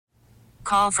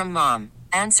call from mom.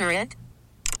 Answer it.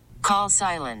 Call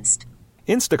silenced.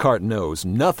 Instacart knows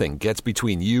nothing gets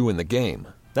between you and the game.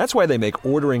 That's why they make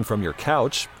ordering from your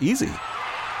couch easy.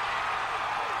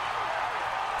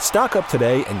 Stock up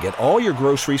today and get all your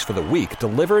groceries for the week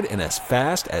delivered in as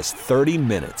fast as 30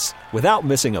 minutes without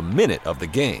missing a minute of the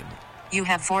game. You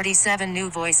have 47 new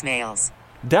voicemails.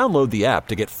 Download the app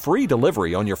to get free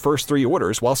delivery on your first 3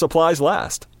 orders while supplies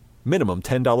last. Minimum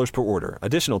 $10 per order.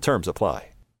 Additional terms apply.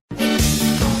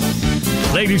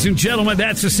 Ladies and gentlemen,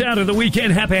 that's the sound of the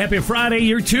weekend. Happy Friday.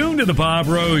 You're tuned to the Bob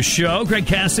Rose Show. Greg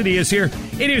Cassidy is here.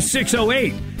 It is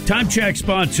 6:08. Time check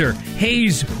sponsor,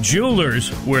 Hayes Jewelers,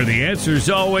 where the answer is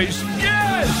always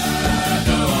yes.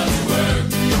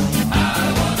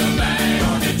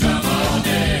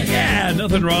 Yeah,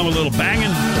 nothing wrong with a little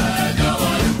banging.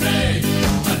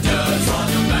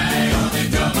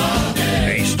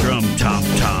 Bass drum, tom.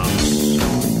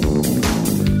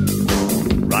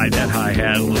 Ride that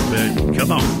hi-hat a little bit.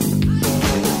 Come on.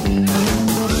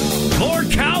 More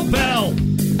cowbell.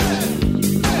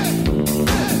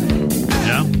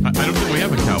 No? I don't think we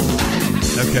have a cowbell.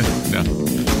 Okay. No.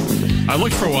 I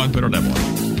looked for one, but I don't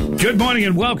have one. Good morning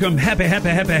and welcome. Happy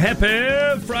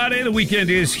Friday. The weekend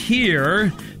is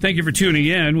here. Thank you for tuning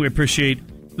in. We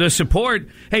appreciate the support.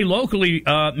 Hey, locally,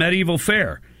 Medieval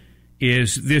Fair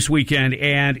is this weekend,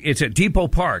 and it's at Depot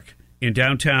Park in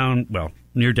downtown,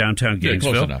 near downtown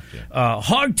Gainesville. Close enough, yeah.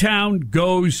 Hogtown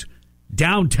goes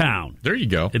downtown. There you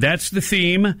go. That's the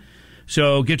theme.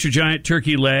 So get your giant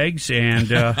turkey legs and...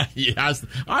 yes.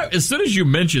 As soon as you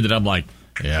mentioned it, I'm like,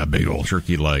 yeah, big old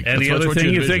turkey leg. And the other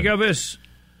thing you think of is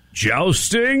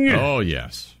jousting. Oh,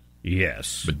 yes.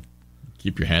 Yes. But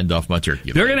keep your hand off my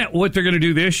turkey leg. What they're going to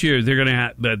do this year, they're going to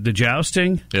have the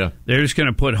jousting. Yeah. They're just going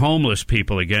to put homeless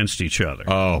people against each other.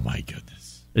 Oh, my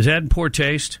goodness. Is that in poor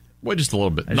taste? Well, just a little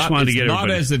bit. I just wanted to get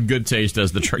not as in good taste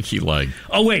as the turkey leg.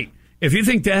 Oh, wait. If you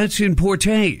think that's in poor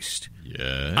taste,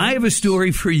 yes. I have a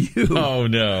story for you. Oh,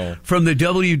 no. From the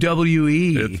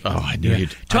WWE. I knew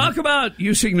you'd... Talk about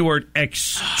using the word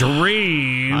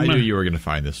extreme. I knew you were going to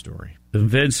find this story.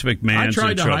 Vince McMahon's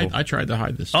in trouble. I tried to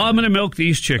hide this story. Oh, I'm going to milk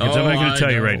these chickens. I'm not going to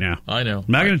tell you right now. I know. I'm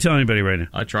not going to tell anybody right now.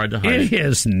 I tried to hide it. It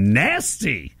is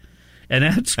nasty. And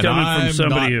that's coming from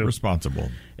somebody who...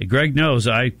 responsible. Greg knows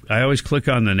I always click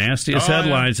on the nastiest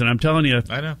headlines, and I'm telling you...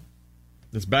 I know.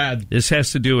 It's bad. This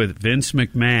has to do with Vince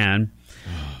McMahon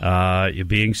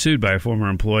being sued by a former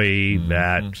employee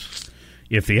that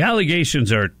if the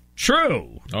allegations are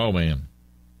true... Oh, man.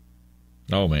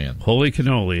 Holy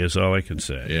cannoli is all I can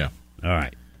say. Yeah. All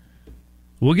right.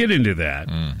 We'll get into that.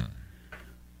 Mm-hmm.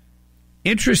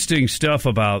 Interesting stuff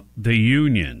about the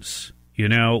unions. You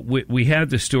know, we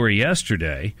had the story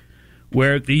yesterday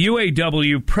where the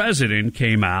UAW president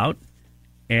came out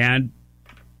and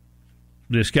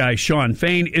this guy, Sean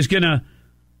Fain, is going to,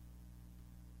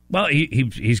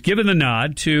 he's given the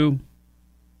nod to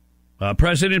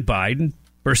President Biden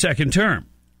for a second term.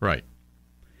 Right.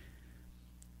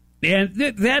 And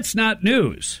that's not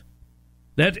news.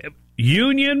 That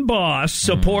union boss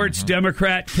supports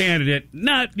Democrat candidate,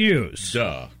 not news.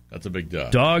 Duh. That's a big duh.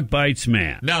 Dog bites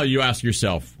man. Now you ask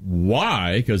yourself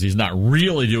why, because he's not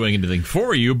really doing anything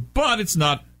for you, but it's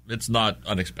not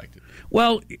unexpected.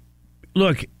 Well,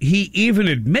 look, he even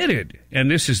admitted,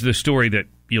 and this is the story that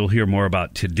you'll hear more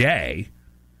about today,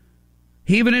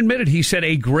 he even admitted, he said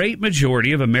a great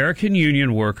majority of American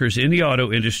union workers in the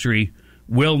auto industry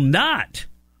will not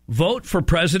vote for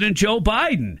President Joe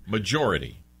Biden.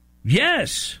 Majority.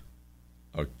 Yes.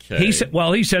 Okay. He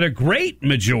said a great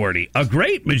majority. A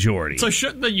great majority. So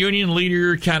shouldn't the union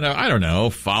leader kind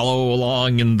of, follow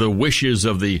along in the wishes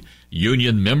of the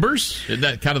union members? Isn't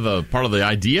that kind of the part of the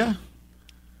idea?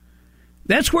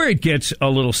 That's where it gets a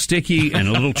little sticky and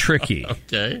a little tricky.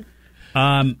 Okay.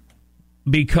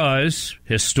 Because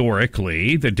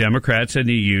historically, the Democrats and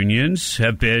the unions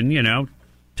have been,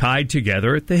 tied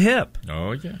together at the hip.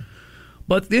 Oh, yeah.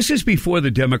 But this is before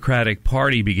the Democratic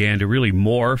Party began to really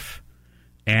morph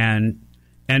and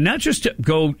not just to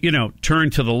go, turn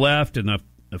to the left and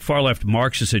the far left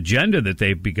Marxist agenda that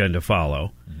they've begun to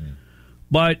follow. Mm-hmm.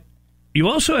 But you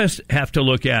also have to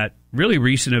look at really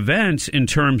recent events in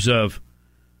terms of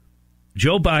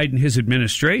Joe Biden, his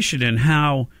administration, and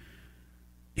how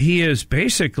he is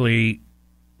basically,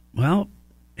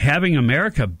 having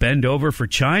America bend over for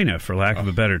China, for lack of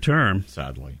a better term.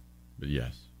 Sadly, but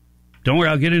yes. Don't worry,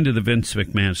 I'll get into the Vince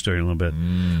McMahon story in a little bit.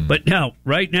 But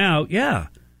right now,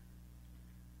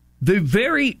 the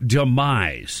very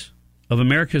demise of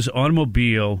America's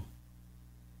automobile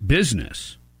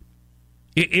business,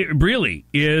 it really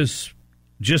is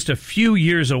just a few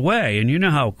years away. And you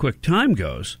know how quick time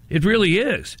goes. It really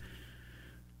is.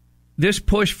 this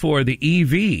push for the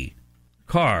EV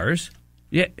cars,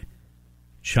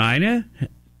 China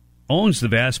owns the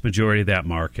vast majority of that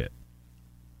market.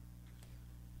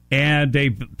 And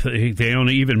they own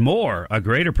even more, a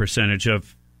greater percentage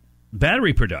of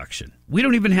battery production. We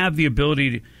don't even have the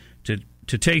ability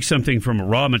to take something from a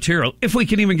raw material, if we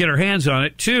can even get our hands on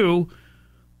it, to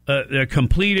a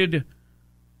completed,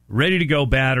 ready-to-go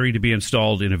battery to be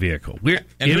installed in a vehicle.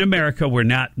 America,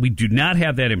 we do not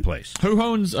have that in place. Who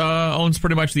owns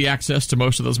pretty much the access to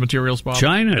most of those materials, Bob?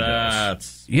 China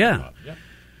does. Yeah. Yep.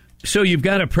 So you've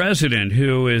got a president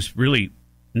who is really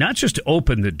not just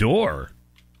opened the door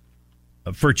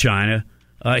for China,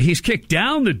 he's kicked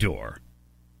down the door.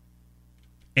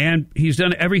 And he's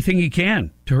done everything he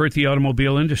can to hurt the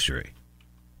automobile industry.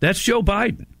 That's Joe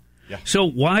Biden. Yeah. So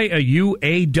why a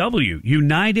UAW,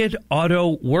 United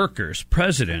Auto Workers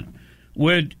president,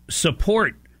 would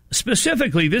support,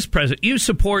 specifically this president, you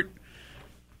support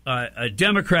a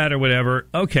Democrat or whatever,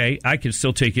 okay, I can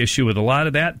still take issue with a lot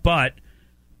of that, but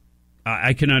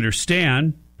I can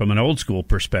understand from an old school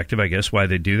perspective, I guess, why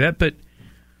they do that, but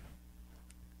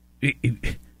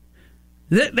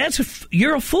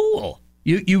you're a fool.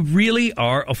 You really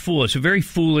are a fool. It's a very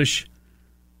foolish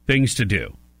things to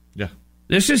do. Yeah.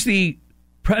 This is the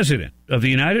president of the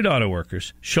United Auto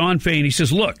Workers, Sean Fain. He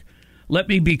says, look, let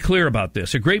me be clear about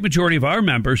this. A great majority of our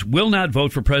members will not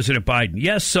vote for President Biden.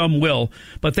 Yes, some will,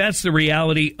 but that's the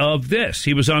reality of this.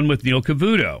 He was on with Neil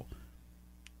Cavuto.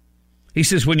 He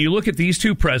says, when you look at these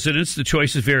two presidents, the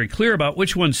choice is very clear about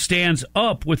which one stands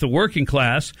up with the working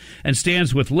class and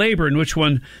stands with labor and which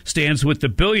one stands with the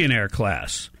billionaire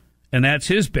class. And that's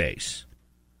his base.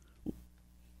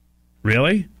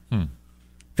 Really?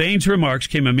 Fain's remarks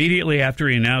came immediately after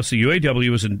he announced the UAW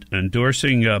was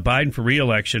endorsing Biden for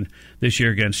re-election this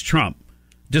year against Trump.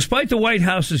 Despite the White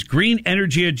House's green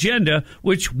energy agenda,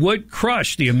 which would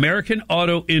crush the American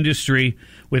auto industry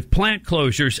with plant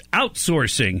closures,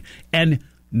 outsourcing, and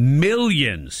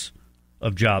millions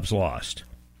of jobs lost.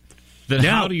 Then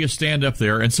how do you stand up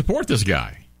there and support this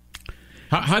guy?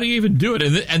 How do you even do it?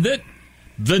 And then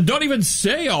don't even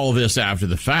say all this after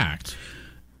the fact.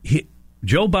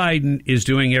 Joe Biden is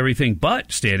doing everything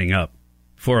but standing up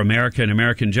for America and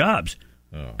American jobs.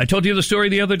 Oh. I told you the story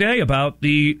the other day about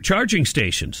the charging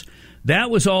stations.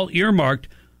 That was all earmarked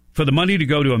for the money to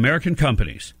go to American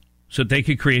companies so that they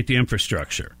could create the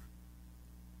infrastructure.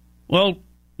 Well,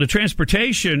 the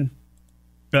transportation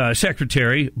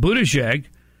secretary, Buttigieg,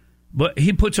 but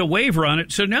he puts a waiver on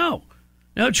it, so no,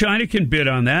 China can bid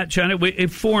on that. China,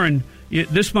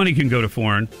 this money can go to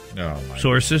foreign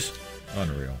sources.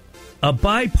 Unreal. A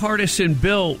bipartisan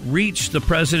bill reached the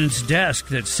president's desk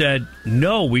that said,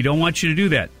 no, we don't want you to do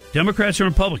that. Democrats and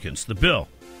Republicans, the bill.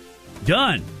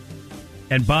 Done.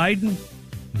 And Biden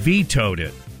vetoed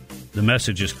it. The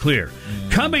message is clear.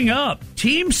 Coming up,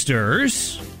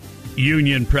 Teamsters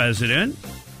union president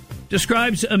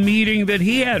describes a meeting that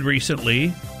he had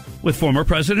recently with former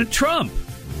President Trump.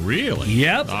 Really?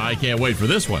 Yep. I can't wait for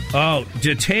this one. Oh,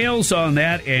 details on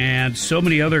that and so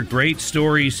many other great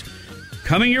stories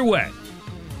coming your way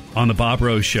on the Bob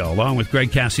Rose Show, along with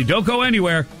Greg Cassidy. Don't go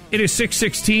anywhere. It is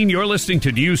 6:16. You're listening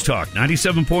to News Talk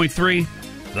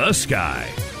 97.3, The Sky.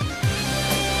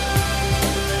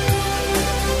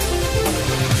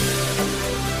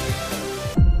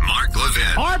 Mark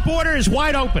Levin. Our border is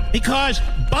wide open because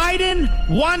Biden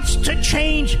wants to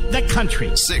change the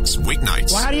country. 6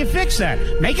 weeknights. Well, how do you fix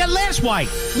that? Make it less white,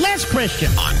 less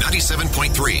Christian. On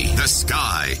 97.3, The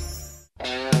Sky.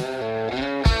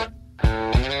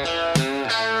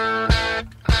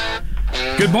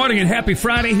 Good morning and happy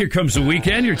Friday. Here comes the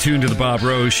weekend. You're tuned to the Bob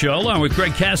Rose Show, along with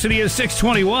Greg Cassidy at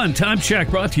 6:21. Time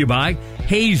check brought to you by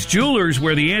Hayes Jewelers,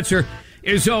 where the answer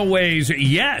is always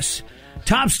yes.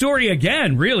 Top story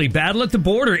again, really. Battle at the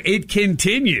border. It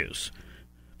continues.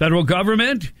 Federal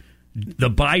government, the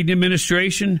Biden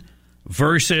administration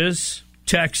versus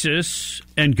Texas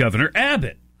and Governor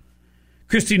Abbott.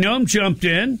 Kristi Noem jumped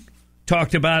in,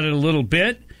 talked about it a little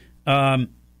bit.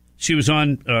 She was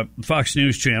on Fox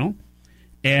News Channel.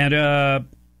 And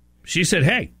she said,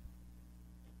 hey,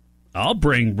 I'll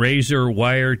bring razor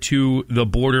wire to the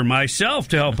border myself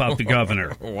to help out the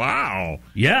governor. Wow.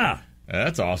 Yeah.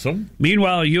 That's awesome.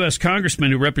 Meanwhile, a U.S.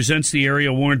 congressman who represents the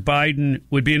area warned Biden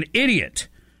would be an idiot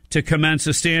to commence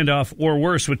a standoff or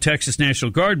worse with Texas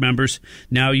National Guard members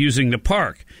now using the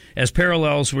park, as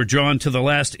parallels were drawn to the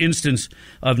last instance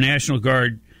of National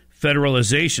Guard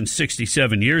federalization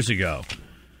 67 years ago.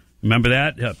 Remember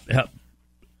that?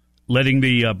 Letting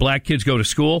the black kids go to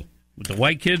school with the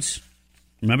white kids.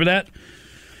 Remember that?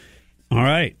 All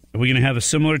right. Are we going to have a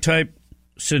similar type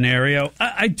scenario,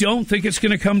 I don't think it's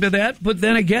going to come to that. But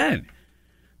then again,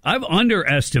 I've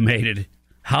underestimated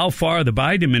how far the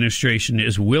Biden administration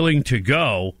is willing to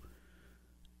go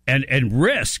and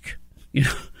risk,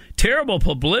 terrible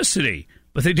publicity,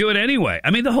 but they do it anyway.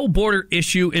 I mean, the whole border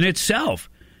issue in itself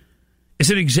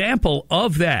is an example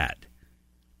of that.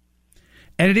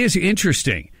 And it is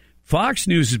interesting. Fox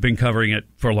News has been covering it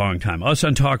for a long time. Us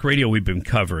on Talk Radio, we've been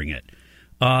covering it.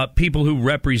 People who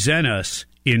represent us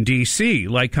in D.C.,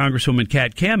 like Congresswoman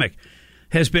Kat Kammack,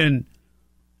 has been,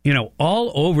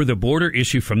 all over the border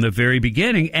issue from the very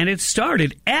beginning. And it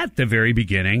started at the very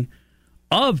beginning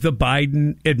of the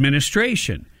Biden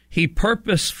administration. He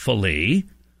purposefully,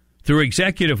 through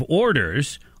executive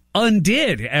orders,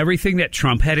 undid everything that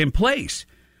Trump had in place.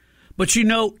 But,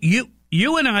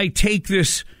 you and I take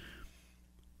this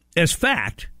as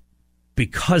fact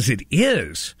because it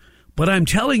is. But I'm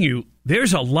telling you,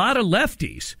 there's a lot of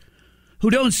lefties who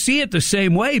don't see it the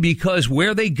same way because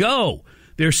where they go,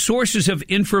 their sources of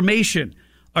information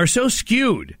are so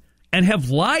skewed and have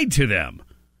lied to them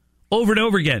over and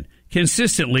over again,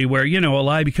 consistently, where, a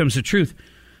lie becomes the truth.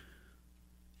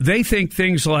 They think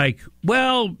things like,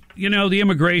 well, the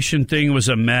immigration thing was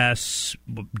a mess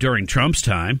during Trump's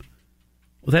time.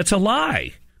 Well, that's a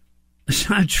lie. It's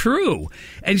not true.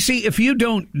 And see, if you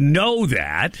don't know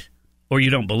that, or you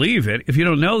don't believe it, if you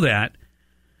don't know that,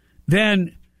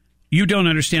 then you don't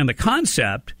understand the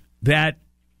concept that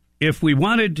if we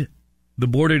wanted the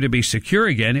border to be secure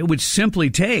again, it would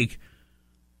simply take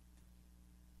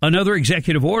another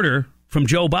executive order from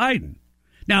Joe Biden.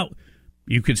 Now,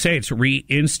 you could say it's you're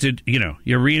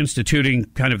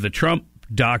reinstituting kind of the Trump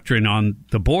doctrine on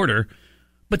the border,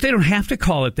 but they don't have to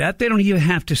call it that. They don't even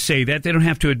have to say that. They don't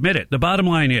have to admit it. The bottom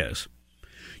line is,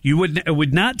 it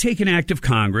would not take an act of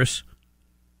Congress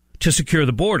to secure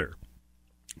the border.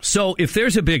 So if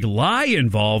there's a big lie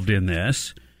involved in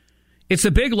this, it's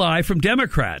a big lie from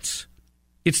Democrats.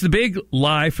 It's the big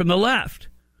lie from the left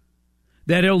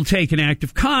that it'll take an act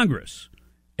of Congress.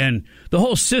 And the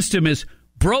whole system is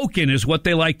broken, is what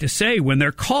they like to say when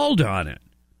they're called on it.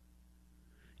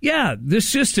 Yeah, this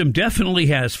system definitely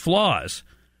has flaws.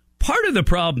 Part of the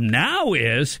problem now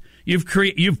is you've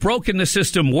broken the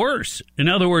system worse. In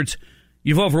other words,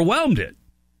 you've overwhelmed it.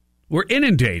 We're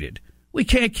inundated. We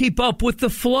can't keep up with the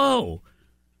flow.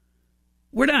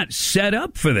 We're not set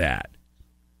up for that.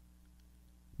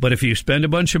 But if you spend a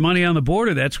bunch of money on the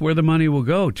border, that's where the money will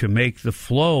go, to make the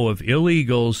flow of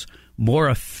illegals more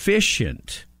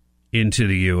efficient into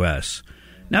the U.S.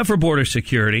 Now, for border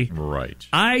security, right?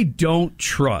 I don't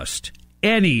trust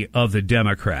any of the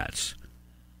Democrats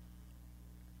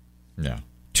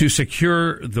to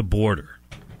secure the border.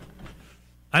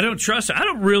 I don't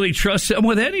really trust them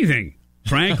with anything,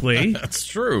 frankly. That's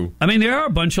true. I mean, there are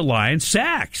a bunch of lying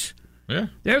sacks. Yeah.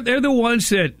 They're the ones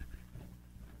that,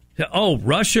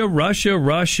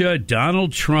 Russia,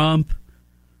 Donald Trump,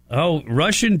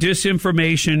 Russian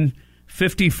disinformation,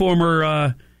 50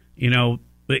 former,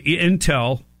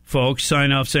 intel folks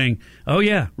sign off saying,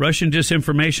 Russian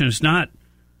disinformation is not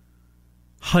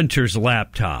Hunter's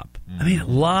laptop. I mean,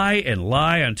 lie and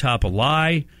lie on top of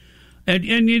lie.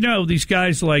 And these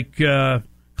guys like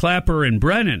Clapper and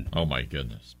Brennan. Oh, my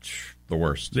goodness. The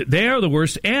worst. They are the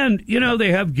worst. And,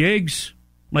 they have gigs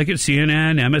like at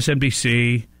CNN,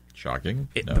 MSNBC. Shocking.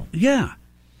 No. Yeah.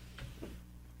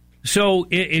 So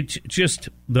it's just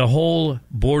the whole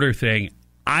border thing,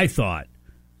 I thought,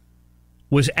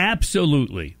 was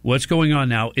absolutely, what's going on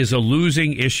now is a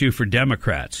losing issue for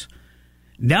Democrats.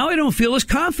 Now I don't feel as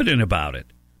confident about it.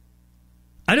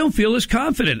 I don't feel as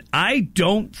confident. I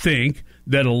don't think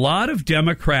that a lot of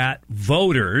Democrat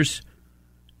voters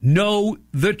know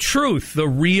the truth, the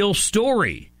real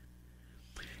story.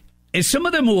 And some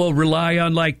of them will rely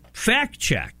on, fact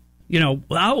check.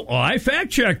 I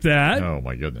fact checked that. Oh,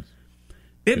 my goodness.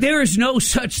 There is no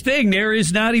such thing. There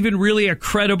is not even really a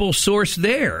credible source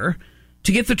there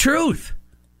to get the truth.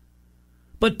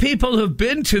 But people who've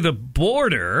been to the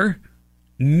border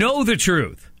know the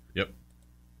truth. Yep.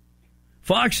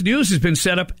 Fox News has been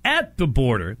set up at the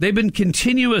border. They've been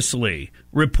continuously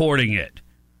reporting it.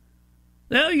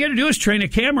 All you got to do is train a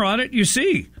camera on it. You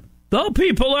see, the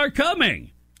people are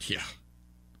coming. Yeah.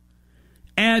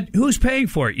 And who's paying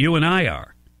for it? You and I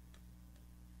are.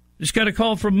 Just got a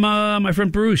call from my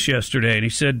friend Bruce yesterday, and he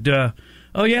said,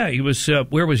 he was,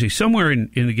 where was he? Somewhere in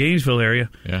the Gainesville area.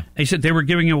 Yeah. And he said they were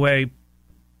giving away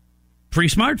free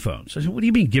smartphones. I said, what do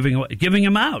you mean giving away? Giving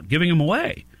them out, giving them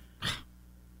away.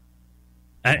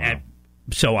 Wow.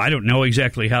 So I don't know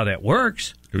exactly how that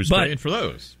works. Who's paying for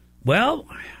those? Well,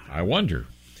 I wonder.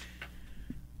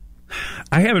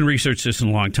 I haven't researched this in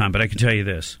a long time, but I can tell you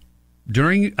this.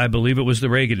 during, I believe it was the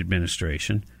Reagan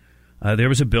administration, there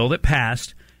was a bill that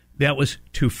passed that was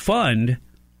to fund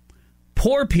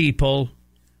poor people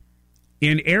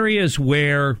in areas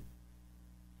where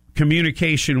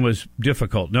communication was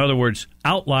difficult. In other words,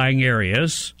 outlying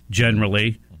areas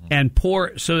generally, and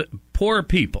poor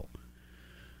people.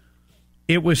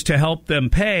 It was to help them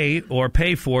pay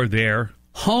for their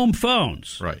home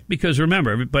phones. Right. Because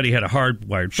remember, everybody had a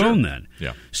hardwired phone then.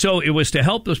 Yeah. So it was to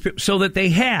help those people so that they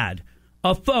had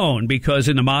a phone, because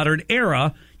in the modern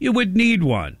era, you would need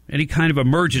one. Any kind of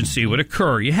emergency would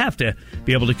occur. You have to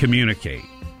be able to communicate.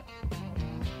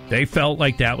 They felt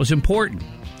like that was important.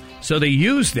 So they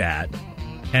used that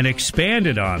and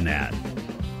expanded on that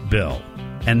bill.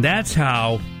 And that's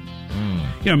how,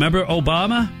 remember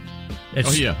Obama?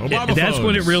 Obama that's phones.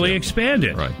 when it really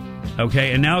expanded. Right.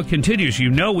 Okay, and now it continues.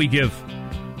 We give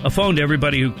a phone to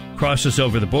everybody who crosses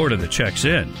over the border that checks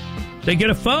in. They get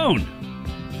a phone.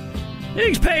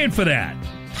 Who's paying for that?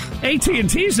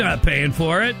 AT&T's not paying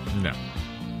for it. No.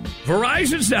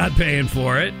 Verizon's not paying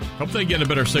for it. Hope they get a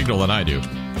better signal than I do.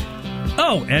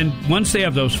 Oh, and once they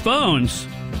have those phones,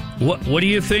 what do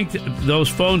you think those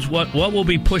phones, what will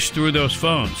be pushed through those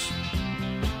phones?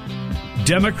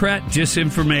 Democrat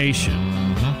disinformation.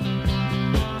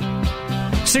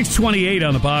 628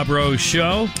 on the Bob Rose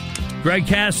Show. Greg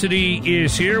Cassidy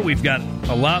is here. We've got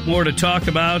a lot more to talk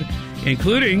about,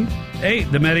 including,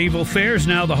 the medieval fairs.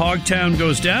 Now the Hogtown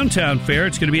Goes Downtown fair.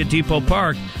 It's going to be at Depot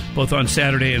Park, both on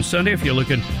Saturday and Sunday, if you're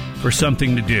looking for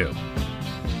something to do.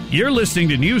 You're listening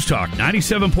to News Talk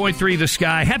 97.3 The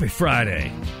Sky. Happy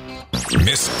Friday.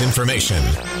 Misinformation.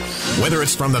 Whether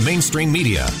it's from the mainstream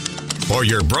media or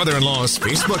your brother-in-law's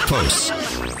Facebook posts,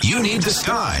 you need the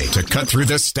Sky to cut through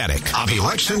the static of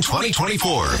election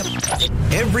 2024.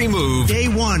 Every move. Day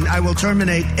one, I will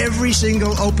terminate every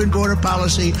single open border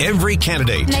policy. Every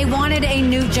candidate. They wanted a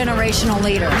new generational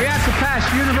leader. We have to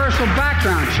pass universal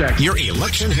background checks. Your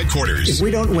election headquarters. If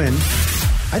we don't win,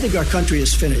 I think our country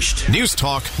is finished. News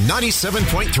Talk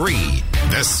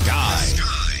 97.3 The Sky.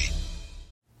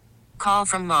 Call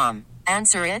from mom.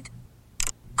 Answer it.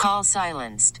 Call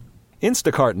silenced.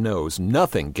 Instacart knows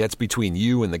nothing gets between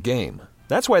you and the game.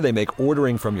 That's why they make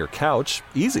ordering from your couch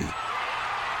easy.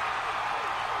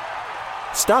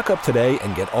 Stock up today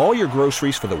and get all your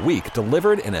groceries for the week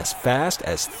delivered in as fast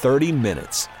as 30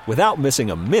 minutes without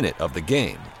missing a minute of the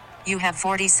game. You have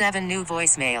 47 new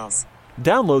voicemails.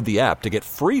 Download the app to get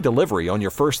free delivery on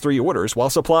your first 3 orders while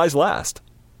supplies last.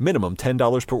 Minimum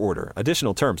 $10 per order.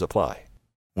 Additional terms apply.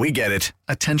 We get it.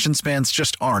 Attention spans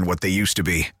just aren't what they used to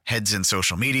be. Heads in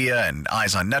social media and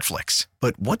eyes on Netflix.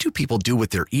 But what do people do with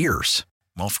their ears?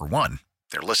 Well, for one,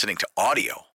 they're listening to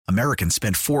audio. Americans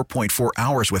spend 4.4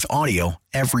 hours with audio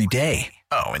every day.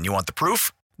 Oh, and you want the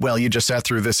proof? Well, you just sat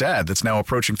through this ad that's now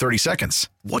approaching 30 seconds.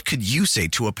 What could you say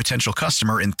to a potential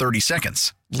customer in 30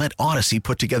 seconds? Let Odyssey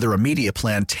put together a media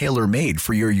plan tailor-made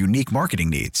for your unique marketing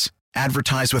needs.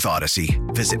 Advertise with Odyssey.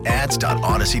 Visit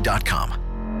ads.odyssey.com.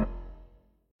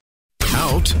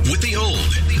 Out with the old.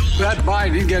 That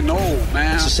Biden, he's getting old,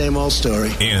 man. It's the same old story.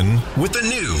 In with the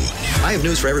new. I have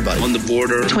news for everybody. On the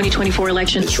border. 2024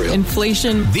 election. Israel.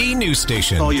 Inflation. The news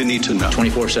station. All you need to know.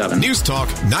 24/7. News Talk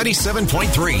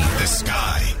 97.3 The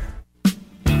Sky.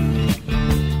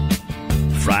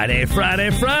 Friday.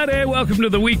 Welcome to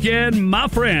the weekend, my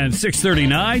friend.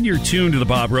 6:39. You're tuned to the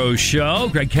Bob Rose Show.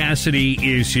 Greg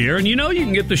Cassidy is here. And you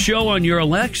can get the show on your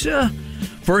Alexa.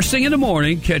 First thing in the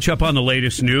morning, catch up on the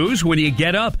latest news. When you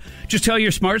get up, just tell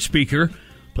your smart speaker,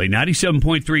 play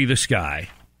 97.3 The Sky.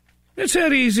 It's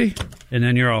that easy. And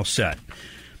then you're all set.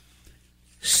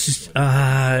 Sick,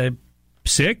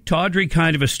 tawdry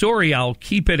kind of a story. I'll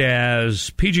keep it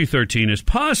as PG-13 as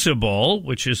possible,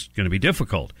 which is going to be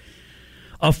difficult.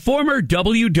 A former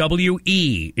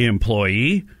WWE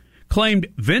employee claimed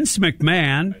Vince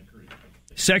McMahon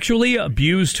sexually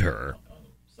abused her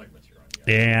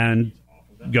and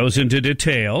goes into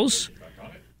details.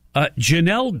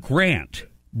 Janelle Grant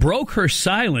broke her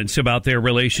silence about their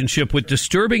relationship with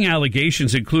disturbing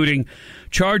allegations, including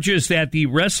charges that the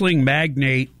wrestling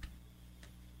magnate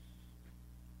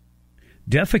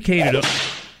defecated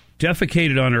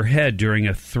on her head during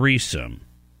a threesome.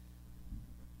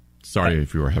 Sorry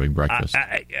if you were having breakfast.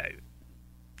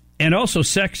 And also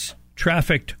sex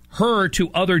trafficked her to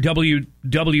other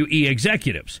WWE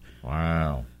executives.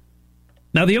 Wow.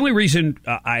 Now, the only reason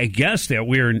I guess that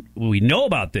we know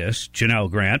about this,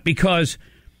 Janelle Grant, because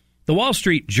the Wall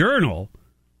Street Journal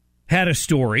had a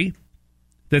story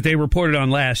that they reported on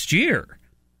last year.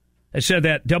 It said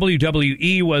that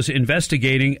WWE was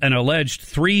investigating an alleged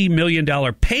 $3 million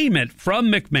payment from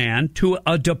McMahon to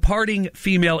a departing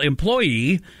female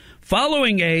employee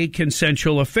following a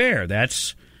consensual affair.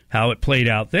 That's how it played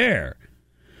out there.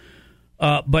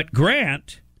 But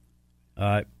Grant,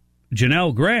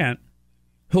 Janelle Grant,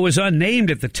 who was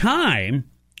unnamed at the time,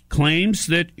 claims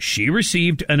that she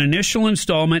received an initial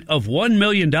installment of $1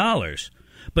 million,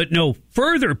 but no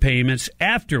further payments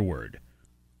afterward.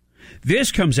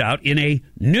 This comes out in a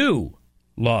new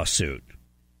lawsuit.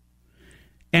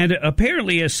 And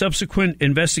apparently a subsequent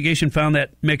investigation found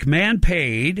that McMahon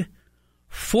paid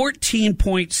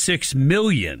 $14.6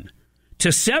 million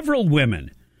to several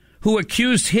women who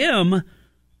accused him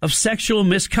of sexual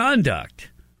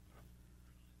misconduct.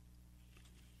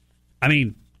 I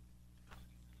mean,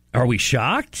 are we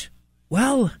shocked?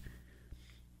 Well,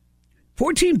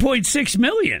 $14.6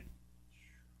 million.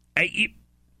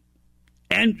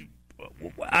 And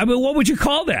I mean, what would you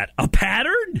call that? A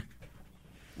pattern?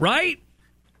 Right?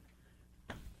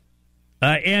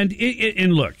 And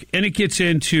look, and it gets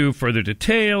into further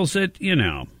details that,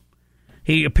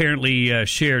 he apparently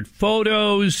shared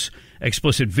photos,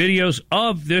 explicit videos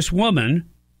of this woman,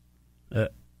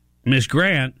 Ms.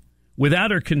 Grant,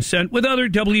 without her consent, with other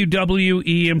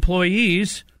WWE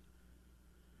employees.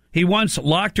 He once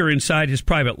locked her inside his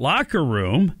private locker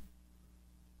room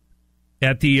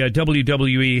at the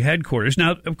WWE headquarters.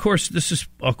 Now, of course, this is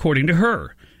according to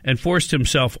her, and forced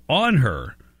himself on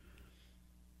her.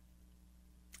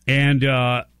 And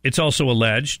it's also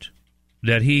alleged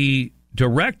that he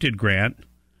directed Grant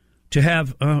to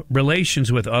have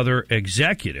relations with other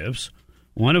executives.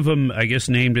 One of them, I guess,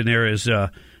 named in there is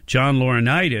John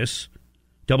Laurinaitis,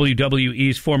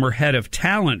 WWE's former head of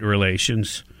talent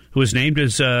relations, who was named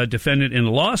as a defendant in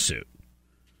the lawsuit.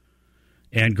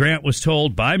 And Grant was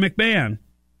told by McMahon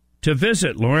to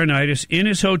visit Laurinaitis in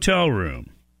his hotel room.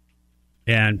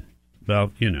 And,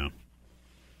 well,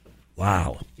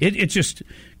 wow. It just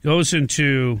goes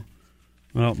into,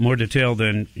 well, more detail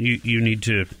than you need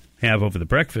to have over the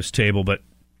breakfast table. But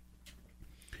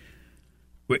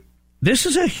this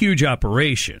is a huge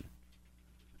operation.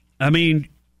 I mean,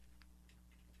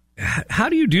 how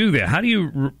do you do that? How do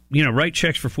you, write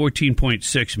checks for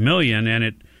 $14.6 million and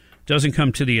it doesn't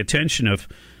come to the attention of,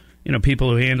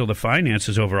 people who handle the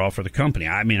finances overall for the company?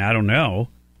 I mean, I don't know.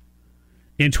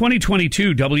 In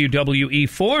 2022, WWE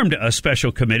formed a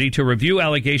special committee to review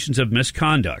allegations of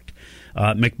misconduct.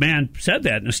 McMahon said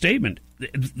that in a statement.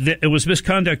 It was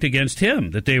misconduct against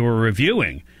him that they were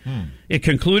reviewing. It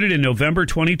concluded in November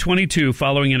 2022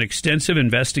 following an extensive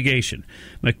investigation.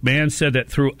 McMahon said that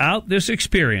throughout this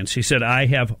experience, he said, I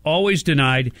have always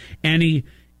denied any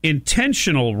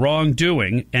intentional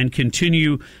wrongdoing and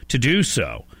continue to do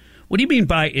so. What do you mean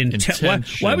by intentional?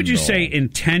 Why would you say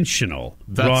intentional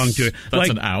wrongdoing? That's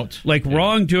an out. Like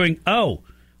wrongdoing. Oh,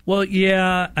 well,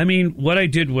 yeah. I mean, what I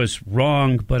did was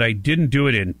wrong, but I didn't do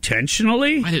it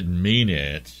intentionally. I didn't mean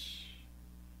it.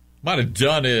 Might have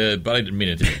done it, but I didn't mean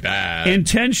it to be bad.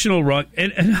 Intentional wrong.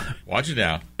 Watch it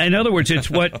now. In other words, it's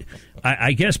what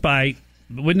I guess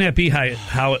wouldn't that be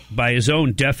how by his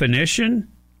own definition?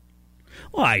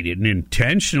 Well, I didn't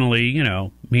intentionally,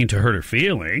 mean to hurt her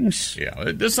feelings.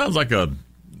 Yeah, this sounds like you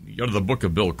go to the book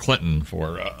of Bill Clinton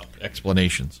for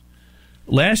explanations.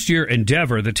 Last year,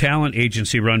 Endeavor, the talent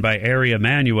agency run by Ari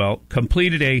Emanuel,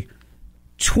 completed a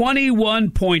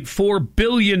 $21.4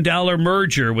 billion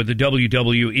merger with the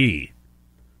WWE.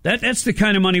 That's the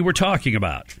kind of money we're talking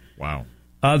about. Wow.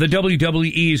 The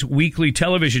WWE's weekly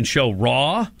television show,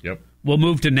 Raw, will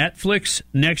move to Netflix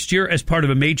next year as part of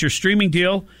a major streaming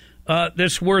deal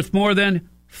that's worth more than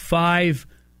 $5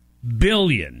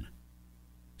 billion.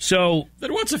 So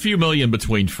then what's a few million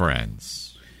between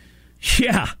friends?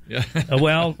 Yeah.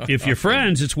 Well, if you're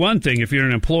friends, it's one thing. If you're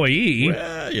an employee,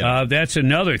 that's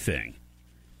another thing.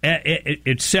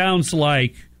 It sounds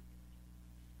like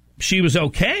she was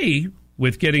okay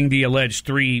with getting the alleged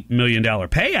 $3 million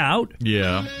payout.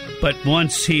 Yeah. But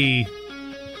once he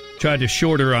tried to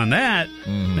short her on that,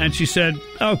 and she said,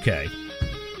 okay,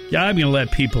 yeah, I'm going to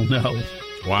let people know.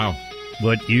 Wow.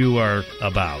 What you are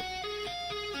about.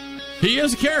 He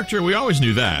is a character. We always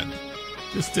knew that.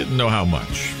 Just didn't know how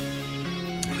much.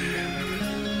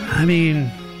 I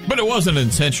mean... But it wasn't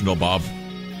intentional, Bob.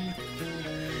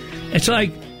 It's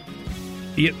like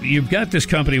you've got this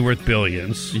company worth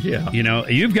billions. Yeah.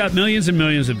 You've got millions and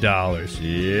millions of dollars.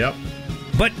 Yep.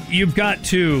 But you've got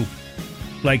to,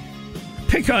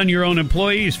 pick on your own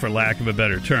employees, for lack of a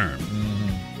better term.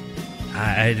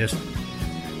 I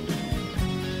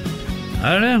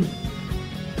don't know.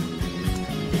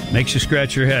 Makes you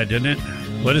scratch your head, doesn't it?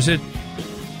 What is it?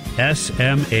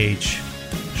 SMH.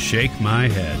 Shake my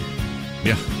head.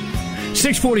 Yeah.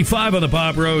 6:45 on the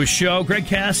Bob Rose Show. Greg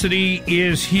Cassidy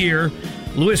is here.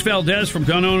 Luis Valdez from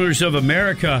Gun Owners of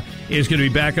America is going to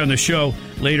be back on the show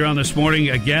later on this morning,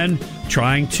 again,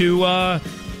 trying to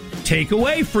take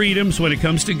away freedoms when it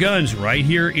comes to guns right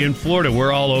here in Florida.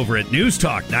 We're all over it. News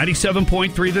Talk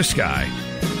 97.3 The Sky.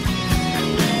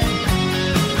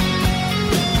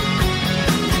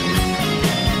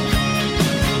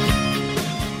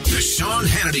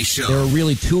 Hannity Show. There are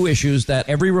really two issues that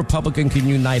every Republican can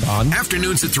unite on.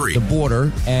 Afternoons at 3. The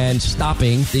border and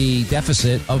stopping the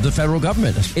deficit of the federal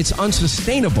government. It's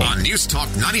unsustainable. On News Talk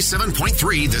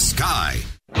 97.3 The Sky.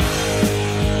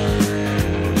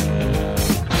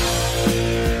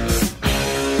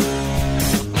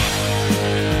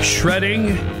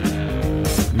 Shredding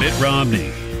Mitt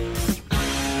Romney.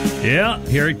 Yeah,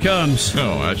 here it comes.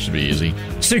 Oh, that should be easy.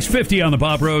 6:50 on the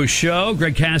Bob Rose Show.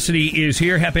 Greg Cassidy is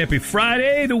here. Happy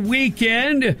Friday, the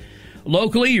weekend.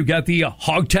 Locally, you've got the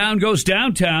Hogtown Goes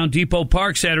Downtown, Depot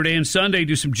Park, Saturday and Sunday.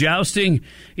 Do some jousting,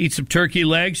 eat some turkey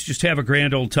legs, just have a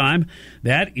grand old time.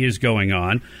 That is going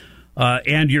on.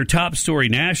 And your top story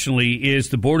nationally is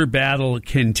the border battle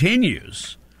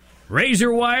continues.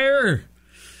 Razor wire.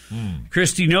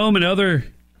 Kristi Noem and other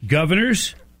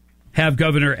governors have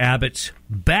Governor Abbott's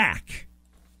back.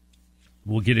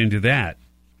 We'll get into that.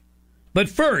 But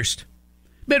first,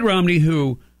 Mitt Romney,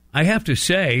 who I have to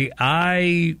say,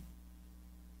 I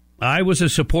was a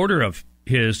supporter of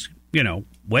his,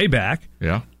 way back.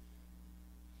 Yeah.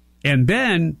 And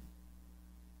then,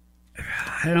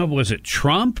 I don't know, was it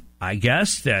Trump, I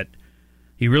guess, that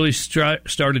he really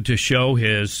started to show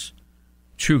his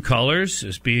true colors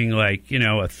as being like,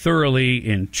 a thoroughly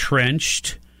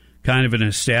entrenched kind of an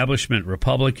establishment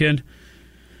Republican.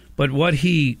 But what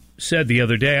he said the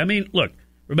other day, look,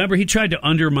 remember he tried to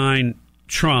undermine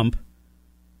Trump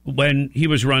when he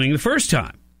was running the first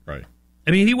time. Right.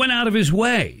 He went out of his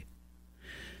way.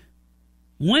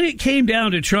 When it came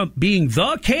down to Trump being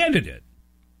the candidate,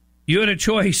 you had a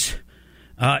choice,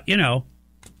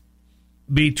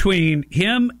 between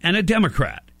him and a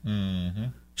Democrat. Mm-hmm.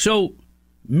 So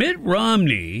Mitt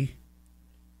Romney,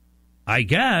 I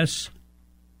guess,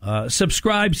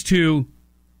 subscribes to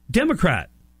Democrat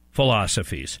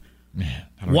philosophies. Man,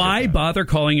 why bother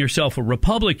calling yourself a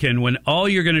Republican when all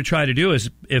you're going to try to do is,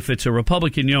 if it's a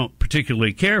Republican you don't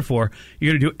particularly care for,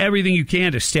 you're going to do everything you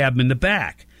can to stab him in the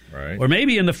back. Right. Or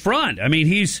maybe in the front.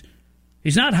 He's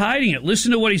not hiding it.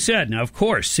 Listen to what he said. Now, of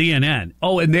course, CNN.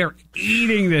 Oh, and they're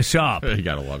eating this up. You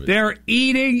got to love it. They're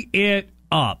eating it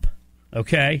up.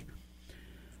 Okay?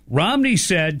 Romney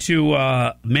said to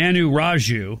Manu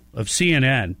Raju of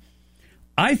CNN,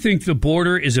 I think the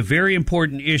border is a very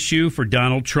important issue for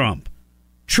Donald Trump.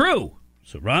 True.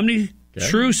 So Romney,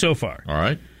 true so far. All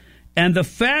right. And the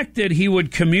fact that he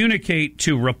would communicate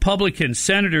to Republican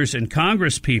senators and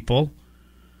congresspeople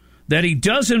that he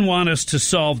doesn't want us to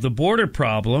solve the border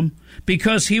problem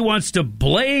because he wants to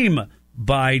blame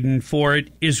Biden for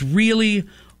it is really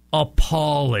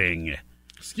appalling.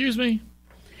 Excuse me?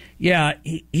 Yeah,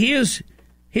 he's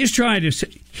trying to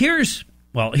say, here's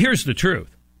the truth.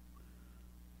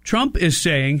 Trump is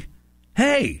saying,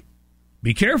 hey,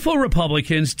 be careful,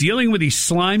 Republicans, dealing with these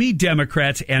slimy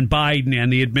Democrats and Biden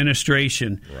and the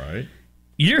administration. Right.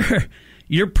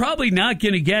 You're probably not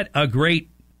going to get a great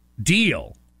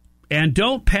deal. And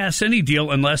don't pass any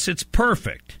deal unless it's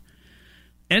perfect.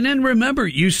 And then remember,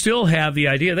 you still have the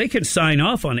idea they can sign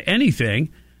off on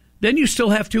anything. Then you still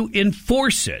have to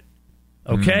enforce it.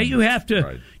 Okay? You have to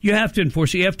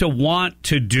enforce it. You have to want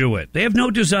to do it. They have no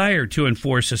desire to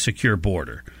enforce a secure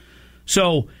border.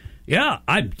 So, yeah,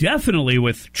 I'm definitely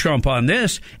with Trump on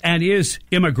this. And is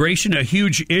immigration a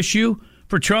huge issue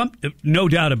for Trump? No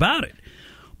doubt about it.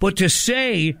 But to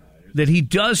say that he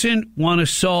doesn't want to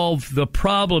solve the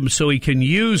problem so he can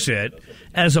use it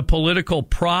as a political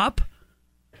prop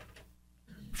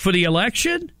for the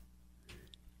election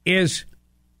is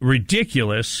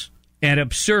ridiculous and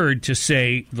absurd, to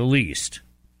say the least.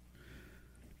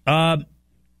 And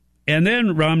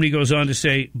then Romney goes on to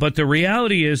say, but the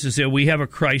reality is that we have a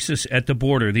crisis at the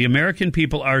border. The American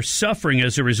people are suffering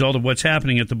as a result of what's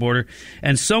happening at the border,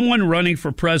 and someone running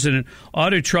for president ought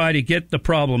to try to get the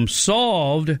problem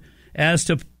solved as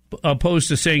to opposed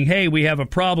to saying, hey, we have a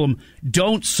problem,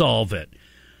 don't solve it.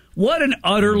 What an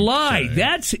utter lie.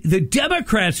 That's the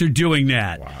Democrats are doing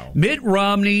that. Wow. Mitt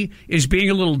Romney is being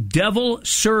a little devil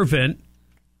servant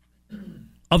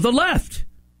of the left.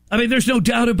 There's no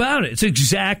doubt about it. It's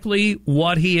exactly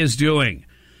what he is doing.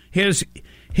 His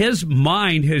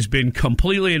mind has been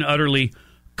completely and utterly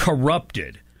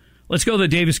corrupted. Let's go to the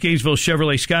Davis-Gainesville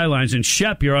Chevrolet Skylines. And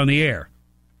Shep, you're on the air.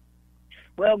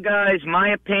 Well, guys,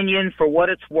 my opinion, for what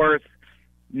it's worth,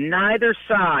 neither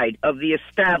side of the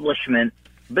establishment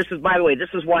by the way, this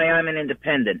is why I'm an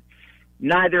independent.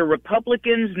 Neither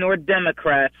Republicans nor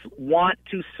Democrats want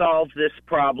to solve this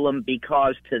problem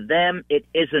because to them it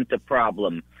isn't a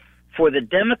problem. For the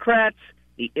Democrats,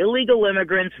 the illegal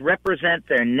immigrants represent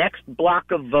their next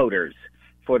block of voters.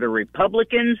 For the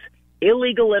Republicans,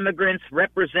 illegal immigrants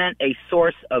represent a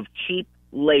source of cheap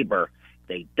labor.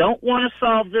 They don't want to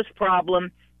solve this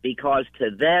problem because to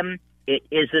them it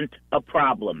isn't a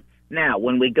problem. Now,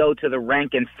 when we go to the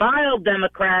rank and file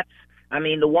Democrats, I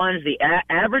mean, the ones, the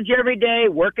average everyday,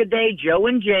 workaday Joe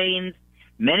and Janes,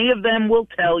 many of them will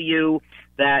tell you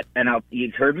that, and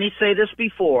you've heard me say this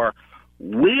before,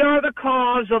 we are the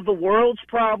cause of the world's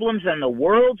problems and the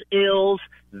world's ills,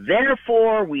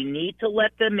 therefore we need to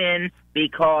let them in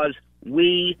because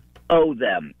we owe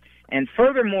them. And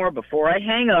furthermore, before I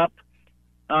hang up,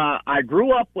 I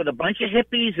grew up with a bunch of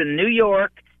hippies in New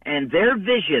York, and their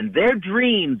vision, their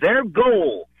dream, their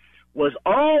goal was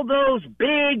all those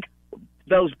big,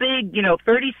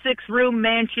 36-room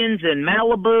mansions in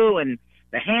Malibu and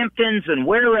the Hamptons and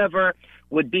wherever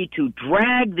would be to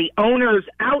drag the owners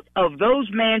out of those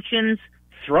mansions,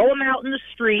 throw them out in the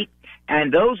street,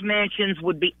 and those mansions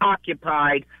would be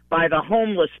occupied by the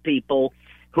homeless people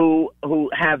who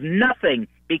have nothing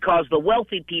because the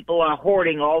wealthy people are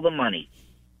hoarding all the money.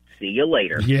 See you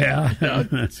later. Yeah.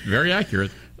 That's very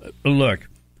accurate. Look,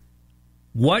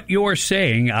 what you're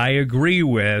saying, I agree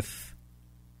with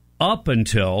up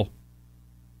until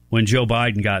when Joe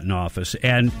Biden got in office.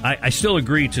 And I still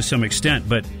agree to some extent,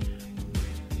 but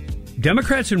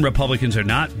Democrats and Republicans are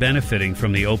not benefiting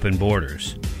from the open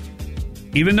borders.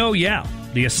 Even though,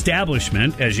 the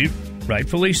establishment, as you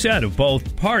rightfully said, of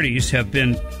both parties have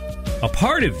been a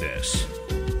part of this.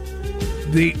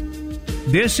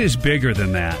 This is bigger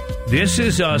than that. This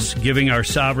is us giving our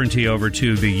sovereignty over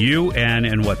to the UN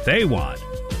and what they want.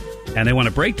 And they want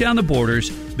to break down the borders.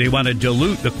 They want to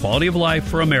dilute the quality of life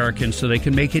for Americans so they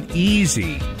can make it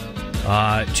easy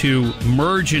to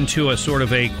merge into a sort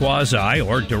of a quasi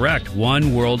or direct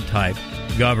one world type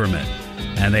government.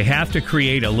 And they have to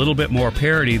create a little bit more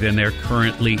parity than there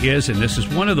currently is. And this is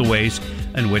one of the ways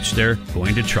in which they're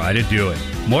going to try to do it.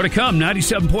 More to come.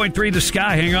 97.3 The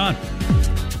Sky. Hang on.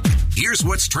 Here's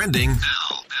what's trending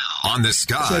on The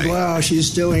Sky. Said, wow, she's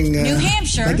doing New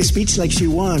Hampshire like a speech like she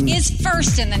won. is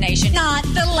first in the nation, not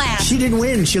the last. She didn't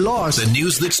win. She lost. The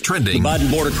news that's trending. The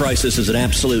Biden border crisis is an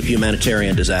absolute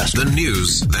humanitarian disaster. The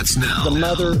news that's now. The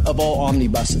mother of all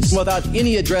omnibuses. Without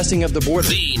any addressing of the border.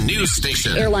 The news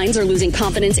station. Airlines are losing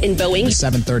confidence in Boeing. The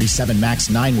 737 MAX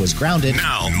 9 was grounded.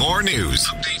 Now, more news.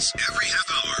 Updates every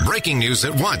half hour. Breaking news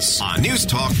at once on News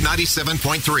Talk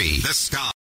 97.3. The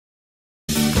Sky.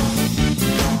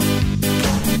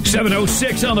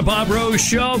 7:06 on the Bob Rose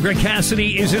Show. Greg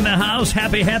Cassidy is in the house.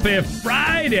 Happy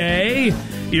Friday.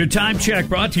 Your time check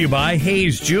brought to you by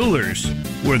Hayes Jewelers,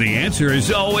 where the answer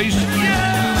is always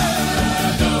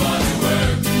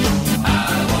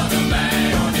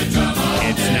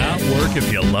It's not work if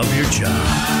you love your job.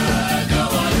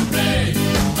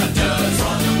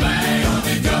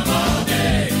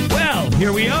 Well,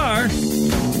 here we are.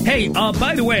 Hey,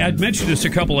 by the way, I'd mentioned this a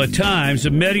couple of times.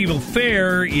 The Medieval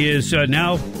Fair is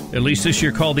now, at least this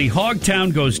year, called the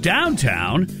Hogtown Goes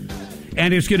Downtown,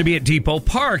 and it's going to be at Depot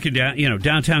Park in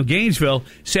downtown Gainesville,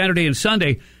 Saturday and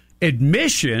Sunday.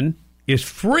 Admission is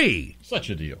free. Such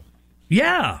a deal.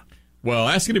 Yeah. Well,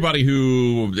 ask anybody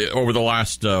who, over the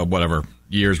last,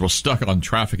 years, was stuck on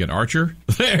traffic in Archer.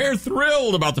 They're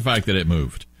thrilled about the fact that it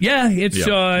moved. Yeah,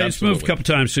 it's moved a couple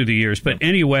times through the years. But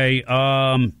anyway,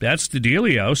 that's the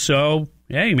dealio. So,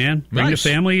 hey, man, bring the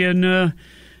family, and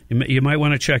you might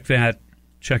want to check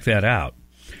that out.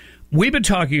 We've been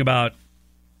talking about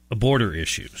border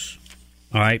issues,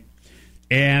 all right?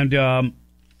 And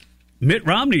Mitt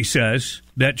Romney says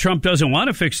that Trump doesn't want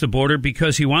to fix the border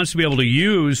because he wants to be able to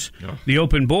use the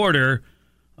open border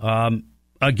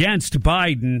against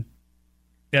Biden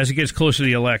as it gets closer to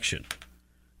the election.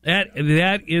 That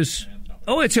is,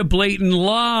 it's a blatant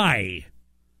lie.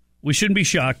 We shouldn't be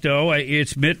shocked, though.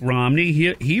 It's Mitt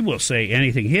Romney. He will say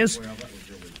anything. His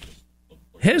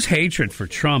hatred for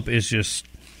Trump is just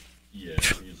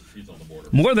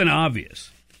more than obvious.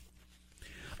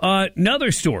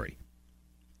 Another story.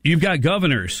 You've got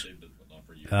governors,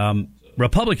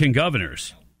 Republican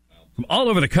governors from all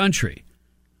over the country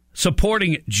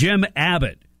supporting Jim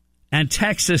Abbott and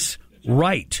Texas'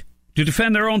 right to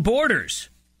defend their own borders.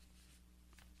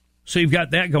 So you've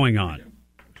got that going on.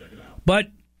 But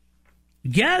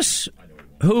guess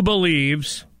who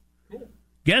believes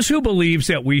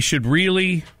that we should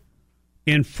really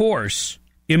enforce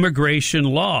immigration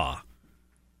law?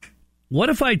 What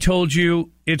if I told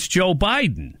you it's Joe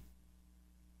Biden?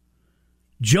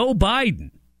 Joe Biden,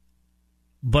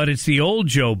 but it's the old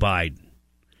Joe Biden.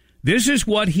 This is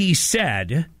what he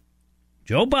said,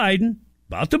 Joe Biden,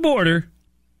 about the border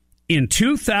in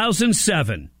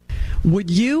 2007.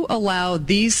 Would you allow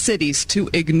these cities to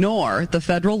ignore the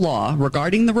federal law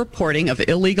regarding the reporting of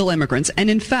illegal immigrants and,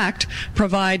 in fact,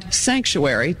 provide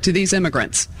sanctuary to these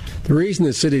immigrants? The reason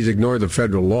the cities ignore the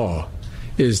federal law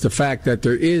is the fact that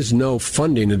there is no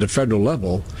funding at the federal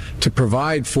level to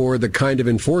provide for the kind of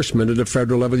enforcement at the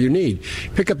federal level you need.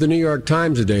 Pick up the New York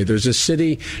Times today. There's a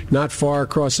city not far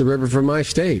across the river from my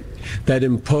state that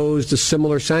imposed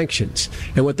similar sanctions.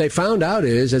 And what they found out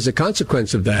is, as a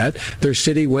consequence of that, their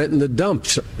city went in the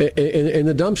dumps, in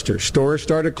the dumpster. Stores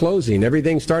started closing.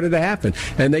 Everything started to happen.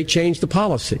 And they changed the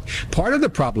policy. Part of the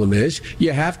problem is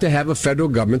you have to have a federal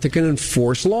government that can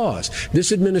enforce laws.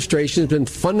 This administration has been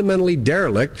fundamentally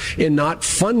derelict in not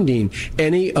funding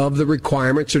any of the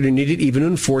requirements that are needed even to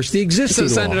enforce the existing law.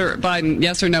 So, Senator Biden,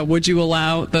 yes or no, would you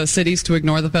allow the cities to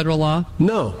ignore the federal law?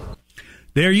 No.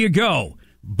 There you go.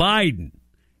 Biden,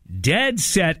 dead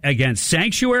set against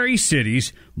sanctuary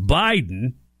cities.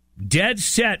 Biden, dead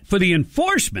set for the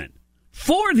enforcement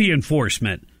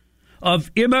of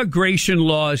immigration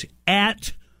laws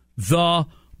at the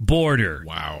border.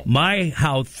 Wow.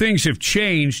 How things have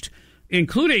changed,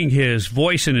 including his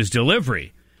voice and his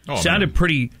delivery. Sounded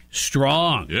pretty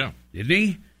strong, didn't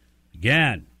he?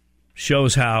 Again,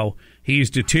 shows how he's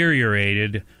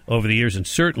deteriorated over the years and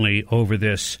certainly over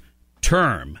this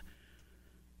term.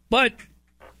 But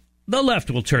the left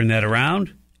will turn that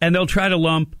around, and they'll try to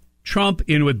lump Trump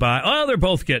in with Biden. Oh, they're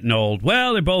both getting old.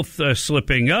 Well, they're both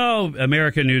slipping. Oh,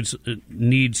 America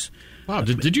needs... Wow,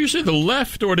 did you say the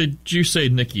left, or did you say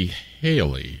Nikki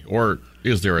Haley? Or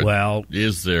is there I don't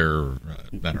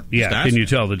know, can you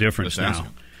tell the difference now?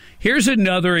 Here's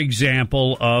another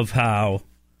example of how,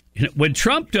 when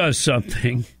Trump does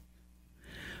something,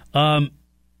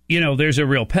 there's a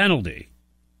real penalty,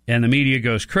 and the media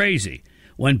goes crazy.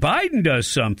 When Biden does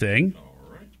something,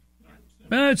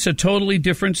 it's a totally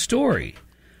different story.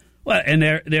 Well, and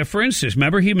there, for instance,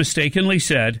 remember he mistakenly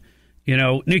said,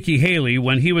 Nikki Haley,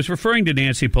 when he was referring to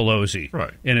Nancy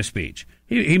Pelosi in a speech,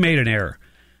 he made an error.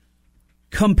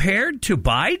 Compared to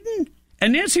Biden,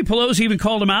 and Nancy Pelosi even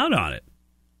called him out on it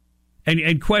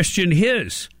and questioned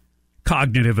his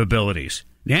cognitive abilities.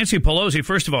 Nancy Pelosi,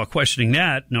 first of all, questioning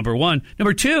that, number one.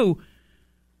 Number two,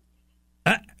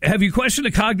 have you questioned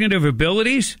the cognitive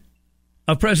abilities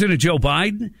of President Joe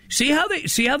Biden? See how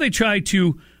they try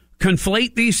to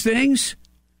conflate these things?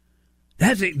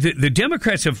 The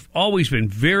Democrats have always been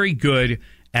very good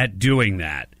at doing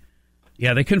that.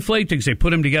 Yeah, they conflate things. They put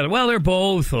them together. Well, they're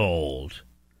both old.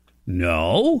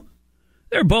 No,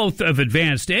 they're both of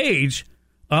advanced age.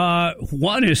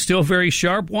 One is still very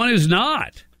sharp. One is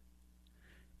not.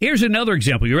 Here's another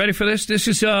example. You ready for this? This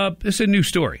is a new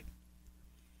story.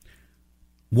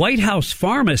 White House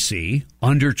pharmacy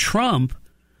under Trump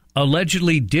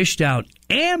allegedly dished out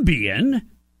Ambien,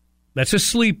 that's a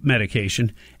sleep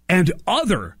medication, and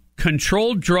other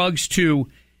controlled drugs to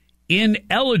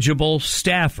ineligible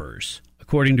staffers,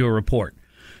 according to a report.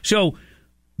 So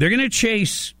they're going to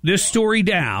chase this story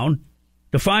down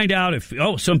to find out if,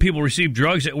 some people receive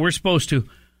drugs that we're supposed to.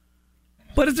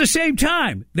 But at the same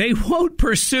time, they won't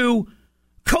pursue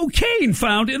cocaine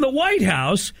found in the White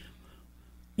House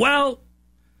while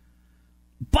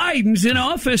Biden's in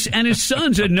office and his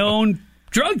son's a known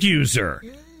drug user.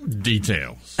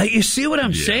 Details. You see what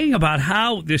I'm saying about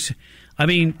how this,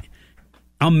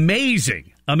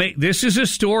 amazing. This is a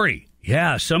story.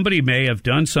 Yeah, somebody may have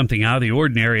done something out of the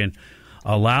ordinary and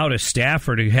allowed a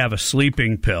staffer to have a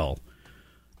sleeping pill.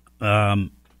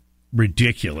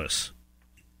 Ridiculous.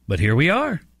 But here we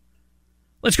are.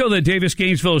 Let's go to the Davis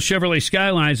Gainesville Chevrolet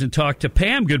Skylines and talk to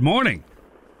Pam. Good morning.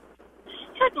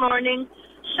 Good morning.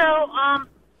 So,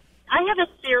 I have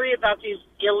a theory about these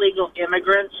illegal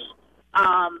immigrants,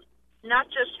 not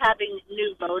just having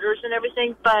new voters and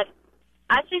everything, but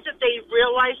I think that they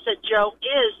realize that Joe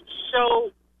is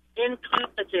so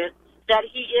incompetent that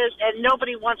he is, and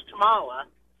nobody wants Kamala,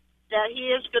 that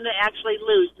he is going to actually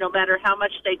lose no matter how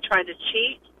much they try to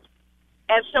cheat.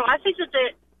 And so I think that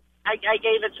I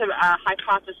gave it to a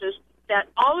hypothesis that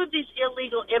all of these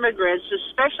illegal immigrants,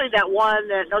 especially that one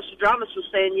that Nostradamus was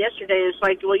saying yesterday, is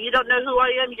like, well, you don't know who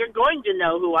I am, you're going to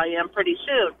know who I am pretty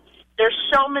soon. There's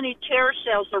so many terror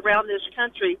cells around this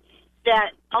country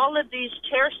that all of these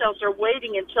terror cells are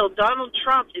waiting until Donald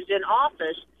Trump is in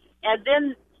office, and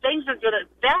then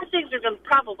bad things are going to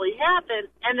probably happen,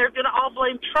 and they're going to all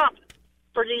blame Trump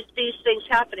for these things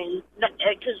happening,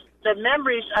 because the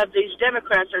memories of these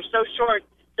Democrats are so short.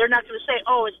 They're not going to say,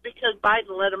 it's because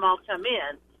Biden let them all come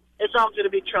in. It's all going to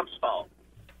be Trump's fault.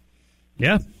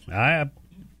 Yeah,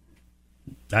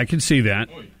 I can see that.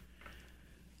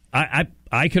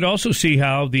 I could also see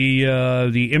how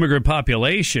the immigrant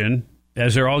population,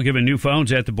 as they're all given new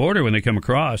phones at the border when they come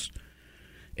across,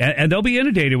 and they'll be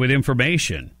inundated with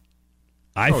information,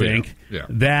 I think,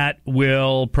 that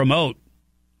will promote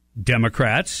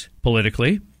Democrats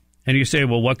politically. And you say,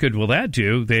 well, what good will that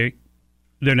do? They're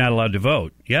not allowed to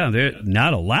vote. Yeah, they're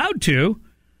not allowed to.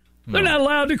 No. They're not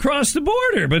allowed to cross the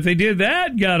border, but they did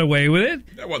that, got away with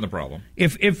it. That wasn't the problem.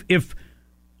 If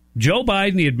Joe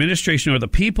Biden, the administration, or the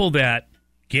people that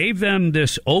gave them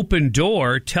this open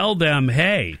door, tell them,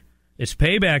 hey, it's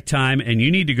payback time, and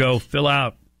you need to go fill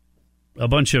out a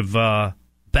bunch of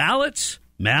ballots,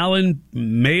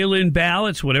 mail-in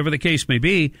ballots, whatever the case may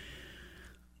be.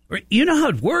 You know how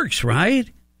it works, right?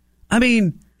 I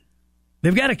mean,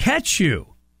 they've got to catch you.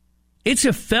 It's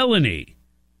a felony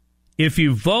if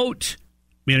you vote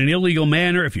in an illegal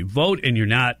manner, if you vote and you're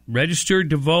not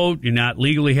registered to vote, you not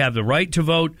legally have the right to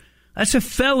vote. That's a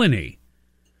felony.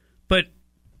 But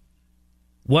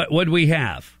what do we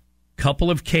have?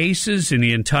 Couple of cases in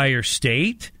the entire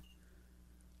state?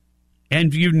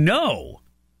 And you know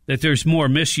that there's more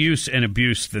misuse and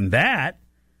abuse than that.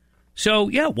 So,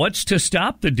 yeah, what's to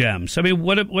stop the Dems? I mean,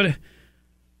 what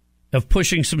of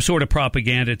pushing some sort of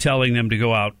propaganda telling them to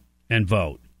go out and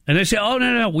vote? And they say, oh,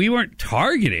 no, we weren't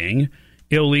targeting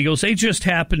illegals. They just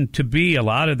happened to be, a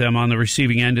lot of them, on the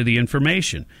receiving end of the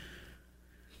information.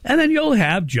 And then you'll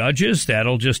have judges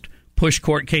that'll just push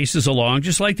court cases along,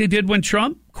 just like they did when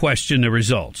Trump questioned the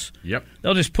results. Yep.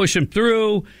 They'll just push them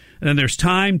through, and then there's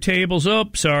timetables. Oh,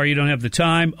 sorry, you don't have the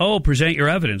time. Oh, present your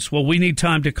evidence. Well, we need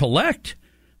time to collect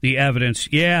the evidence.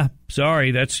 Yeah, sorry,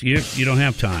 that's you don't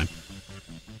have time.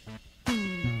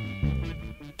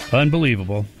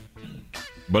 Unbelievable.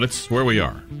 But it's where we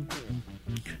are.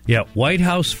 Yeah, White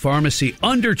House pharmacy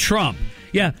under Trump.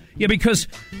 Yeah, because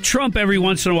Trump every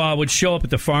once in a while would show up at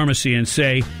the pharmacy and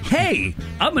say, hey,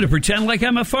 I'm going to pretend like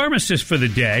I'm a pharmacist for the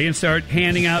day and start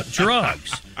handing out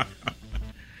drugs.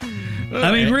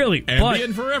 I mean, really.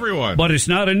 Ambient for everyone. But it's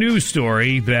not a news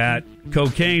story that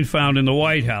cocaine found in the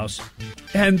White House.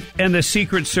 And the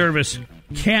Secret Service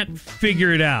can't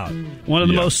figure it out. One of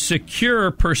the most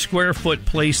secure per square foot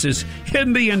places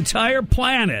in the entire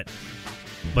planet.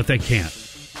 But they can't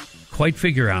quite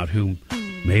figure out who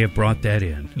may have brought that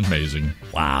in. Amazing.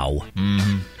 Wow.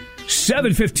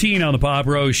 7:15 on the Bob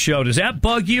Rose Show. Does that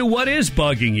bug you? What is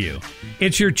bugging you?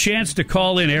 It's your chance to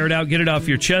call in, air it out, get it off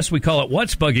your chest. We call it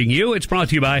What's Bugging You. It's brought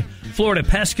to you by Florida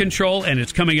Pest Control, and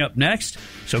it's coming up next.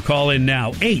 So call in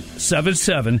now,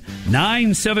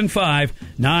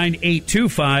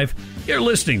 877-975-9825. You're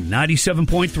listening,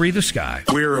 97.3 The Sky.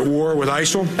 We're at war with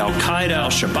ISIL, Al-Qaeda,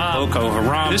 Al-Shabaab, Boko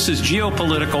Haram. This is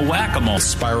geopolitical whack-a-mole.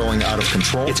 Spiraling out of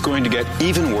control. It's going to get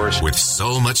even worse. With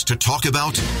so much to talk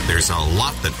about, there's a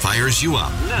lot that fires you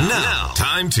up. Now,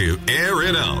 time to air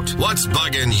it out. What's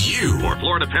bugging you? For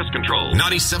Florida Pest Control,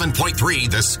 97.3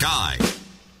 The Sky.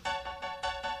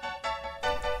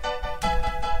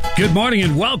 Good morning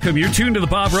and welcome. You're tuned to the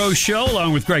Bob Rose Show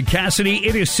along with Greg Cassidy.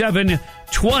 It is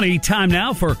 7:20. Time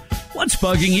now for What's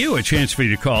Bugging You? A chance for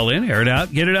you to call in, air it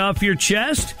out, get it off your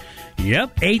chest.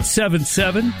 Yep,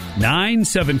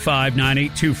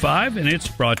 877-975-9825. And it's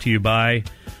brought to you by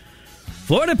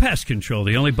Florida Pest Control.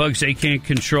 The only bugs they can't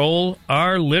control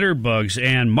are litter bugs.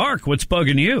 And Mark, what's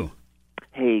bugging you?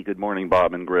 Hey, good morning,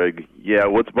 Bob and Greg. Yeah,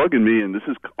 what's bugging me, and this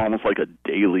is almost like a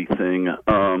daily thing,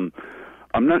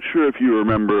 I'm not sure if you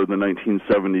remember the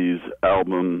 1970s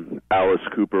album Alice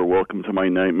Cooper, Welcome to My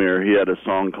Nightmare. He had a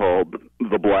song called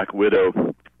The Black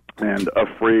Widow, and a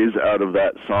phrase out of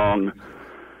that song,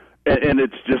 and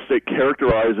it's just, it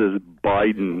characterizes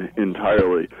Biden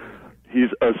entirely.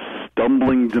 He's a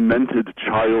stumbling, demented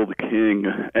child king,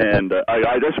 and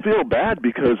I just feel bad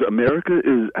because America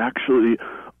is actually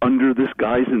under this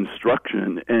guy's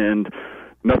instruction, and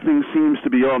nothing seems to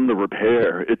be on the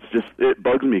repair. It's just, it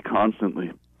bugs me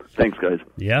constantly. Thanks, guys.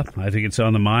 Yeah, I think it's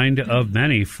on the mind of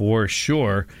many for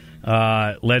sure.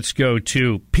 Let's go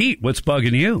to Pete. What's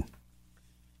bugging you?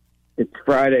 It's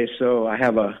Friday, so I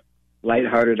have a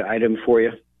lighthearted item for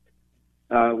you.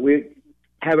 We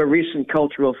have a recent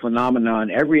cultural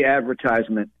phenomenon. Every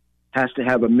advertisement has to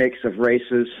have a mix of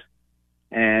races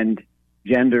and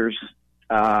genders,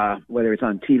 whether it's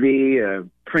on TV,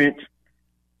 print,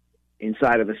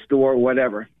 inside of a store,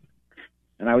 whatever.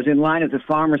 And I was in line at the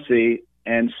pharmacy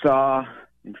and saw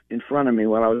in front of me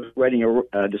while I was waiting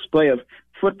a display of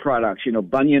foot products,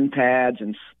 bunion pads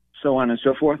and so on and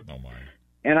so forth. Oh my.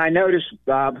 And I noticed,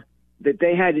 Bob, that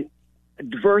they had a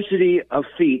diversity of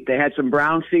feet. They had some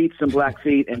brown feet, some black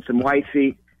feet, and some white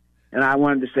feet. and I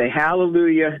wanted to say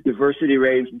hallelujah, diversity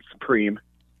reigns supreme.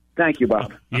 Thank you,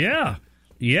 Bob. Yeah.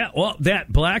 Well,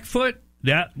 that Blackfoot,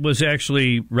 that was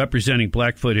actually representing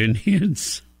Blackfoot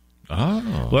Indians.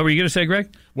 Oh. What were you going to say,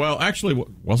 Greg? Well, actually,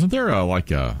 wasn't there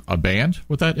a band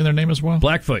with that in their name as well?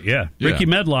 Blackfoot, yeah. Ricky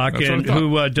Medlock,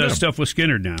 who does stuff with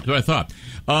Skinner now. That's what I thought.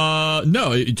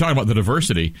 No, you're talking about the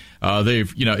diversity.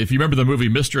 They've, if you remember the movie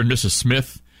Mr. and Mrs.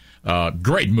 Smith,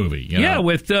 great movie. Yeah,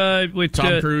 with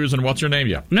Tom Cruise and what's her name?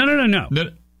 Yeah. No.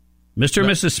 Mr.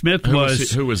 and Mrs. Smith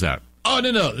who was that? Oh,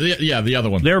 no. The other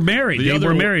one. They're married. They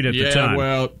were married at the time.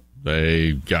 Well,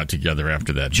 they got together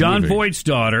after that. John movie. Voight's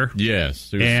daughter.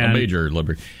 Yes, who's a major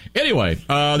liberty. Anyway,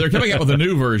 they're coming out with a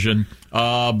new version,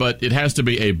 but it has to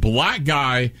be a black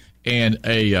guy and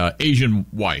a Asian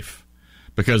wife,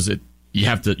 because you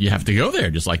have to go there,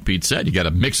 just like Pete said. You got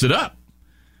to mix it up.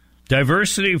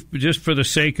 Diversity, just for the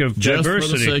sake of diversity.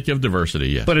 Just for the sake of diversity,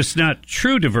 yes. But it's not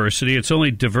true diversity. It's only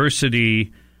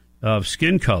diversity of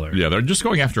skin color. Yeah, they're just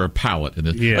going after a palette.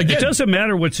 Yeah. Again, it doesn't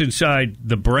matter what's inside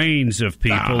the brains of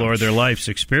people or their life's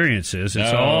experiences.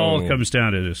 It all comes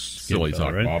down to this silly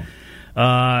color, talk, right?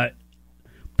 Bob.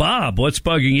 Bob, what's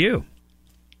bugging you?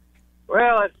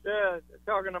 Well, it's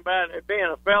talking about it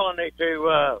being a felony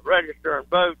to register and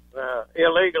vote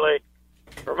illegally.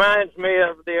 Reminds me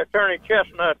of the Attorney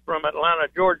Chestnut from Atlanta,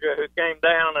 Georgia, who came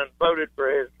down and voted for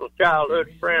his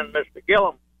childhood friend, Mr.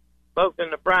 Gillum, both in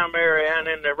the primary and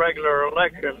in the regular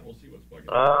election.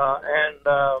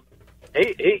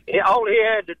 He all he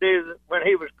had to do when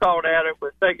he was caught at it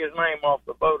was take his name off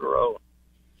the voter roll.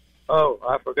 Oh,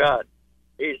 I forgot.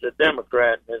 He's a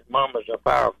Democrat, and his mama's a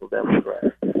powerful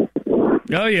Democrat.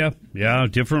 Oh, yeah,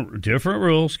 different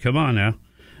rules. Come on now.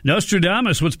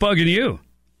 Nostradamus, what's bugging you?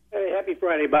 Hey, happy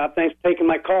Friday, Bob. Thanks for taking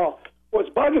my call. What's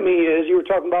bugging me is you were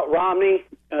talking about Romney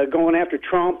going after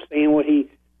Trump, saying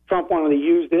Trump wanted to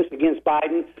use this against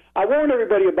Biden. I warned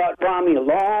everybody about Romney a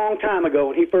long time ago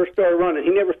when he first started running.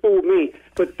 He never fooled me.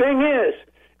 But the thing is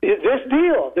this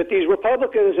deal that these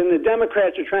Republicans and the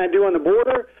Democrats are trying to do on the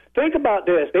border, think about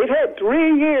this. They've had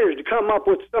 3 years to come up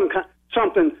with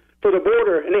something for the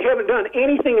border, and they haven't done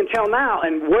anything until now.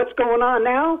 And what's going on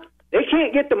now? They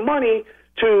can't get the money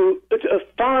to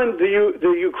fund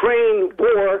the Ukraine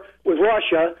war with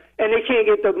Russia, and they can't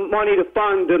get the money to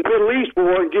fund the Middle East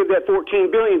war and give that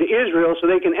 $14 billion to Israel so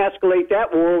they can escalate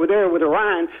that war over there with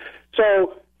Iran.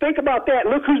 So think about that.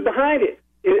 Look who's behind it.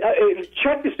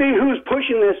 Check to see who's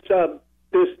pushing this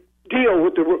deal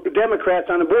with the Democrats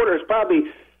on the border. It's probably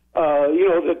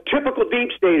the typical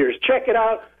deep staters. Check it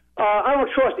out. I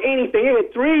don't trust anything.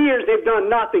 In 3 years, they've done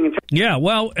nothing. Yeah,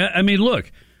 well, I mean,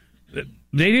 look,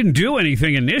 they didn't do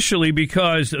anything initially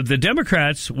because the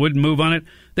Democrats wouldn't move on it.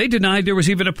 They denied there was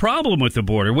even a problem with the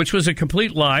border, which was a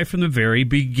complete lie from the very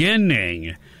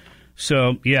beginning.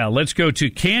 So, yeah, let's go to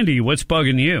Candy. What's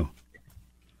bugging you?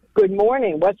 Good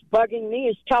morning. What's bugging me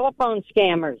is telephone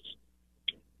scammers.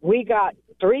 We got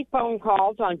 3 phone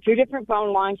calls on 2 different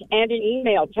phone lines and an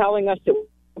email telling us that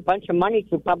a bunch of money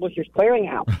to Publishers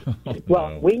Clearinghouse.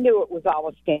 Well, we knew it was all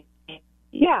a scam.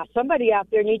 Yeah, somebody out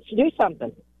there needs to do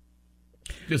something.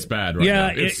 It's bad right now.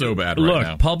 It's so bad right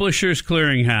now. Look, Publishers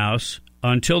Clearinghouse,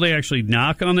 until they actually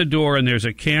knock on the door and there's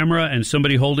a camera and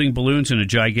somebody holding balloons and a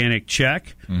gigantic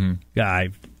check, then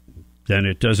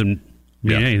it doesn't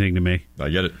mean anything to me. I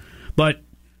get it. But,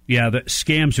 yeah, the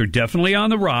scams are definitely on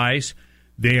the rise.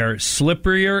 They are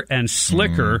slipperier and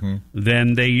slicker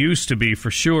than they used to be,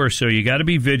 for sure. So you got to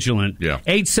be vigilant.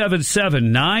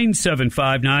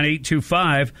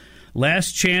 877-975-9825.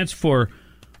 Last chance for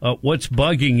what's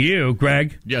bugging you,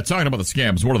 Greg. Yeah, talking about the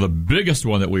scams, one of the biggest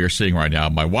one that we are seeing right now.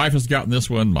 My wife has gotten this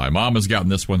one. My mom has gotten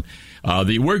this one.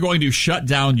 We're going to shut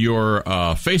down your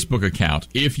Facebook account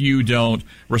if you don't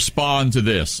respond to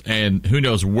this. And who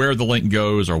knows where the link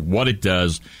goes or what it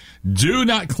does. Do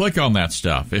not click on that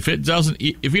stuff. If you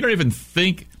don't even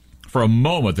think for a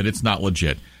moment that it's not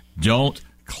legit, don't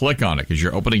click on it because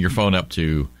you're opening your phone up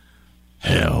to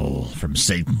hell from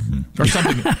Satan or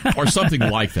something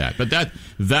like that. But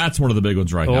that's one of the big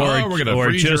ones right now. We're going to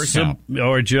freeze your account.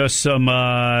 Or just some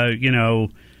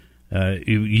young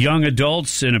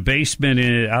adults in a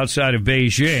basement outside of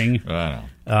Beijing.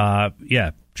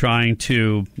 Trying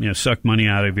to suck money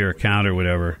out of your account or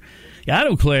whatever. Yeah, I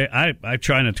don't click. I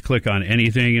try not to click on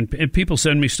anything, and people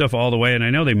send me stuff all the way, and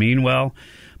I know they mean well,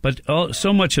 but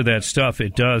so much of that stuff they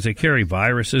carry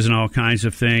viruses and all kinds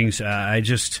of things. I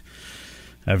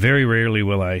very rarely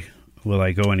will I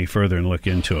go any further and look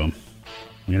into them.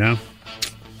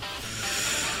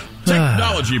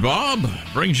 Technology, Bob,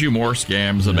 brings you more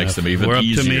scams and makes them even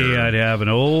easier. Up to me, I'd have an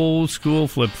old school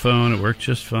flip phone. It worked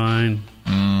just fine.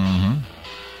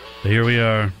 But here we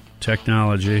are,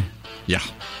 technology. Yeah.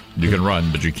 You can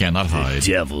run, but you cannot hide.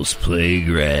 The Devil's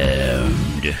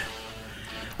Playground.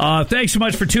 Thanks so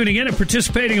much for tuning in and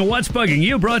participating in What's Bugging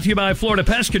You, brought to you by Florida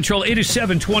Pest Control. It is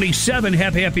 7:27.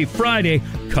 Happy Friday.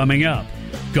 Coming up,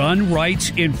 gun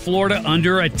rights in Florida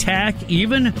under attack.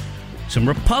 Even some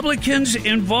Republicans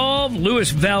involved.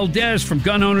 Luis Valdez from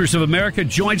Gun Owners of America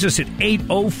joins us at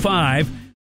 8:05.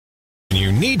 You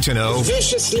need to know.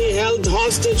 Viciously held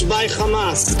hostage by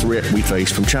Hamas. The threat we face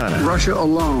from China. Russia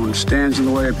alone stands in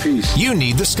the way of peace. You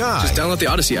need the Sky. Just download the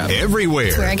Odyssey app. Everywhere.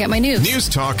 That's where I get my news. News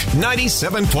Talk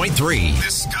 97.3. The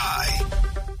Sky.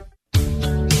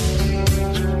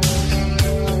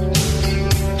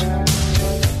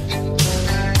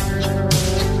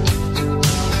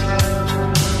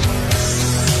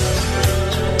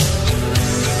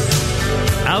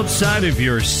 Outside of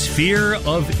your sphere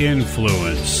of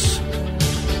influence.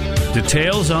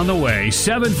 Details on the way.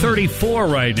 7:34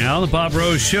 right now. The Bob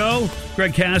Rose Show.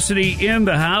 Greg Cassidy in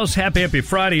the house. Happy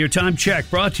Friday. Your time check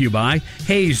brought to you by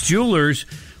Hayes Jewelers,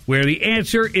 where the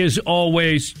answer is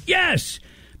always yes.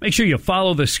 Make sure you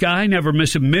follow the Sky. Never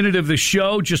miss a minute of the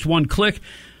show. Just one click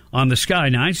on the Sky.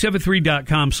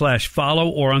 973.com/follow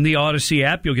or on the Odyssey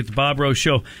app. You'll get the Bob Rose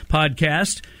Show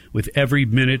podcast with every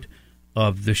minute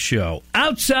of the show.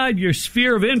 Outside your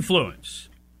sphere of influence.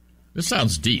 This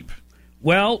sounds deep.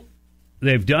 Well,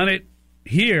 they've done it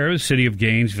here, the city of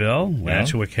Gainesville,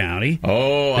 Alachua County.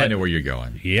 Oh, I know where you're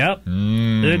going. Yep.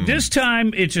 This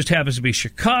time, it just happens to be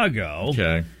Chicago.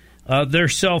 Okay. Their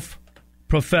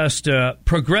self-professed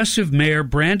progressive mayor,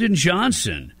 Brandon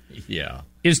Johnson,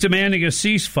 is demanding a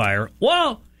ceasefire.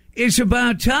 Well, it's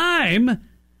about time.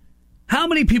 How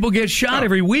many people get shot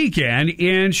every weekend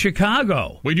in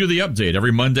Chicago? We do the update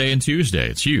every Monday and Tuesday.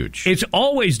 It's huge. It's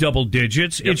always double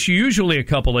digits. Yep. It's usually a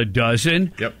couple of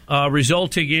dozen,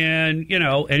 resulting in,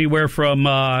 anywhere from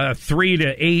 3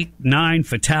 to 8, 9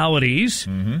 fatalities.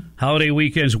 Mm-hmm. Holiday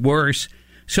weekends worse.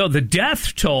 So the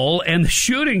death toll and the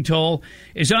shooting toll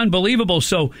is unbelievable.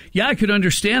 So, I could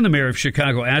understand the mayor of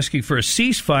Chicago asking for a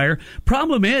ceasefire.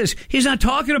 Problem is, he's not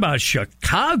talking about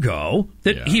Chicago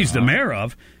that he's the mayor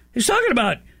of. He's talking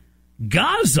about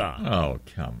Gaza. Oh,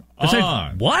 come on. It's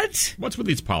like, what? What's with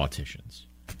these politicians?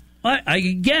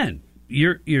 Again,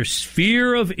 your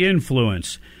sphere of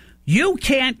influence. You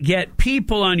can't get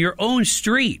people on your own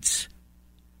streets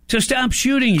to stop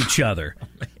shooting each other.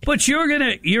 But you're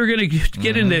gonna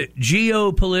get in the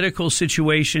geopolitical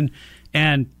situation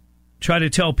and try to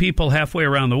tell people halfway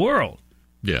around the world.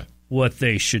 Yeah. What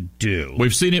they should do.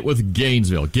 We've seen it with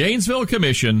Gainesville. Gainesville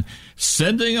Commission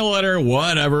sending a letter,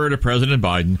 whatever, to President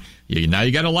Biden. Now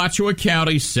you got Alachua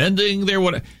County sending their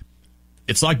what?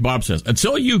 It's like Bob says,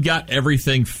 until you got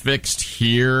everything fixed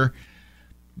here,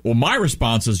 well, my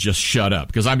response is just shut up,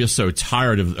 because I'm just so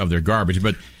tired of their garbage.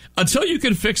 But until you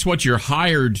can fix what you're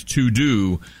hired to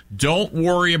do, don't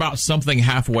worry about something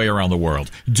halfway around the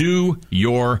world. Do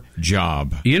your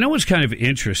job. You know what's kind of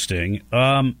interesting?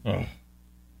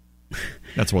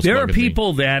 That's what's there are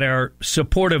people that are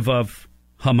supportive of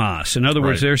Hamas. In other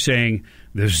words, they're saying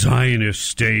the Zionist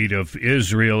state of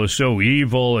Israel is so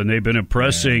evil and they've been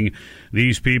oppressing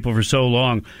these people for so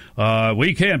long.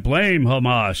 We can't blame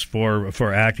Hamas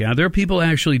for acting. Now, there are people who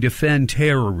actually defend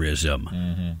terrorism.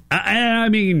 Mm-hmm. I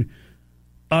mean,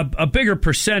 a bigger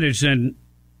percentage than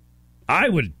I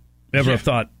would ever have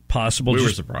thought possible. We were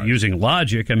just surprised. Using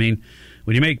logic. I mean,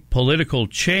 when you make political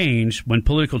change, when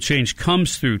political change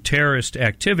comes through terrorist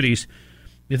activities,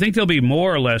 you think there'll be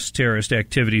more or less terrorist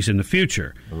activities in the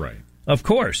future. Right. Of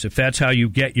course, if that's how you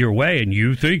get your way and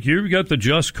you think you've got the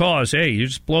just cause, hey, you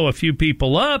just blow a few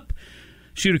people up,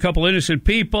 shoot a couple innocent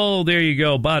people, there you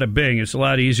go, bada bing. It's a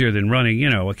lot easier than running,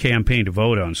 a campaign to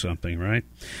vote on something, right?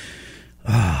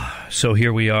 So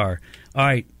here we are. All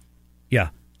right. Yeah.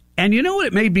 And you know what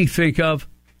it made me think of?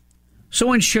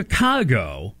 So in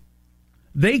Chicago,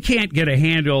 they can't get a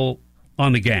handle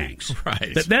on the gangs.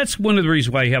 Right. That's one of the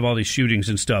reasons why you have all these shootings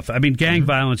and stuff. I mean, gang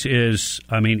violence is,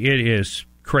 it is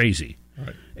crazy.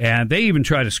 Right. And they even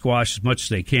try to squash as much as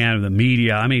they can in the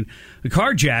media. I mean, the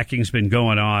carjacking's been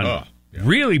going on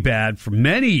really bad for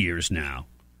many years now.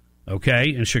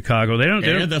 Okay, in Chicago. They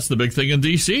don't. That's the big thing in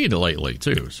D.C. lately,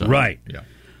 too. So, right. Yeah.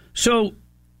 So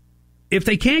if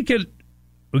they can't get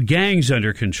gangs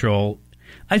under control,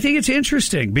 I think it's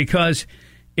interesting because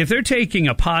if they're taking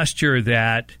a posture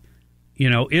that,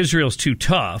 Israel's too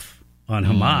tough on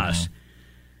Hamas,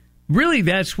 really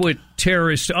that's what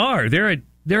terrorists are.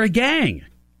 They're a gang.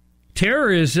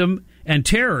 Terrorism and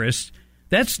terrorists,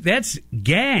 that's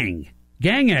gang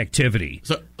activity.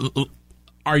 So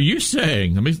are you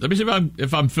saying, let me see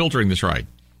if I'm filtering this right.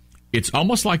 It's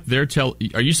almost like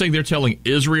are you saying they're telling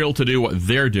Israel to do what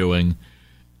they're doing,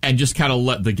 and just kind of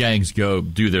let the gangs go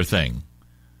do their thing.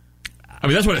 I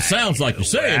mean, that's what it sounds like you're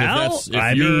saying.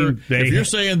 If you're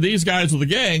saying these guys are the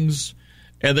gangs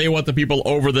and they want the people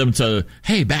over them to,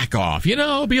 hey, back off, be a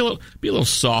little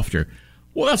softer.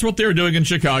 Well, that's what they're doing in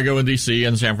Chicago and D.C.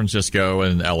 and San Francisco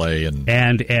and L.A.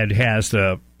 And has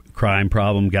the crime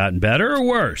problem gotten better or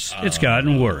worse? It's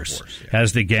gotten worse.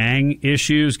 Has the gang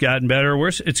issues gotten better or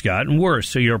worse? It's gotten worse.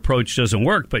 So your approach doesn't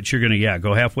work, but you're going to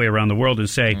go halfway around the world and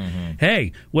say,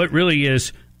 hey, what really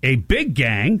is a big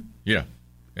gang? Yeah.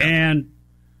 And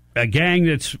a gang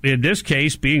that's, in this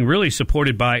case, being really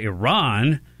supported by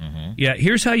Iran. Yeah,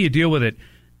 here's how you deal with it.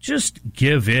 Just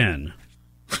give in.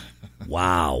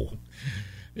 Wow.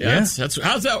 That's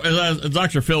how's that?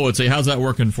 Dr. Phil would say, how's that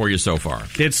working for you so far?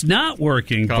 It's not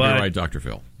working. Copyright Dr.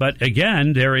 Phil. But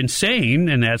again, they're insane,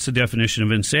 and that's the definition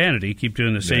of insanity. Keep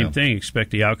doing the same thing,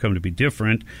 expect the outcome to be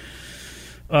different.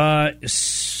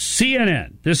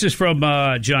 CNN. This is from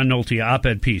John Nolte,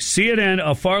 op-ed piece. CNN,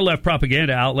 a far-left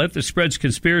propaganda outlet that spreads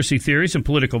conspiracy theories and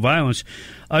political violence,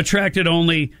 attracted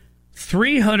only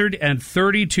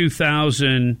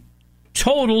 332,000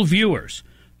 total viewers.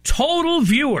 Total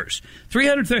viewers.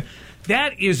 330.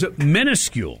 That is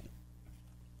minuscule.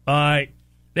 That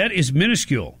is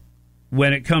minuscule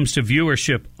when it comes to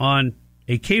viewership on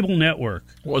a cable network.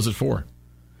 What was it for?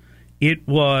 It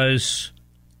was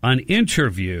an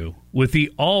interview with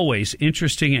the always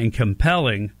interesting and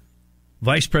compelling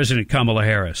Vice President Kamala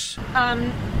Harris.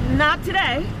 Not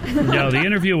today. No, the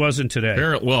interview wasn't today.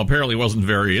 Apparently it wasn't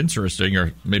very interesting,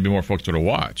 or maybe more folks would have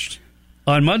watched.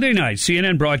 On Monday night,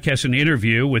 CNN broadcast an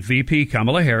interview with VP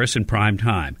Kamala Harris in prime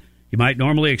time. You might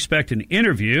normally expect an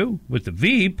interview with the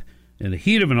VP in the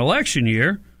heat of an election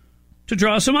year to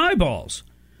draw some eyeballs.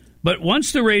 But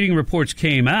once the rating reports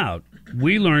came out,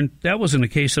 we learned that wasn't the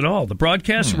case at all. The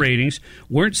broadcast ratings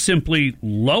weren't simply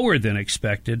lower than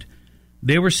expected.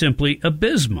 They were simply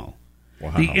abysmal.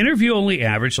 Wow. The interview only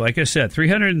averaged, like I said,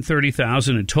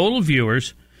 330,000 in total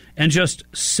viewers and just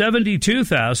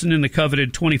 72,000 in the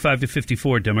coveted 25 to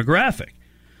 54 demographic.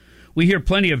 We hear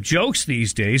plenty of jokes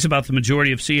these days about the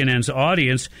majority of CNN's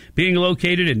audience being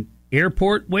located in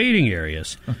airport waiting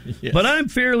areas. Yes. But I'm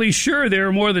fairly sure there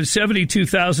are more than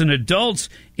 72,000 adults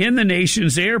in the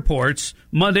nation's airports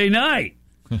Monday night.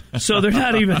 So they're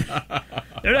not even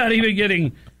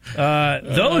getting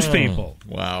those people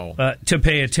to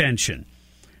pay attention.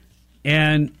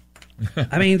 And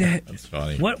I mean, that's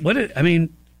funny.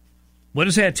 What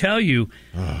does that tell you?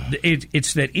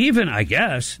 It's that even, I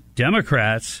guess,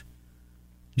 Democrats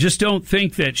just don't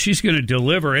think that she's going to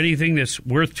deliver anything that's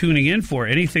worth tuning in for,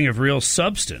 anything of real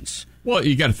substance. Well,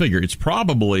 you got to figure it's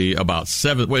probably about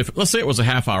let's say it was a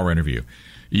half-hour interview.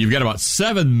 You've got about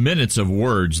 7 minutes of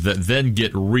words that then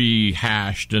get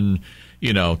rehashed and,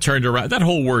 turned around. That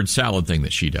whole word salad thing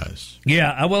that she does.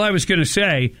 Yeah, well, I was going to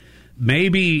say,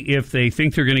 maybe if they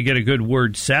think they're going to get a good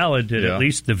word salad, at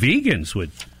least the vegans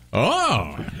would.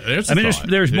 Oh,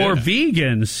 there's more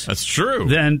vegans. That's true.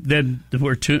 Than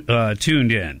were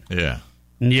tuned in. Yeah.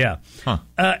 Yeah. Huh.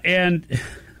 And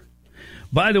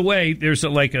by the way, there's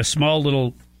a small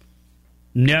little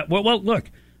net. Well,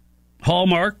 look,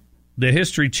 Hallmark, the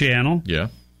History Channel. Yeah.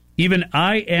 Even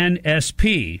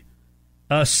INSP,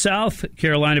 a South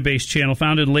Carolina-based channel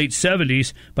founded in the late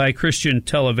 70s by a Christian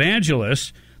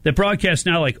televangelist that broadcasts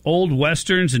now like old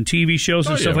westerns and TV shows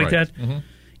and stuff like that. Mm-hmm.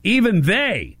 Even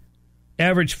they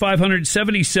average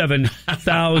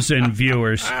 577,000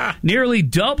 viewers, nearly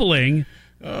doubling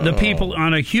the people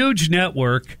on a huge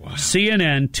network,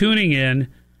 CNN, tuning in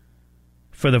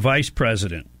for the vice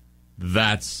president.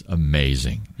 That's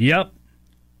amazing. Yep.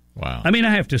 Wow. I mean,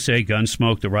 I have to say,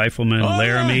 Gunsmoke, The Rifleman,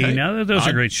 Laramie, now those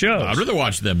are great shows. I'd rather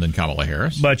watch them than Kamala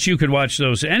Harris. But you could watch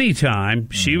those anytime.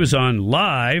 She was on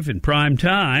live in prime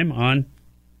time on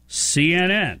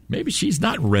CNN. Maybe she's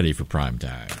not ready for prime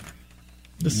time.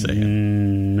 Just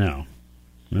saying. No,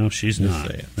 she's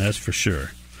not. That's for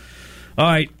sure. All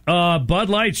right, Bud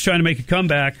Light's trying to make a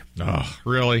comeback. Oh,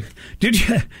 really? Did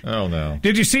you? Oh no!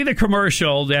 Did you see the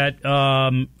commercial that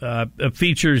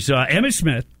features Emmitt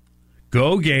Smith?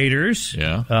 Go Gators!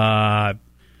 Yeah.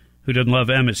 Who doesn't love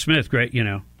Emmitt Smith? Great,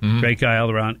 great guy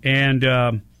all around. And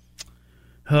I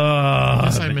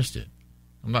guess I missed it.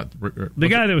 I'm not the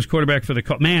guy that was quarterback for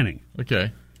the Manning.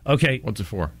 Okay. What's it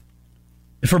for?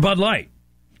 For Bud Light.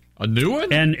 A new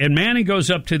one? And Manning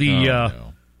goes up to the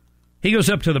he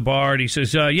goes up to the bar and he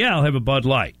says, "Yeah, I'll have a Bud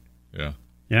Light." Yeah.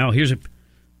 Here's a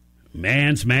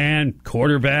man's man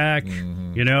quarterback.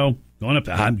 Going up.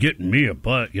 I'm getting me a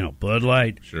Bud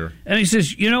Light. Sure. And he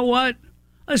says, "You know what?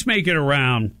 Let's make it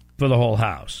around for the whole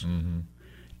house." Mm-hmm.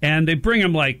 And they bring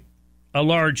him like a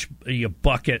large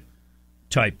bucket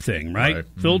type thing, right?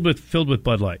 Filled with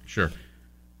Bud Light. Sure.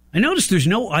 I noticed there's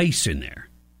no ice in there.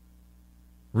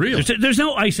 Really? There's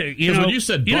no ice. When you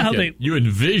said bucket, you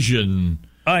envision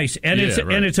ice, and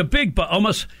it's a big,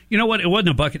 almost. You know what? It wasn't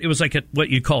a bucket. It was like what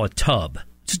you'd call a tub.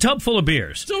 It's a tub full of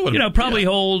beers. Probably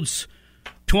holds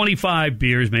 25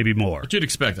 beers, maybe more. But you'd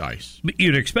expect ice.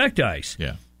 You'd expect ice.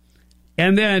 Yeah.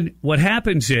 And then what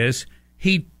happens is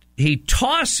he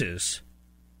tosses,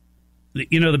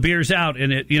 the beers out,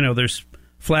 and there's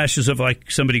flashes of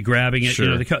like somebody grabbing it.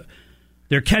 Sure.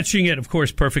 They're catching it, of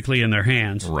course, perfectly in their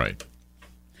hands. Right.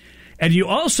 And you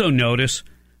also notice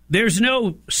there's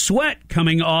no sweat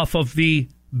coming off of the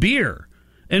beer.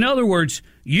 In other words,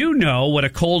 you know what a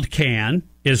cold can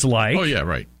is like. Oh, yeah,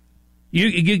 right.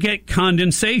 You get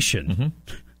condensation.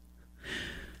 Mm-hmm.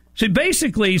 So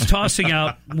basically, he's tossing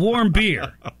out warm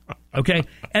beer. Okay?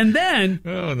 And then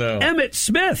Emmett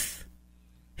Smith,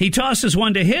 he tosses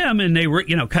one to him, and they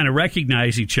kind of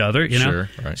recognize each other. Sure,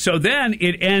 right. So then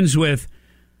it ends with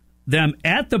them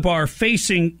at the bar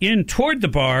facing in toward the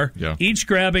bar, each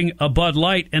grabbing a Bud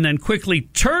Light, and then quickly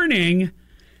turning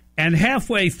and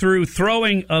halfway through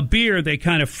throwing a beer, they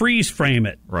kind of freeze frame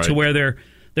it to where they're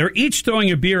each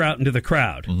throwing a beer out into the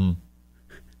crowd. Mm-hmm.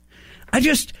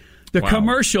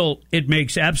 Commercial, it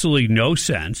makes absolutely no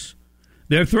sense.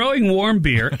 They're throwing warm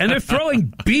beer, and they're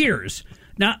throwing beers.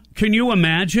 Now, can you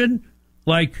imagine?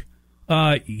 Like,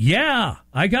 I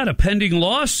got a pending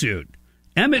lawsuit.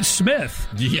 Emmett Smith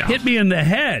hit me in the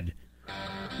head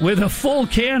with a full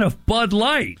can of Bud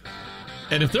Light.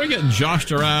 And if they're getting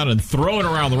joshed around and thrown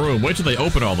around the room, wait till they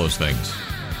open all those things.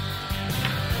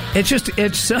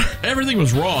 Everything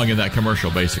was wrong in that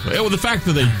commercial, basically. The fact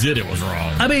that they did it was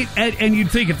wrong. I mean, and you'd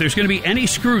think if there's going to be any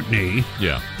scrutiny,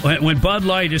 when Bud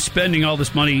Light is spending all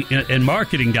this money in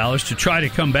marketing dollars to try to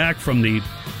come back from the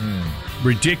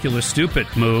ridiculous, stupid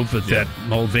move with that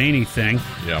Mulvaney thing.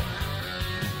 Yeah.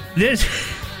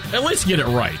 At least get it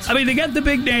right. I mean, they got the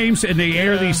big names, and they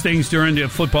air these things during the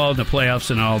football and the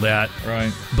playoffs and all that.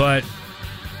 Right. But,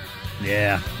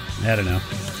 I don't know.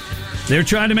 They're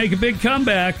trying to make a big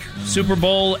comeback. Super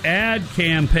Bowl ad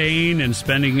campaign and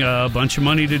spending a bunch of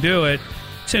money to do it.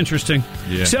 It's interesting.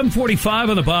 Yeah. 7:45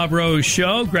 on the Bob Rose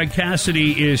Show. Greg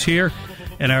Cassidy is here.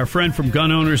 And our friend from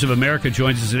Gun Owners of America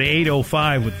joins us at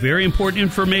 8:05 with very important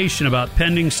information about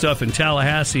pending stuff in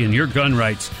Tallahassee and your gun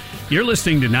rights. You're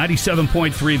listening to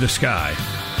 97.3 The Sky.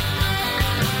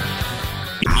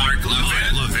 Mark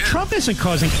Levin. Trump isn't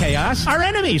causing chaos. Our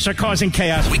enemies are causing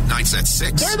chaos. Weeknights at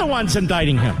 6. They're the ones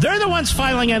indicting him. They're the ones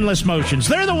filing endless motions.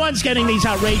 They're the ones getting these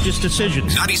outrageous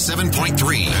decisions.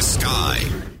 97.3 The Sky.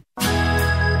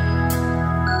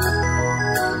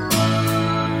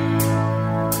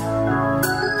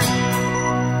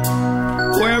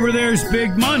 Wherever there's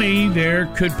big money, there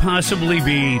could possibly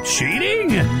be cheating?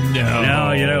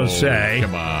 No, you don't say.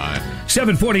 Come on.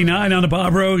 7:49 on the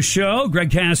Bob Rose Show.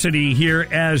 Greg Cassidy here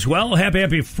as well.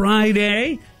 Happy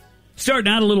Friday.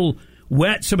 Starting out a little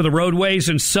wet, some of the roadways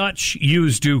and such.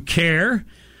 Use due care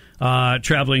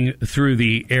traveling through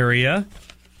the area.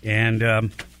 And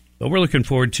but we're looking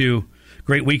forward to a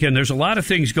great weekend. There's a lot of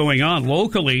things going on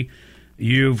locally.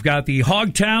 You've got the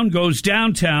Hogtown goes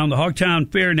downtown. The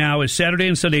Hogtown Fair now is Saturday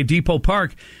and Sunday at Depot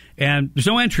Park, and there's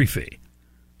no entry fee.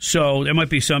 So that might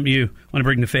be something you want to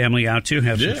bring the family out to,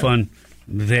 have some fun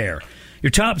there. Your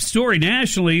top story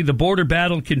nationally, the border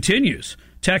battle continues.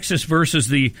 Texas versus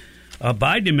the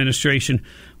Biden administration,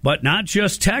 but not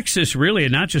just Texas, really,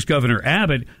 and not just Governor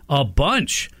Abbott. A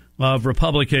bunch of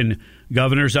Republican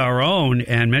governors, our own,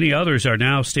 and many others are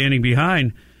now standing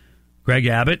behind Greg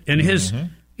Abbott and his...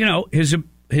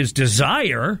 his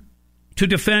desire to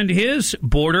defend his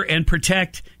border and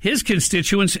protect his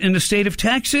constituents in the state of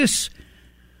Texas.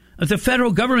 The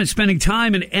federal government spending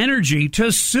time and energy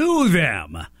to sue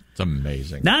them. It's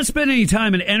amazing. Not spending any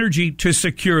time and energy to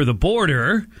secure the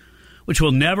border, which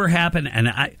will never happen.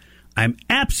 And I'm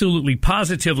absolutely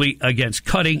positively against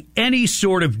cutting any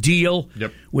sort of deal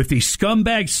with the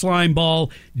scumbag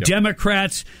slimeball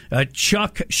Democrats,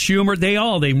 Chuck Schumer.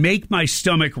 They make my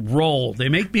stomach roll. They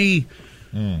make me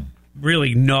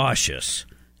really nauseous.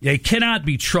 They cannot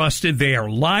be trusted. They are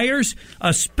liars,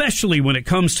 especially when it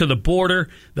comes to the border.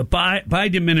 The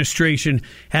Biden administration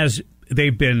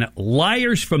they've been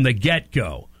liars from the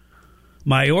get-go.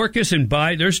 Mayorkas and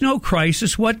Biden, there's no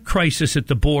crisis. What crisis at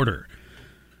the border?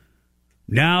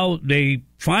 Now they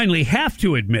finally have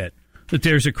to admit that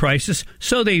there's a crisis,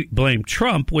 so they blame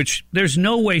Trump, which there's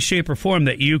no way, shape, or form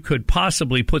that you could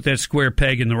possibly put that square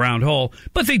peg in the round hole,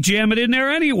 but they jam it in there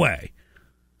anyway.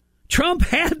 Trump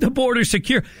had the border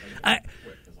secure.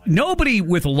 Nobody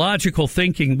with logical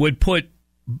thinking would put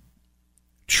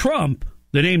Trump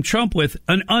the name Trump with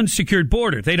an unsecured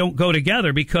border. They don't go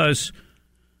together because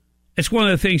it's one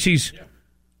of the things he's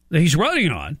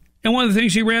running on. And one of the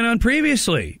things he ran on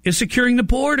previously is securing the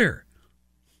border.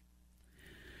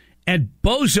 And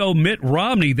bozo Mitt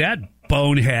Romney, that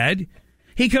bonehead,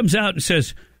 he comes out and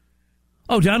says,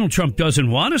 oh, Donald Trump doesn't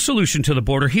want a solution to the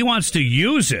border. He wants to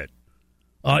use it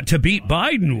to beat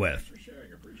Biden with.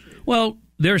 Well,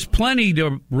 there's plenty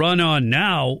to run on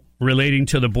now relating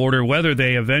to the border, whether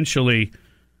they eventually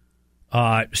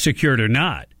secured or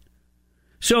not.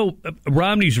 So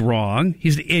Romney's wrong.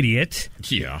 He's an idiot.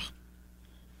 Yeah.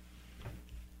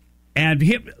 And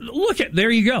there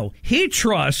you go. He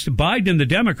trusts Biden and the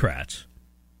Democrats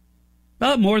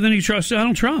more than he trusts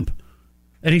Donald Trump.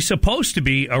 And he's supposed to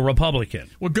be a Republican.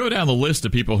 Well, go down the list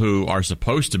of people who are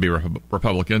supposed to be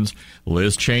Republicans.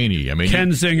 Liz Cheney. I mean,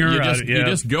 Kinzinger. You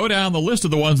just go down the list of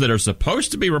the ones that are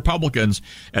supposed to be Republicans,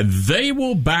 and they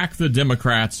will back the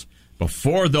Democrats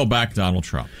before they'll back Donald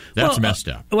Trump. That's messed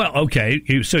up. Well,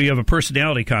 okay. So you have a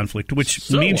personality conflict, which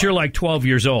means you're like 12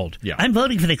 years old. Yeah. I'm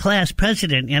voting for the class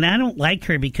president, and I don't like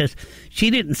her because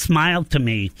she didn't smile to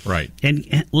me. Right.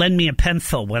 And lend me a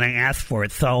pencil when I asked for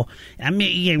it. So, I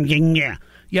mean, yeah.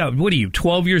 Yeah, what are you,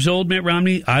 12 years old, Mitt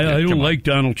Romney? I don't like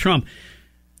Donald Trump.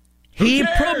 He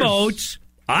promotes,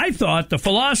 I thought, the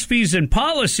philosophies and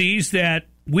policies that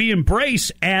we embrace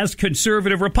as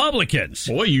conservative Republicans.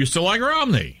 Well, he used to like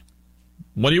Romney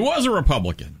when he was a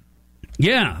Republican.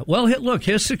 Yeah, well, look,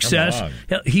 his success,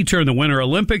 he turned the Winter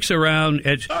Olympics around.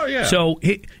 Oh, yeah. So,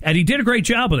 he did a great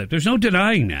job with it. There's no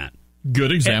denying that.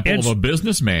 Good example of a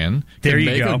businessman can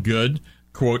make a good,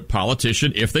 quote,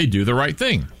 politician if they do the right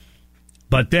thing.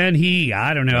 But then he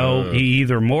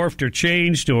either morphed or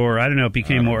changed, or I don't know, it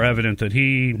became more evident that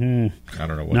he I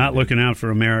don't know what not looking out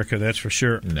for America, that's for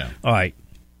sure. No. All right.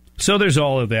 So there's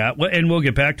all of that, and we'll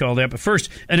get back to all that. But first,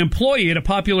 an employee at a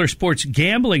popular sports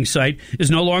gambling site is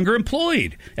no longer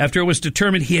employed after it was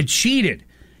determined he had cheated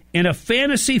in a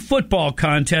fantasy football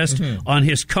contest on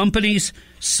his company's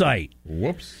site.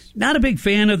 Whoops. Not a big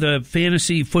fan of the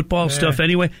fantasy football stuff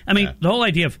anyway. I mean, the whole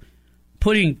idea of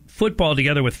putting football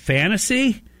together with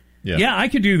fantasy, yeah, I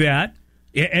could do that,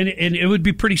 and it would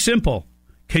be pretty simple.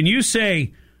 Can you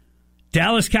say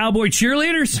Dallas Cowboy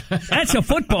cheerleaders? That's a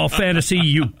football fantasy,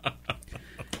 you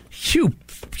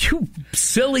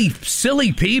silly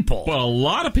people. Well, a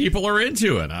lot of people are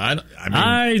into it. I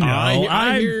know.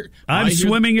 I'm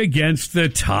swimming against the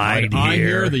tide here. I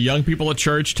hear the young people at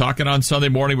church talking on Sunday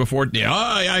morning before,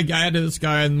 I had this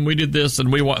guy, and we did this,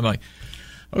 and we want, like,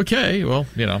 okay, well,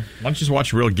 why don't you just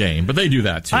watch a real game? But they do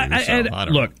that, too.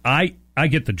 I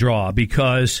get the draw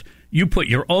because you put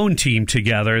your own team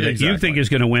together that you think is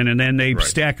going to win, and then they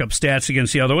stack up stats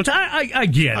against the other ones. I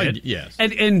get it. Yes.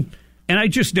 And I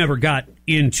just never got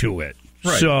into it.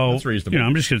 Right. So, that's reasonable.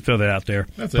 I'm just going to throw that out there.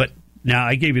 That's it. Now,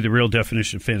 I gave you the real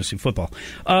definition of fantasy football.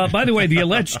 By the way, the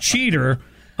alleged cheater,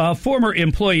 a former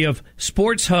employee of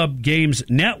Sports Hub Games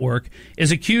Network,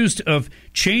 is accused of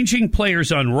changing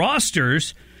players on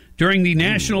rosters during the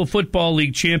National Football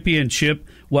League Championship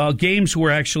while games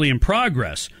were actually in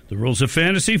progress. The rules of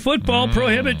fantasy football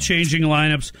prohibit changing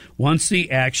lineups once the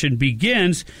action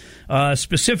begins.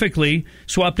 Specifically,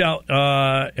 swapped out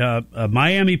a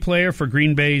Miami player for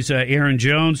Green Bay's Aaron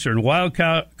Jones during wild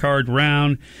card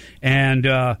round, and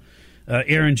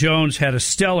Aaron Jones had a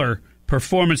stellar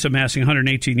performance, amassing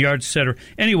 118 yards, etc.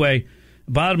 Anyway,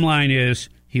 bottom line is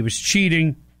he was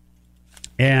cheating,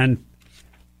 and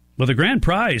the grand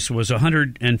prize was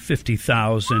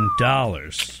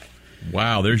 $150,000.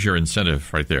 Wow, there's your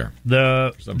incentive right there.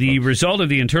 The result of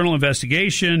the internal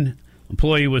investigation: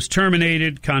 employee was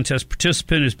terminated. Contest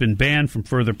participant has been banned from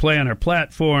further play on our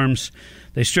platforms.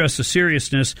 They stress the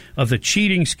seriousness of the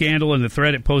cheating scandal and the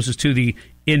threat it poses to the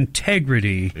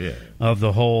integrity of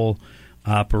the whole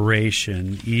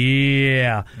operation.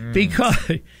 Yeah,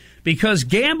 because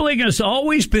gambling has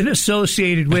always been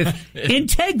associated with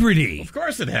integrity. Of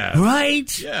course it has.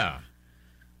 Right? Yeah.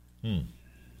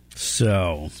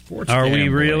 So, sports are gambling. we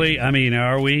really? I mean,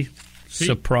 are we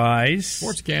surprised?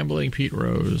 Sports gambling, Pete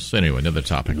Rose. Anyway, another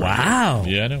topic. Wow. Right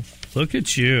here. Yeah, I know. Look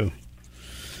at you.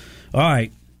 All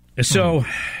right. So,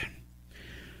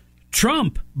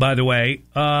 Trump, by the way,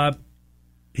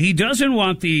 he doesn't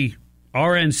want the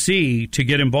RNC to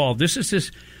get involved. This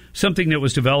is something that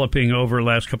was developing over the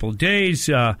last couple of days.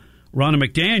 Ronna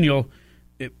McDaniel,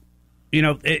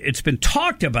 it's been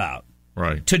talked about.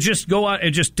 Right. To just go out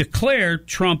and just declare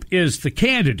Trump is the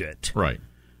candidate. Right.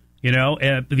 The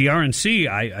RNC,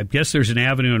 I guess there's an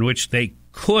avenue in which they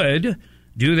could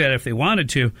do that if they wanted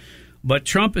to. But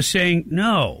Trump is saying,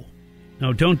 no,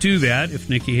 don't do that if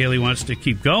Nikki Haley wants to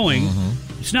keep going.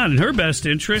 it's not in her best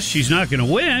interest. She's not going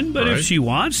to win, but if she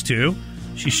wants to,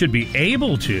 she should be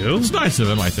able to. It's nice of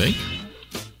him, I think.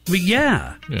 But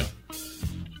yeah. Yeah.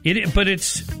 It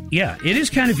is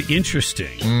kind of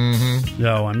interesting,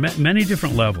 though, on many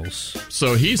different levels.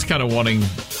 So he's kind of wanting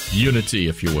unity,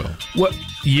 if you will. Well,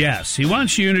 yes, he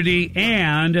wants unity,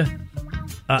 and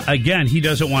again, he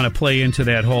doesn't want to play into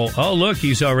that whole, oh, look,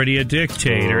 he's already a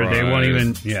dictator. Right. They won't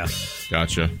even,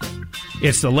 Gotcha.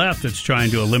 It's the left that's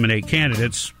trying to eliminate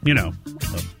candidates,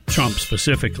 Trump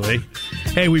specifically.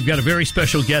 Hey, we've got a very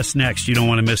special guest next. You don't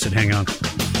want to miss it. Hang on.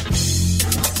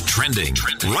 Trending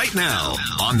right now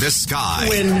on The Sky.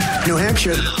 Win New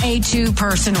Hampshire. A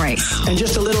two-person race. And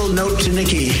just a little note to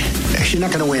Nikki. She's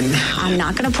not going to win. I'm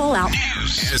not going to pull out.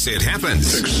 As it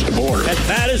happens. Fix the border. As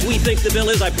bad as we think the bill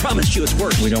is, I promise you it's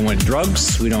worse. We don't want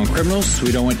drugs. We don't want criminals.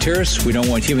 We don't want terrorists. We don't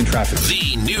want human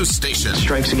trafficking. The news station.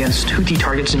 Strikes against Houthi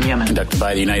targets in Yemen. Conducted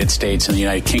by the United States and the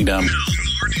United Kingdom.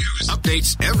 More news.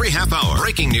 Updates every half hour.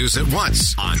 Breaking news at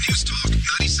once on News Talk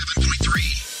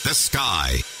 97.3. The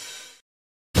Sky.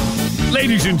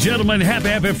 Ladies and gentlemen,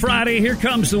 happy Friday. Here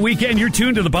comes the weekend. You're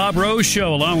tuned to the Bob Rose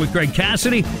Show along with Greg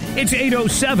Cassidy. It's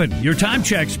 8:07. Your time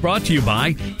check's brought to you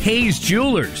by Hayes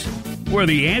Jewelers, where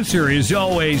the answer is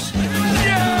always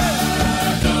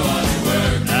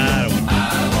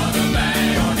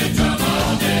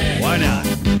why not?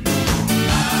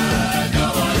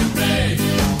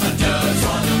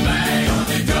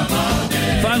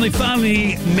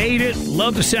 Finally made it.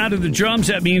 Love the sound of the drums.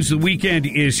 That means the weekend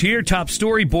is here. Top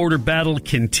story, border battle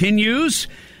continues.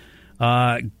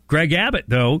 Greg Abbott,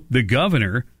 though, the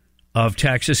governor of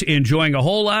Texas, enjoying a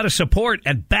whole lot of support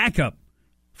and backup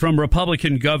from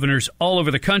Republican governors all over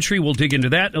the country. We'll dig into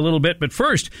that in a little bit. But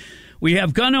first, we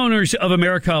have Gun Owners of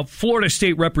America, Florida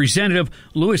State Representative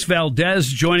Luis Valdez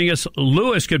joining us.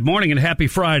 Luis, good morning and happy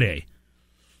Friday.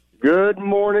 Good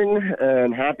morning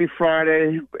and happy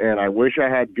Friday, and I wish I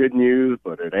had good news,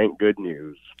 but it ain't good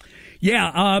news.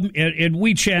 Yeah, and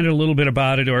we chatted a little bit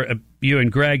about it, or you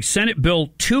and Greg. Senate Bill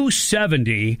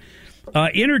 270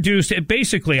 introduced,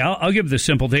 basically, I'll give the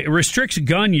simple thing, it restricts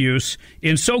gun use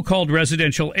in so-called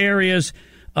residential areas,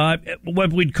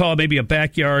 what we'd call maybe a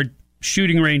backyard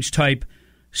shooting range type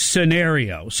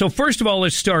scenario. So first of all,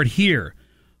 let's start here.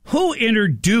 Who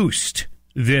introduced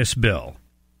this bill?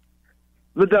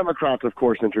 The Democrats, of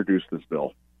course, introduced this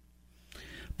bill.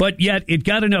 But yet it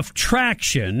got enough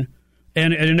traction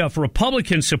and enough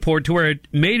Republican support to where it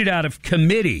made it out of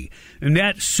committee. And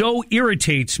that so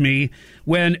irritates me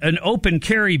when an open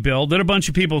carry bill that a bunch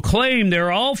of people claim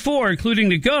they're all for, including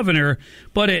the governor,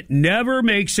 but it never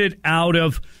makes it out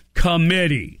of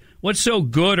committee. What's so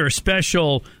good or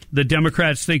special the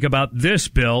Democrats think about this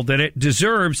bill that it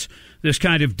deserves this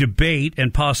kind of debate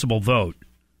and possible vote?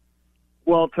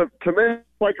 Well, to make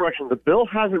my correction, the bill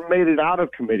hasn't made it out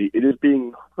of committee. It is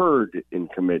being heard in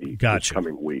committee this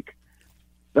coming week.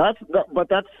 But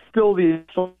that's still the...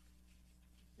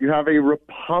 You have a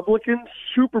Republican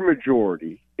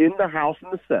supermajority in the House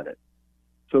and the Senate.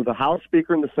 So the House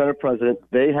Speaker and the Senate President,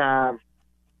 they have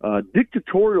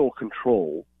dictatorial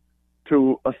control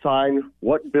to assign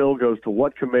what bill goes to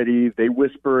what committee. They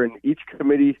whisper in each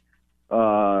committee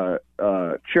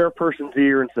chairperson's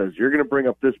ear and says, you're going to bring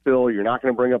up this bill, you're not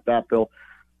going to bring up that bill.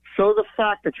 So the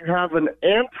fact that you have an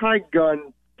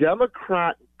anti-gun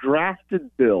Democrat drafted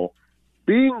bill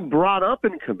being brought up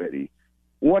in committee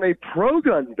when a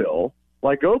pro-gun bill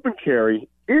like open carry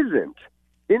isn't,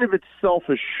 in of itself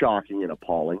is shocking and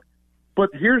appalling.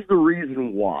 But here's the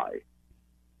reason why.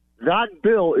 That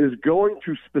bill is going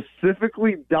to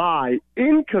specifically die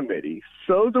in committee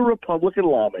so the Republican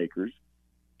lawmakers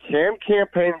can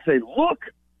campaign and say, look,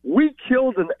 we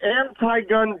killed an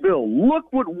anti-gun bill.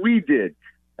 Look what we did.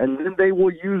 And then they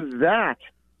will use that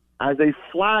as a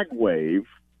flag wave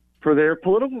for their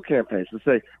political campaigns to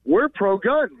say, we're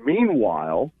pro-gun.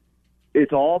 Meanwhile,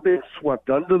 it's all been swept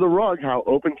under the rug how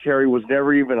open carry was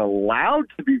never even allowed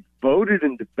to be voted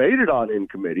and debated on in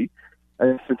committee.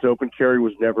 And since open carry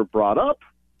was never brought up,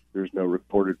 there's no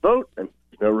recorded vote. And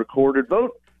there's no recorded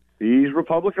vote. These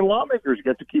Republican lawmakers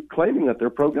get to keep claiming that they're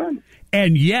pro-gun.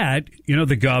 And yet,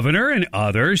 the governor and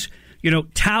others,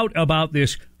 tout about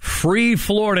this free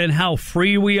Florida and how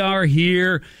free we are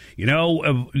here. We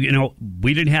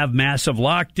didn't have massive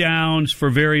lockdowns for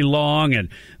very long, and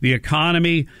the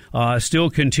economy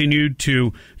still continued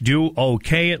to do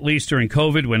okay, at least during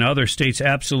COVID, when other states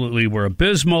absolutely were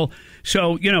abysmal.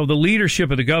 So, the leadership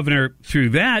of the governor through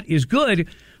that is good.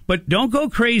 But don't go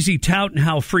crazy touting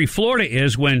how free Florida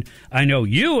is when I know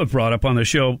you have brought up on the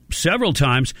show several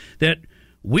times that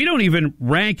we don't even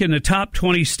rank in the top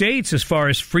 20 states as far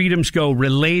as freedoms go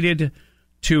related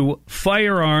to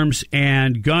firearms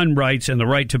and gun rights and the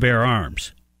right to bear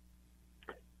arms.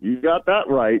 You got that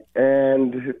right,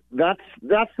 and that's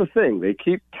the thing. They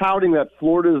keep touting that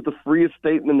Florida is the freest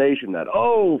state in the nation, that,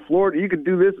 oh, Florida, you could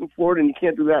do this in Florida and you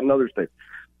can't do that in other states.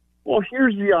 Well,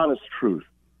 here's the honest truth.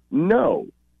 No,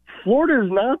 Florida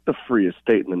is not the freest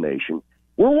state in the nation.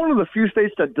 We're one of the few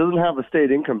states that doesn't have a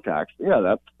state income tax.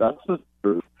 Yeah, that's the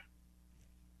truth.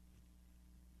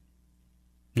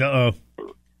 Uh-oh.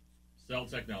 Cell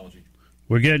technology.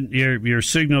 We're getting your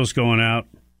signal's going out.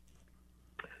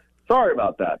 Sorry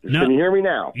about that. Can you hear me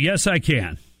now? Yes, I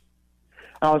can.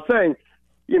 I was saying,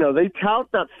 they tout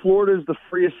that Florida is the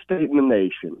freest state in the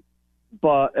nation,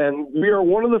 and we are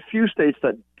one of the few states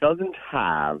that doesn't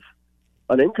have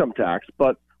an income tax,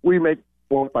 but we make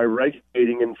it by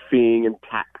regulating and feeing and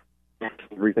taxing and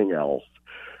everything else.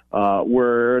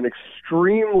 We're an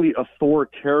extremely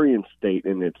authoritarian state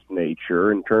in its nature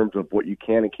in terms of what you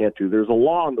can and can't do. There's a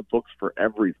law on the books for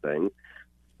everything.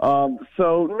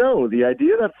 So, no, the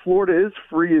idea that Florida is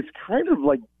free is kind of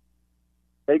like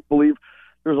make-believe.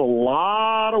 There's a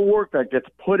lot of work that gets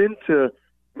put into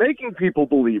making people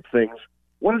believe things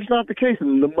when it's not the case.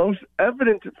 And the most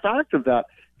evident fact of that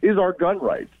is our gun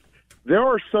rights. There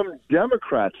are some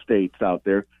Democrat states out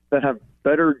there that have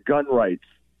better gun rights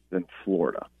than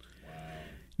Florida.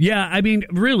 Yeah, I mean,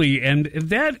 really, and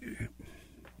that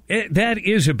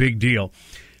is a big deal.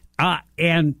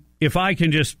 And if I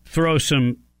can just throw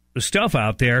some stuff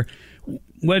out there,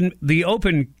 when the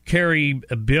open carry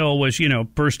bill was,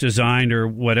 first designed or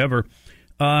whatever,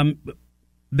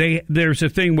 there's a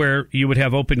thing where you would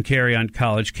have open carry on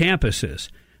college campuses.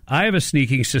 I have a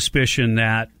sneaking suspicion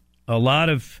that a lot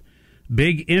of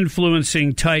big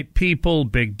influencing type people,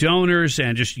 big donors,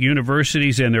 and just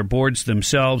universities and their boards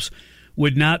themselves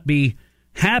would not be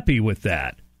happy with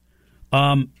that.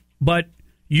 But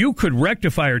you could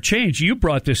rectify or change. You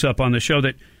brought this up on the show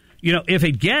that, if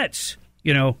it gets,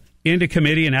 into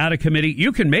committee and out of committee,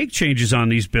 you can make changes on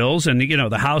these bills, and,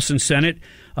 the House and Senate,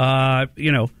 can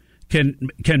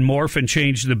morph and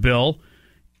change the bill.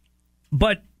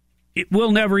 But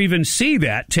we'll never even see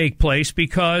that take place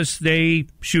because they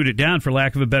shoot it down, for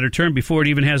lack of a better term, before it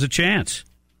even has a chance.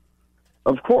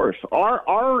 Of course.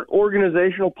 Our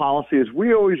organizational policy is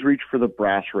we always reach for the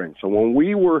brass ring. So when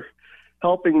we were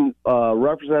helping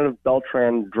Representative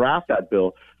Beltran draft that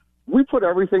bill, we put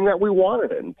everything that we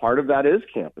wanted in. Part of that is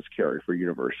campus carry for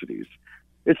universities.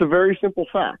 It's a very simple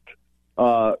fact.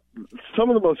 Some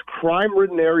of the most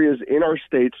crime-ridden areas in our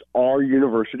states are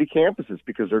university campuses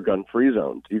because they're gun-free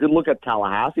zones. You could look at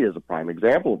Tallahassee as a prime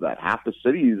example of that. Half the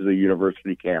city is a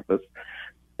university campus,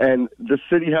 and the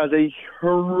city has a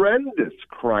horrendous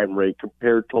crime rate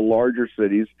compared to larger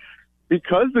cities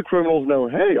because the criminals know,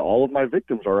 hey, all of my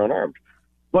victims are unarmed.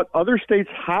 But other states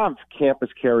have campus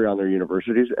carry on their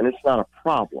universities, and it's not a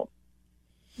problem.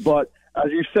 But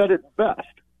as you said it best,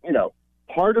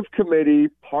 part of committee,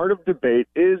 part of debate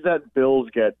is that bills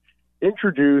get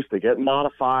introduced, they get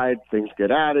modified, things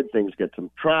get added, things get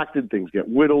subtracted, things get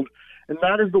whittled, and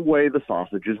that is the way the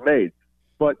sausage is made.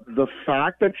 But the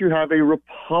fact that you have a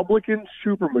Republican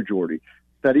supermajority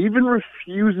that even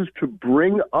refuses to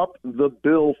bring up the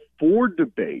bill for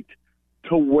debate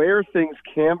to where things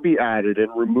can be added and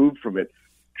removed from it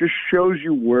just shows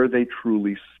you where they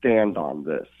truly stand on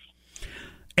this.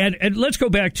 And let's go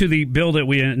back to the bill that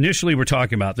we initially were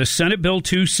talking about. The Senate Bill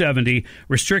 270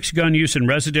 restricts gun use in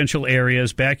residential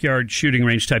areas, backyard shooting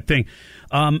range type thing.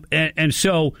 And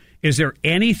so is there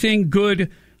anything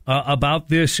good about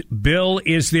this bill?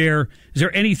 Is there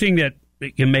anything that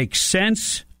can make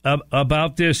sense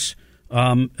about this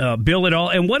bill at all?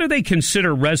 And what do they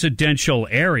consider residential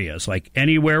areas? Like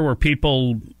anywhere where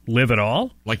people live at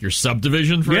all? Like your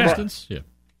subdivision, for instance? Yeah.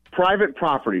 Private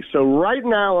property. So right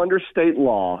now, under state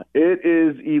law, it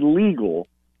is illegal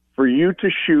for you to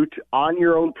shoot on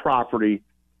your own property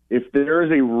if there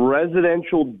is a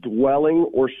residential dwelling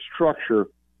or structure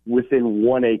within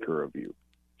 1 acre of you.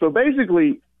 So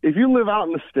basically, if you live out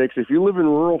in the sticks, if you live in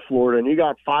rural Florida and you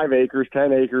got 5 acres,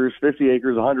 10 acres, 50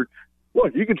 acres, 100,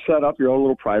 look, you could set up your own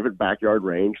little private backyard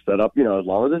range, set up, as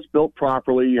long as it's built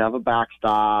properly, you have a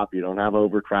backstop, you don't have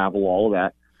over travel, all of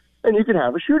that, and you can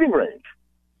have a shooting range.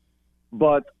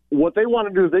 But what they want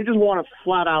to do is they just want to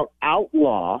flat out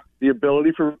outlaw the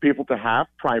ability for people to have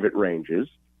private ranges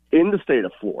in the state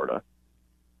of Florida.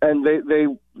 And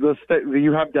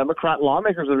you have Democrat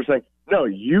lawmakers that are saying, no,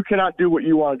 you cannot do what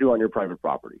you want to do on your private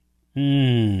property.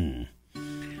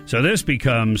 So this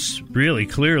becomes really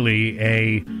clearly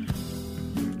a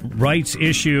rights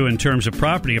issue in terms of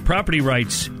property, a property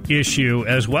rights issue,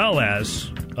 as well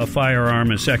as a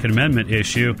firearm and Second Amendment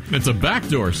issue. It's a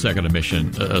backdoor Second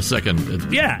Amendment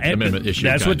issue.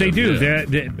 That's what they do. Yeah.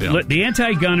 The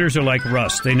anti-gunners are like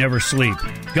rust. They never sleep.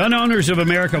 Gun Owners of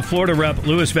America, Florida Rep.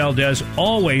 Louis Valdez,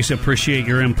 always appreciate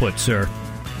your input, sir.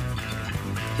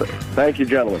 Thank you,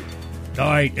 gentlemen. All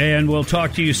right, and we'll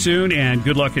talk to you soon, and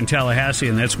good luck in Tallahassee,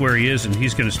 and that's where he is, and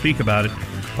he's going to speak about it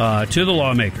to the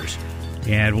lawmakers,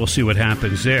 and we'll see what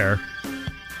happens there.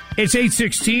 It's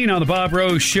 8:16 on the Bob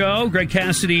Rose Show. Greg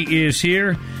Cassidy is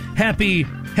here. Happy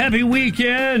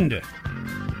weekend.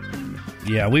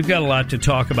 Yeah, we've got a lot to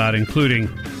talk about, including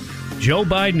Joe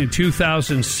Biden in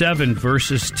 2007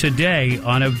 versus today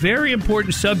on a very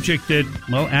important subject that,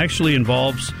 well, actually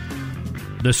involves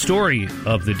the story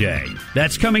of the day.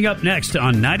 That's coming up next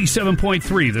on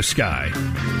 97.3 The Sky.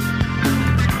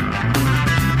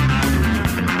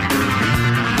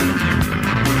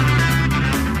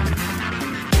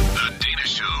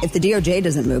 If the DOJ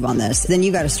doesn't move on this, then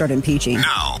you got to start impeaching.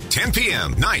 Now, 10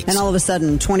 p.m. nights. And all of a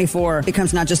sudden, 24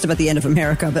 becomes not just about the end of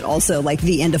America, but also like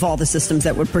the end of all the systems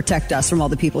that would protect us from all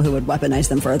the people who would weaponize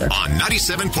them further. On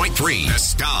 97.3 The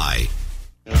Sky.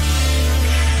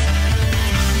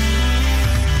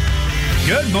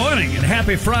 Good morning and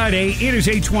happy Friday. It is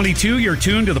 8:22. You're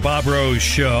tuned to the Bob Rose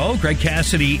Show. Greg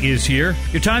Cassidy is here.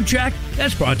 Your time check?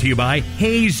 That's brought to you by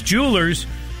Hayes Jewelers,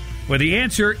 where the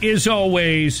answer is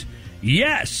always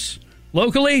yes.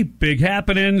 Locally, big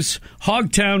happenings.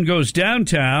 Hogtown goes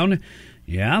downtown.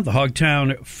 Yeah, the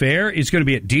Hogtown Fair is going to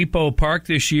be at Depot Park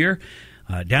this year.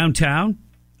 Downtown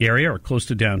area or close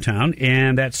to downtown.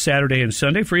 And that's Saturday and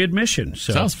Sunday, free admission.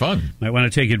 So sounds fun. Might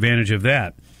want to take advantage of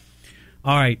that.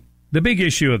 All right. The big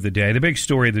issue of the day, the big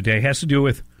story of the day has to do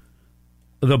with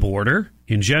the border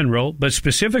in general, but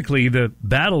specifically the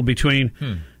battle between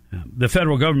the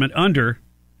federal government under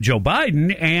Joe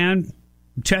Biden and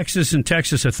Texas and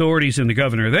Texas authorities and the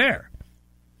governor there.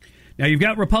 Now, you've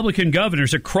got Republican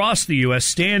governors across the U.S.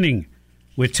 standing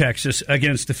with Texas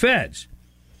against the feds.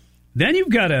 Then you've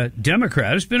got a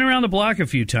Democrat who's been around the block a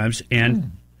few times,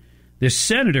 and this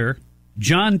Senator,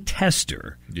 John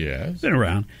Tester, been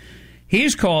around.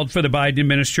 He's called for the Biden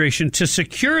administration to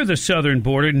secure the southern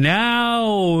border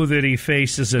now that he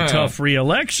faces a tough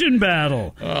re-election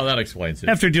battle. Oh, that explains it.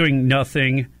 After doing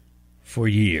nothing for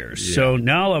years. Yeah. So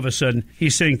now all of a sudden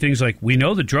he's saying things like, we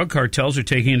know the drug cartels are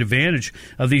taking advantage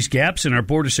of these gaps in our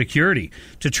border security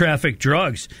to traffic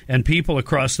drugs and people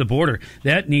across the border.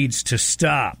 That needs to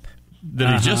stop.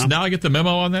 Did he just now get the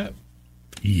memo on that?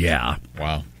 Yeah.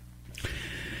 Wow.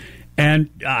 And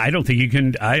I don't think you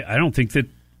can, I don't think that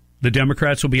the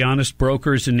Democrats will be honest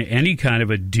brokers in any kind of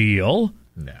a deal.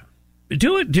 No.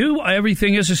 Do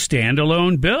everything as a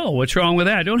standalone bill. What's wrong with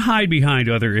that? Don't hide behind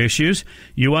other issues.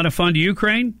 You want to fund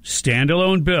Ukraine?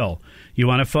 Standalone bill. You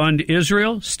want to fund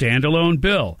Israel? Standalone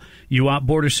bill. You want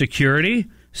border security?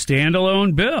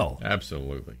 Standalone bill.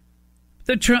 Absolutely.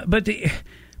 But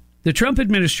the Trump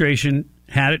administration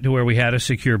had it to where we had a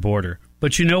secure border.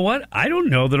 But you know what? I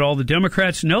don't know that all the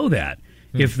Democrats know that.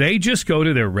 If they just go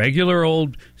to their regular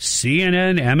old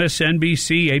CNN,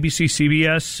 MSNBC, ABC,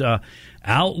 CBS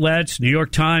outlets, New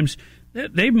York Times,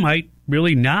 they might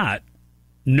really not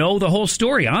know the whole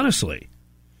story, honestly.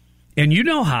 And you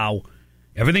know how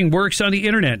everything works on the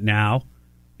internet now.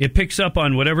 It picks up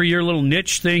on whatever your little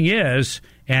niche thing is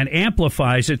and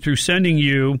amplifies it through sending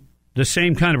you the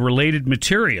same kind of related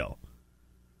material.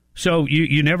 So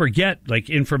you never get like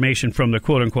information from the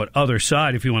quote-unquote other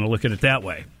side, if you want to look at it that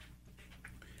way.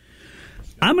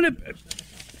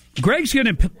 Greg's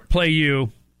going to play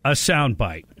you a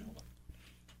soundbite.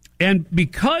 And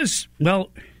because, well,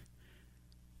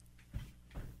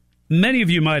 many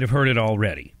of you might have heard it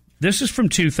already. This is from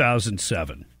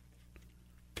 2007.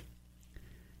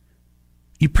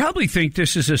 You probably think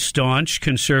this is a staunch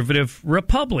conservative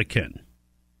Republican,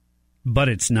 but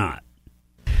it's not.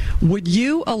 Would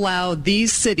you allow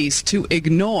these cities to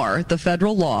ignore the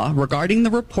federal law regarding the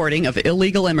reporting of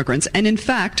illegal immigrants and, in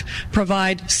fact,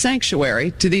 provide sanctuary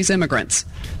to these immigrants?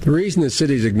 The reason the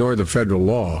cities ignore the federal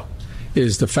law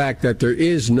is the fact that there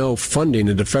is no funding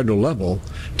at the federal level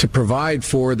to provide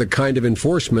for the kind of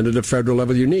enforcement at the federal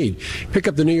level you need. Pick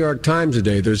up the New York Times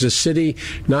today. There's a city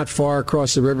not far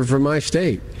across the river from my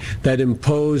state that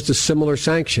imposed a similar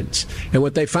sanctions. And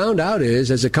what they found out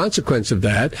is, as a consequence of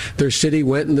that, their city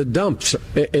went in the dumps,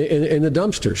 in the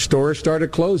dumpster. Stores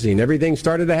started closing. Everything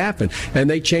started to happen. And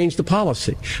they changed the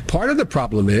policy. Part of the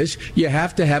problem is you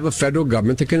have to have a federal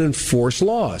government that can enforce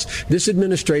laws. This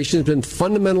administration has been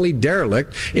fundamentally derelict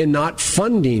in not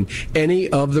funding any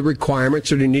of the requirements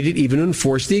that are needed even to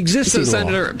enforce the existing law. So,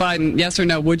 Senator Biden, yes or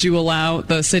no, would you allow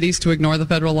the cities to ignore the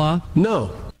federal law?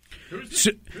 No. Who's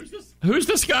this? Who's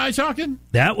this guy talking?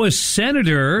 That was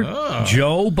Senator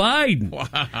Joe Biden.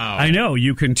 Wow. I know.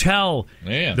 You can tell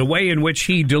the way in which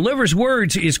he delivers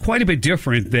words is quite a bit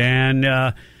different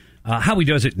than how he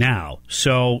does it now.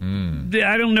 So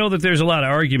I don't know that there's a lot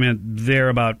of argument there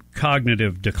about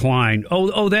cognitive decline.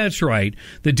 Oh, that's right.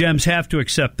 The Dems have to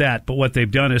accept that. But what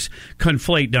they've done is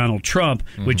conflate Donald Trump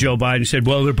with Joe Biden and said,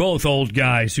 well, they're both old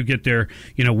guys who get their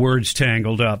words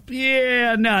tangled up.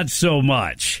 Yeah, not so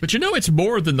much. But it's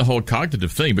more than the whole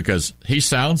cognitive thing, because he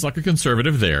sounds like a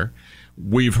conservative there.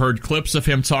 We've heard clips of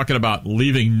him talking about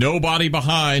leaving nobody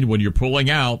behind when you're pulling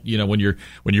out. When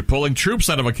you're pulling troops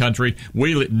out of a country,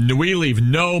 we leave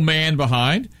no man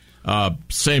behind.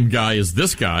 Same guy as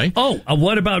this guy. Oh,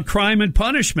 what about crime and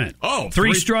punishment? Oh,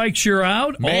 three strikes, you're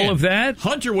out. Man, all of that.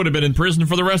 Hunter would have been in prison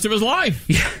for the rest of his life.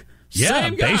 Yeah,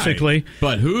 Same guy. basically.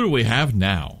 But who do we have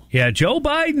now? Yeah, Joe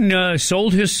Biden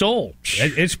sold his soul.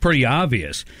 It's pretty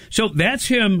obvious. So that's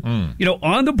him,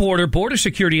 on the border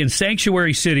security in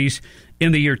sanctuary cities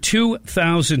in the year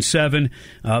 2007,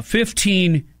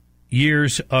 15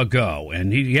 years ago.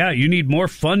 And you need more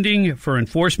funding for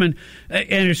enforcement.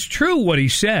 And it's true what he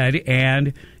said,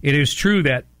 and it is true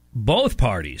that both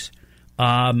parties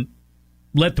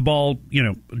let the ball,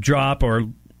 drop or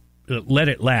let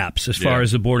it lapse as far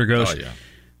as the border goes. Oh, yeah.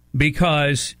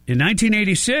 Because in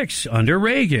 1986, under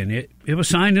Reagan, it was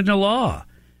signed into law.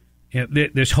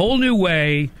 This whole new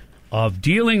way of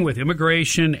dealing with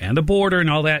immigration and the border and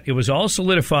all that, it was all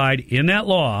solidified in that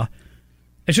law.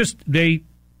 It's just they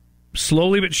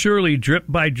slowly but surely, drip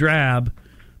by drab,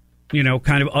 kind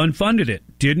of unfunded it.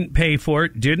 Didn't pay for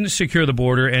it, didn't secure the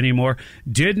border anymore,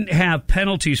 didn't have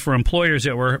penalties for employers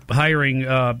that were hiring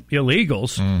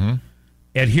illegals. Mm-hmm.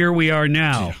 And here we are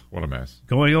now. Yeah, what a mess.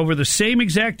 Going over the same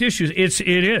exact issues.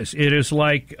 It is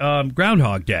like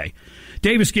Groundhog Day.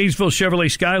 Davis, Gainesville,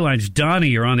 Chevrolet Skylines. Donnie,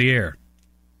 you're on the air.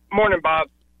 Morning, Bob.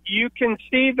 You can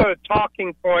see the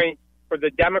talking point for the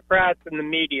Democrats and the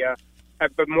media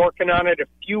have been working on it a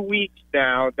few weeks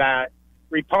now, that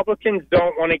Republicans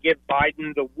don't want to give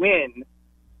Biden the win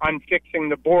on fixing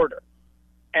the border.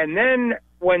 And then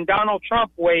when Donald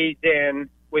Trump weighs in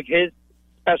with his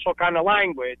special kind of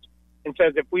language and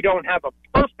says if we don't have a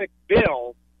perfect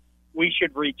bill, we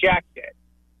should reject it.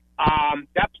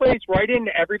 That plays right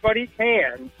into everybody's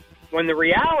hands, when the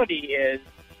reality is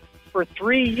for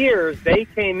 3 years they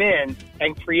came in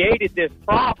and created this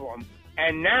problem,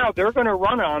 and now they're going to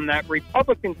run on that.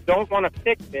 Republicans don't want to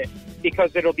fix it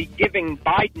because it'll be giving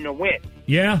Biden a win.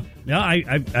 Yeah,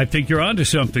 I think you're onto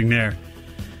something there.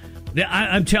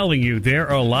 I'm telling you, there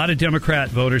are a lot of Democrat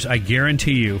voters, I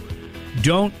guarantee you,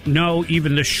 don't know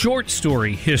even the short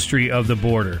story history of the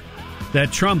border.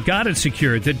 That Trump got it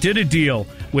secured, that did a deal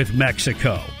with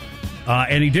Mexico.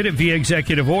 And he did it via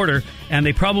executive order, and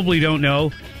they probably don't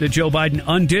know that Joe Biden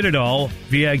undid it all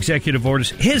via executive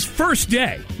orders. His first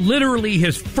day, literally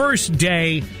his first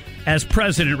day as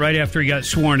president right after he got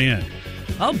sworn in.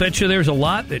 I'll bet you there's a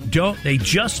lot that they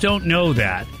just don't know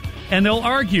that, and they'll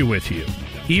argue with you,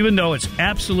 even though it's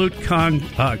absolute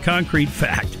concrete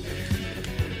fact.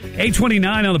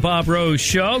 8:29 on the Bob Rose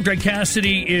Show. Greg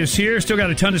Cassidy is here. Still got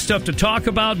a ton of stuff to talk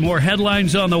about. More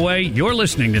headlines on the way. You're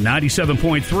listening to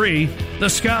 97.3 The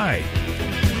Sky.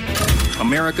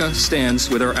 America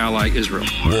stands with our ally Israel.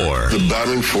 War. The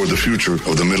battle for the future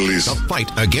of the Middle East. The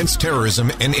fight against terrorism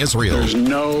in Israel. There's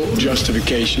no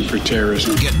justification for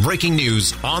terrorism. Get breaking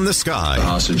news on The Sky. The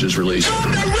hostages released.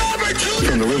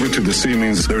 From the river to the sea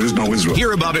means there is no Israel.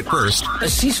 Hear about it first. A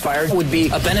ceasefire would be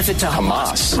a benefit to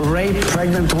Hamas. Rape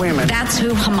pregnant women. That's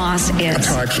who Hamas is.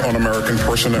 Attacks on American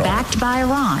personnel. Backed by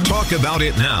Iran. Talk about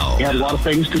it now. He had a lot of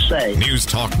things to say. News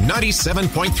Talk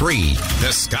 97.3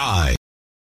 The Sky.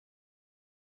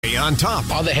 On top.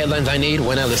 All the headlines I need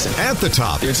when I listen. At the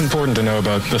top. It's important to know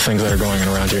about the things that are going on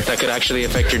around here. That could actually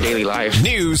affect your daily life.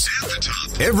 News at the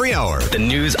top. Every hour. The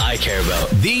news I care about.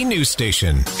 The news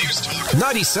station. News Talk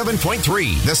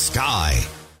 97.3 The Sky.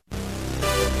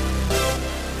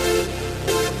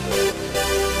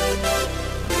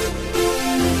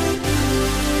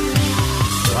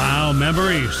 Wow,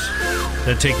 memories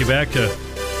that take you back to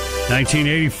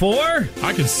 1984.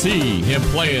 I can see him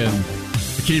playing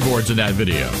the keyboards in that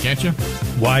video, can't you?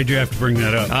 Why'd you have to bring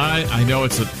that up? I know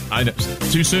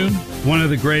too soon. One of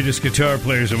the greatest guitar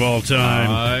players of all time.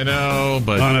 I know,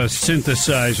 but on a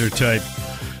synthesizer type.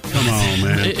 Come on,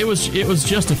 man. It was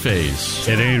just a phase.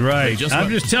 It ain't right. I'm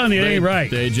just telling you, it ain't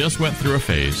right. They just went through a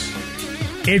phase.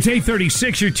 It's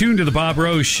 8:36. You're tuned to the Bob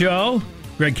Rose Show.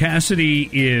 Greg Cassidy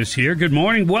is here. Good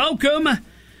morning. Welcome.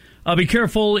 Be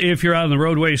careful if you're out on the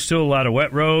roadway. Still a lot of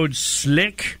wet roads,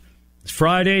 slick. It's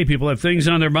Friday. People have things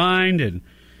on their mind,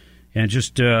 and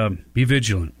just be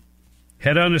vigilant.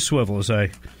 Head on a swivel, as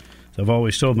I've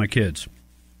always told my kids.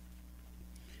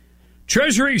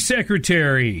 Treasury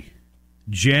Secretary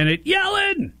Janet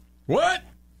Yellen. What?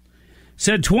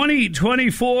 Said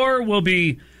 2024 will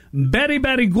be very,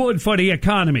 very good for the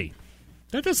economy.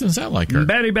 That doesn't sound like her.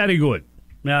 Very, very good.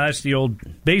 Now, that's the old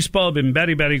baseball, been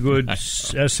very, very good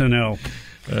SNL.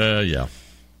 Yeah.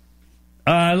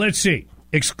 Let's see.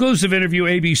 Exclusive interview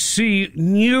ABC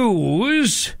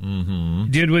News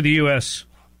did with the U.S.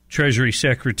 Treasury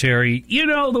Secretary. You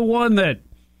know, the one that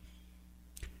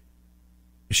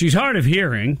she's hard of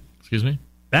hearing. Excuse me?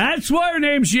 That's why her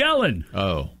name's Yellen.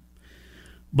 Oh.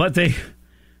 But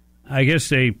I guess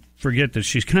they forget that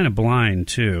she's kind of blind,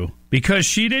 too. Because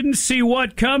she didn't see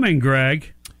what coming,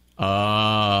 Greg?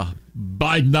 Bidenomics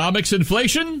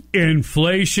inflation?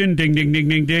 Inflation, ding, ding, ding,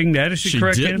 ding, ding. That is the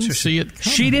correct answer. See it coming.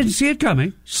 She didn't see it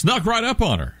coming. Snuck right up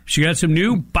on her. She got some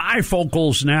new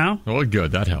bifocals now. Oh,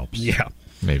 good. That helps. Yeah.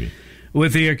 Maybe.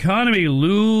 With the economy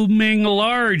looming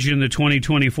large in the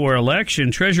 2024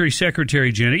 election, Treasury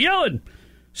Secretary Janet Yellen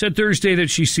said Thursday that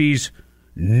she sees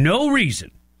no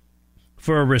reason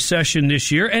for a recession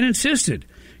this year and insisted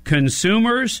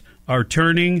consumers are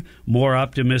turning more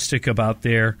optimistic about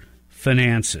their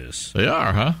finances. They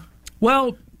are, huh?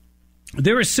 Well,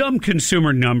 there are some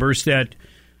consumer numbers that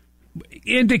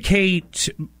indicate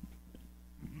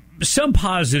some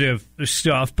positive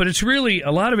stuff, but it's really, a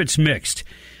lot of it's mixed.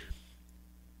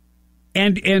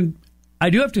 And I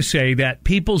do have to say that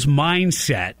people's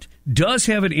mindset does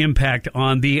have an impact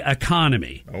on the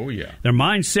economy. Oh, yeah. Their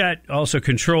mindset also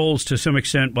controls, to some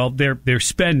extent, well, their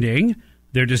spending,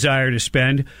 their desire to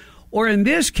spend, or in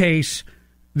this case,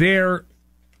 their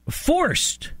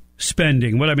forced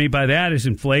spending. What I mean by that is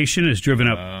inflation has driven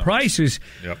up prices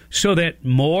so that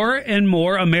more and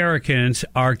more Americans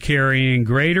are carrying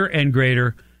greater and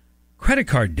greater credit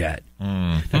card debt.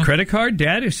 Now, credit card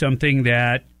debt is something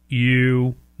that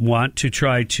you want to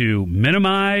try to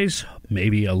minimize,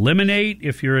 maybe eliminate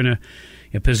if you're in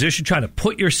a position, try to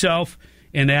put yourself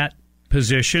in that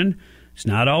position. It's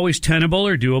not always tenable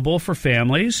or doable for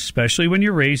families, especially when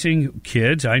you're raising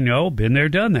kids. I know, been there,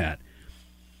 done that.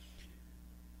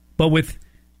 But with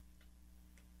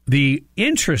the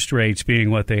interest rates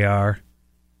being what they are,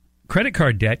 credit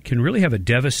card debt can really have a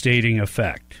devastating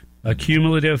effect, a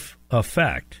cumulative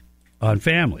effect on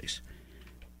families.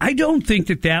 I don't think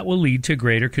that will lead to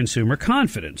greater consumer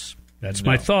confidence. That's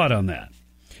my thought on that.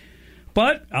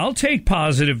 But I'll take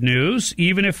positive news,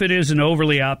 even if it is an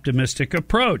overly optimistic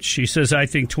approach. She says, I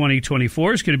think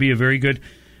 2024 is going to be a very good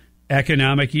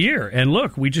economic year. And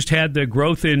look, we just had the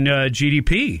growth in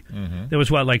GDP. There was,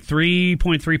 like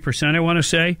 3.3%, I want to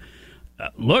say.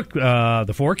 Look,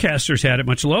 the forecasters had it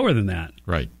much lower than that.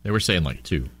 Right. They were saying like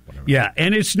 2. Whatever. Yeah,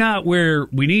 and it's not where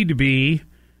we need to be,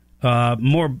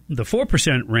 more the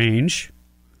 4% range.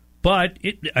 But,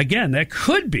 again, that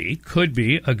could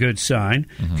be a good sign.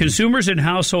 Consumers and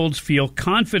households feel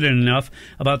confident enough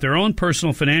about their own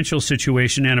personal financial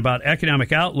situation and about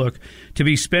economic outlook to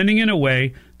be spending in a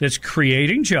way that's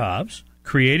creating jobs,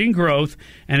 creating growth,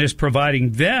 and is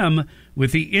providing them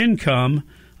with the income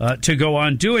to go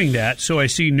on doing that. So I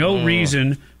see no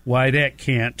reason why that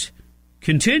can't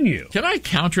continue. Can I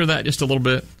counter that just a little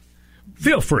bit?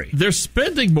 Feel free. They're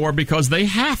spending more because they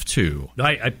have to.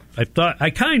 I thought I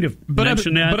kind of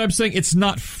mentioned that. But I'm saying it's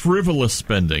not frivolous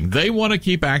spending. They want to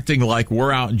keep acting like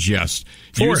we're out just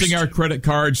using our credit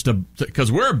cards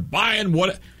because we're buying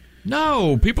what.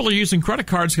 No, people are using credit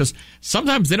cards because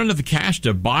sometimes they don't have the cash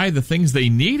to buy the things they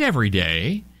need every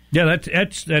day. Yeah,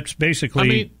 that's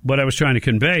basically what I was trying to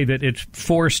convey, that it's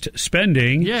forced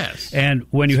spending. Yes. And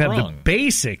when you have the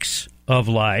basics of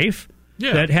life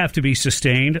that have to be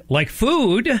sustained, like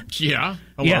food. Yeah.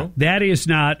 Hello. Yeah, that is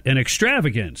not an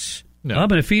extravagance. No. I'm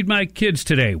going to feed my kids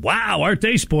today. Wow, aren't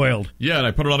they spoiled? Yeah, and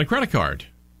I put it on a credit card.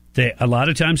 A lot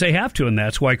of times they have to, and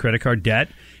that's why credit card debt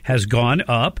has gone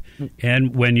up.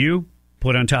 And when you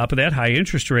put on top of that high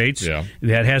interest rates,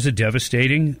 that has a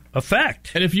devastating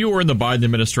effect. And if you were in the Biden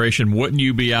administration, wouldn't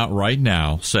you be out right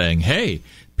now saying, hey,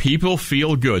 people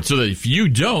feel good, so that if you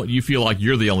don't, you feel like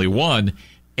you're the only one,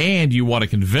 and you want to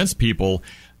convince people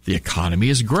the economy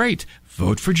is great.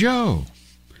 Vote for Joe.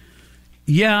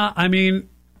 Yeah, I mean,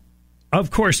 of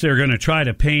course they're going to try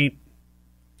to paint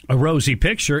a rosy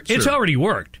picture. Sure. It's already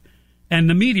worked, and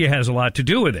the media has a lot to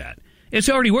do with that. It's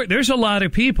already worked. There's a lot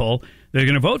of people that are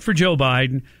going to vote for Joe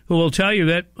Biden who will tell you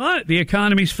that the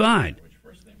economy's fine.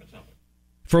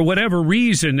 For whatever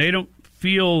reason, they don't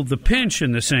feel the pinch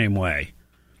in the same way,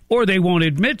 or they won't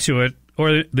admit to it,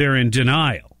 or they're in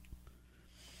denial.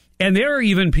 And there are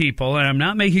even people, and I'm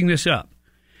not making this up,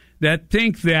 that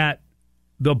think that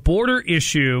the border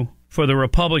issue for the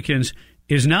Republicans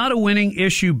is not a winning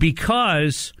issue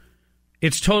because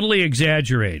it's totally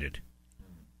exaggerated.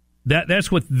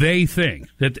 That's what they think,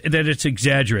 that it's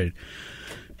exaggerated.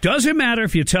 Doesn't matter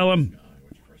if you tell them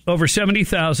over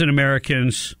 70,000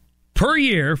 Americans per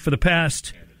year for the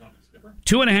past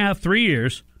 2.5, 3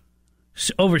 years,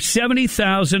 over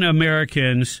 70,000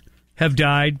 Americans have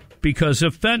died because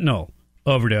of fentanyl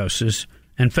overdoses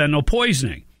and fentanyl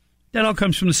poisoning. That all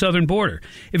comes from the southern border.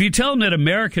 If you tell them that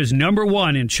America's number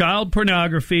one in child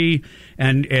pornography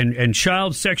and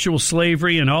child sexual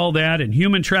slavery and all that and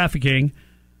human trafficking,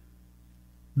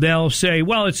 they'll say,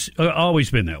 well, it's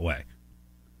always been that way.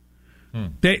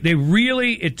 They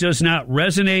really, it does not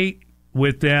resonate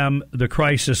with them, the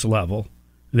crisis level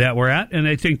that we're at, and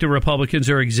they think the Republicans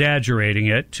are exaggerating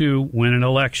it to win an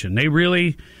election. They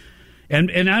really,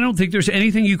 and I don't think there's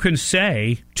anything you can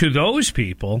say to those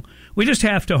people. We just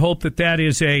have to hope that that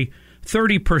is a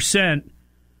 30%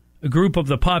 group of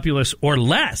the populace or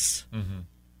less. Mm-hmm.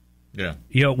 Yeah.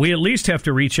 You know, we at least have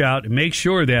to reach out and make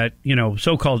sure that, you know,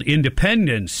 so-called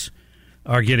independents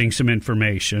are getting some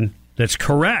information that's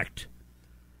correct.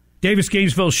 Davis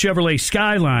Gainesville Chevrolet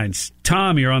Skylines.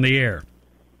 Tom, you're on the air.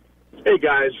 Hey,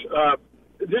 guys.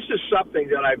 This is something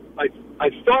that I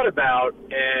thought about,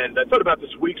 and I thought about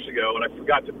this weeks ago, and I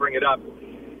forgot to bring it up,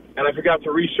 and I forgot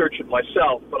to research it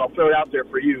myself, but I'll throw it out there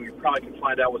for you. You probably can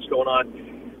find out what's going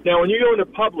on. Now, when you go into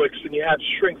Publix and you have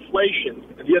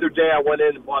shrinkflation, and the other day I went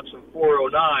in and bought some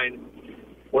 409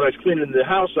 when I was cleaning the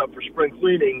house up for spring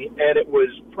cleaning, and it was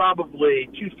probably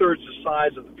two-thirds the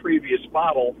size of the previous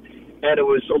bottle, and it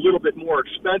was a little bit more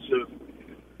expensive.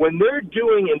 When they're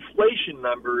doing inflation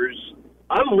numbers,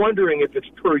 I'm wondering if it's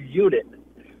per unit.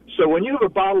 So when you have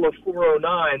a bottle of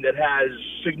 409 that has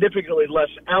significantly less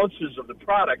ounces of the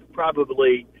product,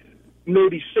 probably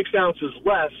maybe 6 ounces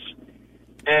less,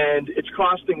 and it's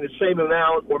costing the same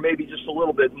amount or maybe just a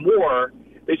little bit more,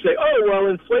 they say, oh, well,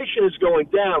 inflation is going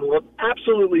down. Well, it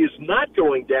absolutely is not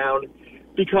going down,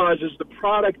 because as the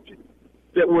product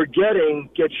that we're getting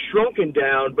gets shrunken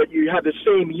down, but you have the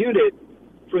same unit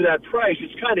for that price,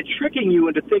 it's kind of tricking you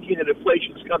into thinking that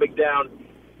inflation is coming down,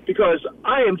 because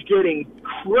I am getting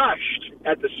crushed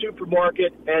at the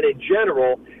supermarket and in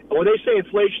general. And when they say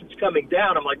inflation's coming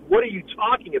down, I'm like, what are you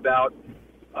talking about?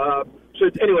 So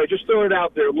anyway, just throwing it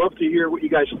out there. Love to hear what you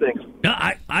guys think. No,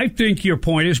 I think your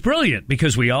point is brilliant,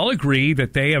 because we all agree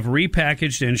that they have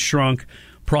repackaged and shrunk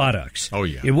products. Oh,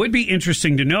 yeah. It would be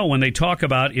interesting to know when they talk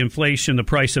about inflation, the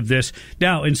price of this.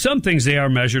 Now, in some things they are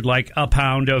measured, like a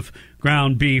pound of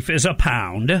ground beef is a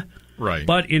pound. Right.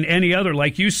 But in any other,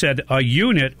 like you said, a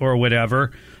unit or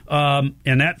whatever, and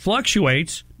that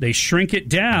fluctuates, they shrink it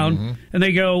down, and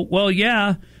they go, well,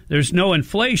 yeah, there's no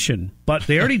inflation, but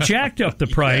they already jacked up the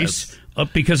price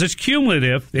because it's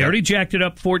cumulative. They already jacked it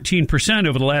up 14%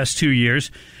 over the last 2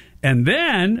 years. And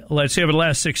then, let's say over the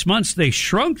last 6 months, they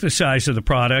shrunk the size of the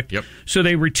product. So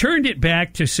they returned it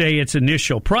back to, say, its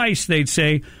initial price. They'd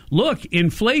say, look,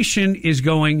 inflation is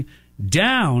going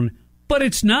down, but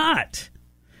it's not.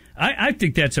 I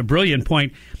think that's a brilliant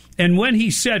point. And when he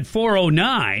said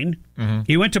 409,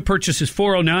 he went to purchase his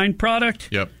 409 product.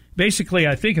 Basically,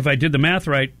 I think if I did the math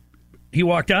right, he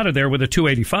walked out of there with a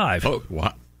 285. Oh,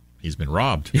 what? He's been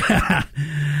robbed.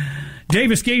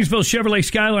 Davis Gainesville Chevrolet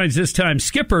Skylines this time.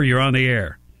 Skipper, you're on the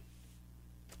air.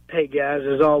 Hey, guys,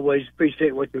 as always,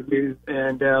 appreciate what you do.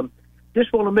 And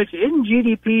just want to mention, isn't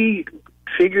GDP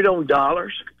figured on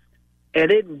dollars? And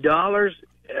in dollars,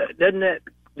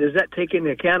 does that take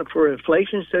into account for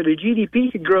inflation? So the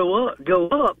GDP could go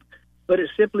up, but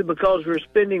it's simply because we're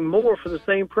spending more for the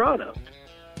same product.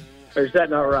 Or is that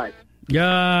not right?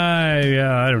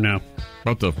 Yeah, I don't know.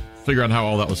 About to figure out how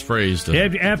all that was phrased.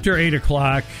 After 8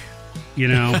 o'clock, you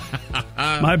know,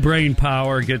 my brain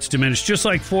power gets diminished. Just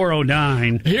like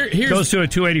 409 goes to a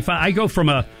 285. I go from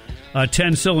a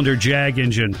 10-cylinder Jag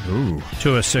engine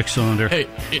to a 6-cylinder. Hey,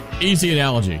 easy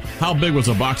analogy. How big was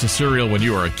a box of cereal when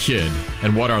you were a kid,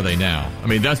 and what are they now? I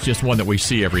mean, that's just one that we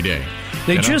see every day.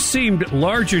 They just seemed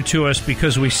larger to us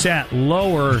because we sat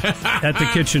lower at the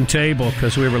kitchen table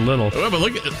because we were little. Well, but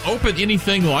look, open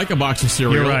anything like a box of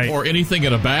cereal or anything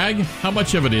in a bag. How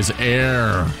much of it is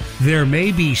air? There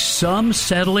may be some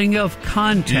settling of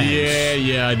contents.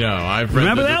 Yeah, I know. I've read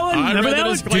Remember that one? Remember that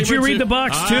one? Did you read the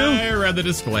box, too? I read the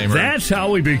disclaimer. That's how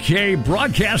we became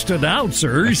broadcast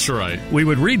announcers. That's right. We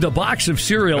would read the box of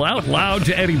cereal out loud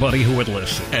to anybody who would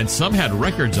listen. And some had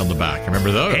records on the back.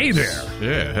 Remember those? Hey there.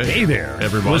 Yeah. Hey there.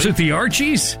 Everybody. Was it the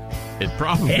Archies? It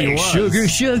probably hey, was. Sugar.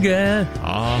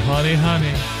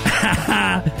 Honey.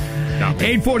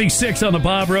 8:46 on the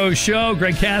Bob Rose Show.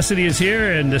 Greg Cassidy is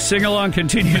here, and the sing-along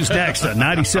continues next on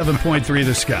 97.3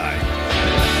 The Sky.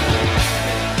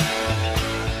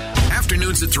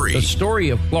 afternoons at 3. The story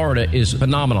of Florida is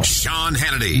phenomenal. Sean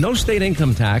Hannity. No state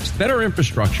income tax, better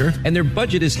infrastructure, and their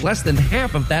budget is less than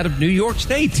half of that of New York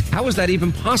State. How is that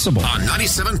even possible? On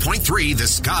 97.3 The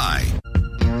Sky.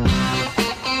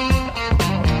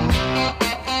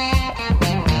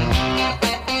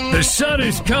 The sun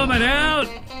is coming out.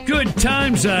 Good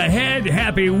times ahead.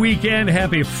 Happy weekend.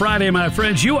 Happy Friday, my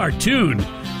friends. You are tuned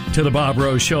to the Bob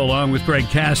Rose Show along with Greg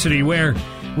Cassidy, where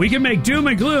we can make doom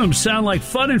and gloom sound like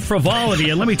fun and frivolity.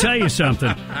 And let me tell you something.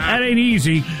 That ain't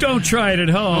easy. Don't try it at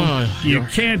home. You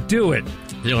can't do it.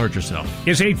 You'll hurt yourself.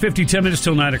 It's 8:50, 10 minutes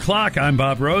till 9 o'clock. I'm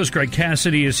Bob Rose. Greg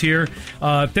Cassidy is here.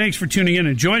 Thanks for tuning in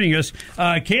and joining us.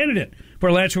 Candidate for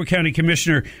Alachua County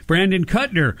Commissioner Brandon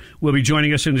Kuttner will be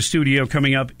joining us in the studio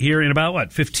coming up here in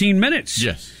about, 15 minutes?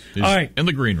 Yes. All right. In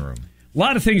the green room. A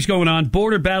lot of things going on.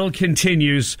 Border battle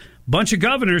continues. Bunch of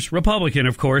governors, Republican,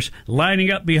 of course,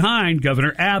 lining up behind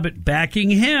Governor Abbott,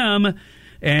 backing him.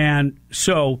 And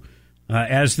so,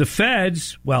 as the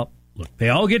feds, well, look, they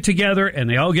all get together and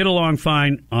they all get along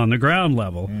fine on the ground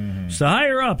level. Mm-hmm. So the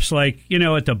higher ups, like,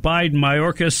 at the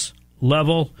Biden-Mayorkas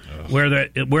level, where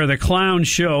the clown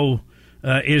show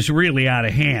is really out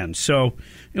of hand. So,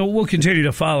 we'll continue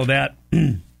to follow that.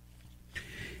 And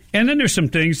then there's some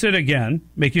things that, again,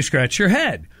 make you scratch your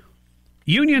head.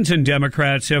 Unions and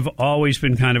Democrats have always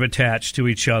been kind of attached to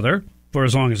each other for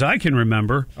as long as I can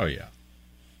remember. Oh, yeah.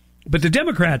 But the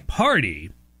Democrat Party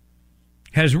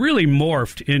has really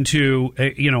morphed into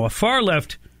a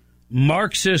far-left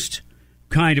Marxist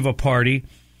kind of a party.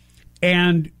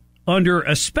 And under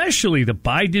especially the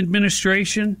Biden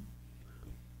administration,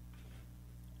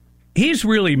 he's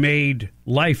really made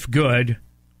life good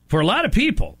for a lot of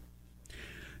people.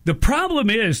 The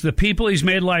problem is the people he's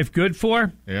made life good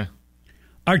for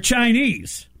are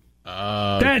Chinese.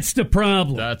 That's the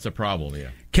problem. That's a problem, yeah.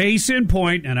 Case in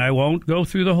point, and I won't go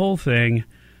through the whole thing,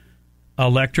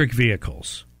 electric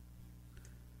vehicles.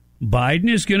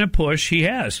 Biden is going to push, he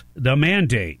has, the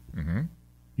mandate. Mm-hmm.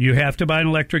 You have to buy an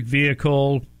electric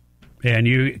vehicle, and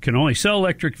you can only sell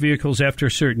electric vehicles after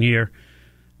a certain year.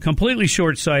 Completely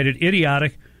short-sighted,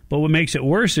 idiotic, but what makes it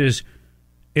worse is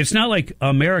it's not like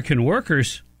American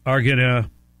workers are going to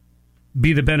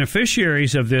be the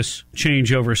beneficiaries of this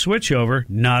changeover, switchover.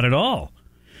 Not at all.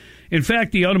 In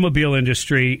fact, the automobile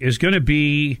industry is going to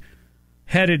be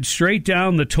headed straight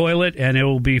down the toilet, and it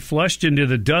will be flushed into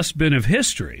the dustbin of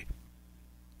history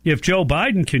if Joe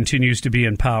Biden continues to be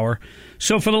in power.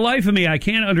 So for the life of me, I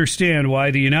can't understand why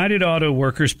the United Auto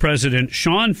Workers president,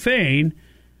 Sean Fain,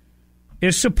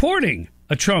 is supporting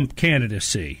a Trump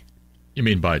candidacy. You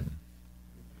mean Biden?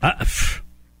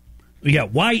 Yeah,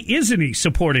 why isn't he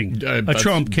supporting a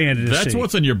Trump candidacy? That's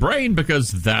what's in your brain,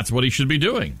 because that's what he should be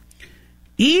doing.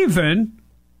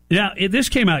 This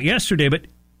came out yesterday,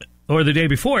 or the day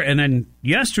before, and then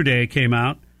yesterday it came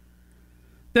out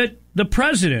that the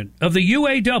president of the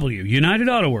UAW, United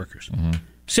Auto Workers,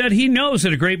 said he knows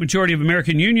that a great majority of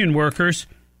American union workers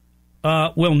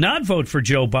will not vote for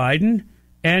Joe Biden,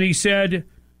 and he said,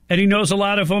 and he knows a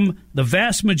lot of them, the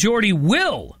vast majority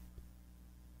will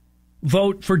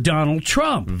vote for Donald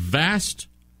Trump. Vast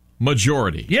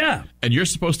majority. Yeah. And you're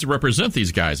supposed to represent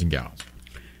these guys and gals.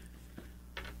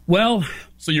 Well,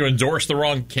 so you endorsed the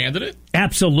wrong candidate?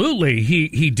 Absolutely,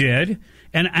 he did.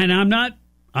 And I'm not,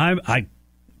 I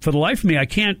for the life of me,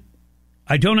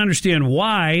 I don't understand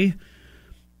why,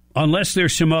 unless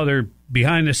there's some other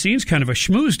behind the scenes kind of a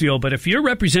schmooze deal. But if you're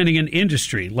representing an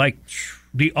industry like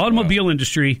the automobile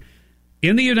industry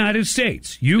in the United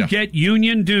States, you get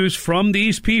union dues from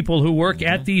these people who work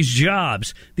at these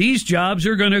jobs. These jobs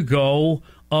are going to go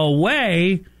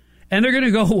away, and they're going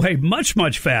to go away much,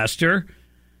 much faster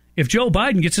if Joe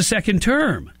Biden gets a second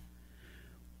term.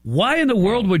 Why in the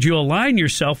world would you align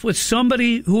yourself with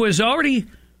somebody who has already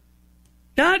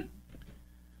not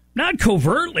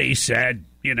covertly said,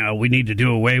 we need to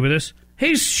do away with this?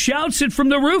 He shouts it from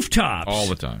the rooftops all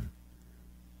the time.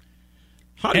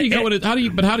 How do you go in?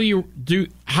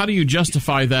 How do you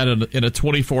justify that in a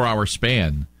 24-hour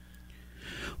span?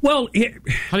 Well,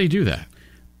 how do you do that?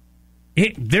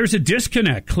 There's a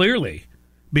disconnect clearly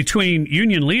between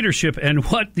union leadership and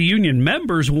what the union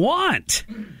members want.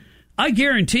 I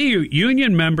guarantee you,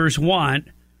 union members want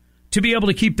to be able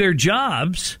to keep their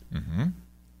jobs,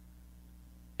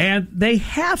 and they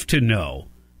have to know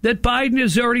that Biden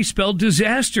has already spelled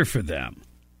disaster for them.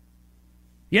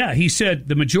 Yeah, he said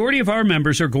the majority of our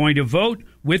members are going to vote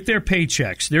with their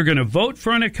paychecks. They're going to vote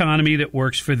for an economy that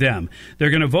works for them. They're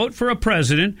going to vote for a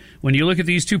president. When you look at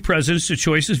these two presidents, the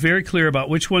choice is very clear about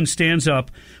which one stands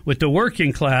up with the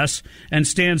working class and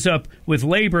stands up with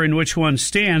labor, and which one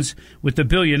stands with the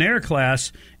billionaire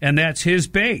class, and that's his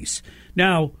base.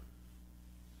 Now,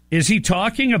 Is he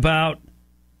talking about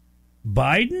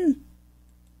Biden?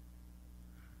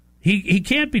 He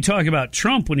can't be talking about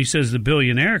Trump when he says the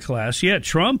billionaire class. Yeah,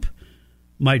 Trump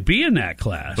might be in that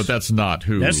class. But that's not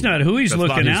who he's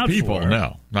looking out people. for.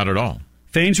 No, not at all.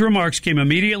 Fain's remarks came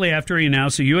immediately after he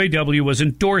announced the UAW was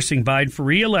endorsing Biden for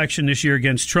re-election this year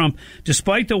against Trump,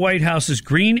 despite the White House's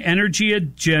green energy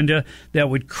agenda that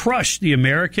would crush the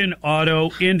American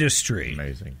auto industry.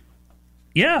 Amazing.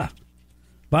 Yeah.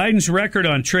 Biden's record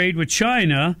on trade with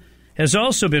China has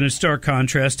also been in stark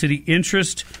contrast to the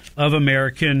interest of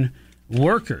American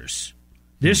workers.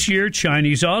 This year,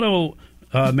 Chinese auto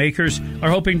makers are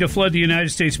hoping to flood the United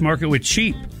States market with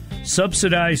cheap,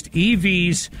 subsidized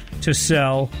EVs to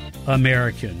sell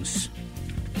Americans.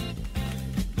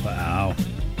 Wow.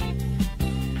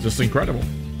 Just incredible.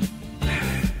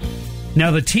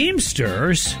 Now, the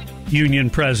Teamsters union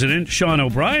president, Sean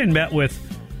O'Brien, met with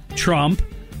Trump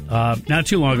not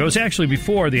too long ago. It was actually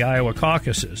before the Iowa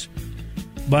caucuses.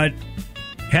 But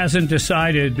he hasn't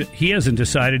decided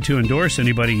to endorse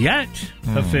anybody yet,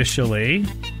 officially.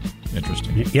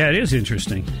 Interesting. Yeah, it is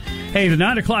interesting. Hey, the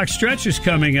 9 o'clock stretch is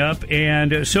coming up,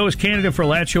 and so is candidate for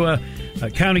Alachua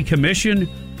County Commission,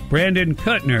 Brandon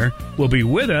Kuttner, will be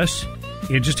with us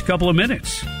in just a couple of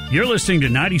minutes. You're listening to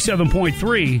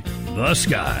 97.3 The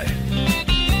Sky.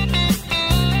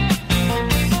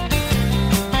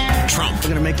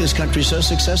 We're going to make this country so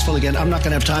successful again. I'm not going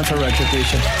to have time for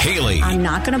retribution. Haley. I'm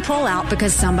not going to pull out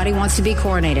because somebody wants to be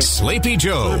coronated. Sleepy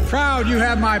Joe. I'm proud you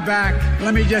have my back.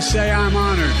 Let me just say I'm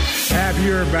honored to have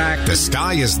your back. The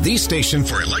Sky is the station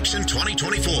for election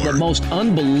 2024. The most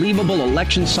unbelievable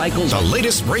election cycles. The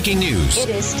latest breaking news. It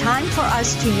is time for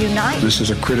us to unite. This is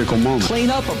a critical moment.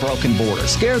 Clean up a broken border.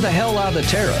 Scare the hell out of the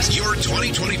terrorists. Your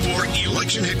 2024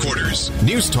 election headquarters.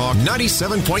 News Talk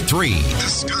 97.3. The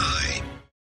Sky.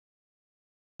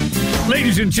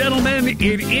 Ladies and gentlemen,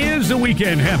 it is the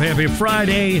weekend. Happy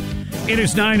Friday. It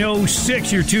is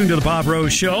 9:06. You're tuned to the Bob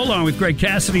Rose Show, along with Greg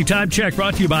Cassidy. Time check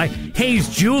brought to you by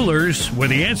Hayes Jewelers, where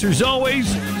the answer is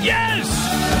always yes.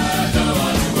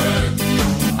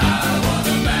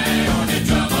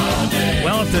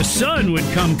 Well, if the sun would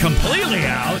come completely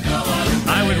out,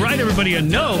 I would write everybody a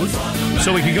note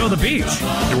so we could go to the beach.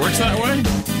 It works that way?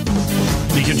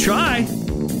 You can try.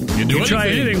 You can try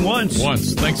anything once.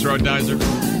 Thanks, Road Dizer.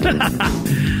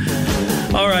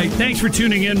 All right. Thanks for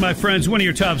tuning in, my friends. One of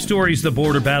your top stories, the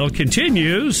border battle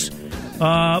continues.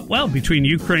 Between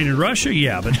Ukraine and Russia,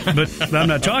 yeah, but I'm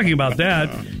not talking about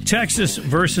that. Texas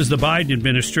versus the Biden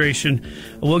administration.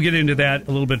 We'll get into that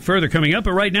a little bit further coming up.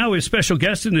 But right now, we have a special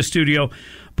guest in the studio,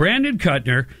 Brandon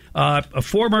Kuttner, a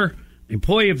former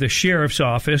employee of the sheriff's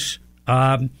office.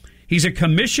 He's a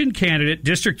commission candidate,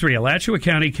 District 3, Alachua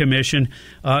County Commission.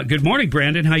 Good morning,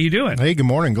 Brandon. How you doing? Hey, good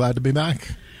morning. Glad to be back.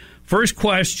 First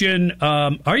question,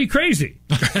 are you crazy?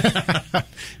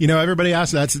 Everybody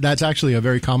asks. That's actually a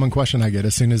very common question I get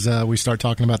as soon as we start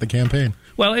talking about the campaign.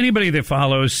 Well, anybody that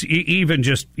follows even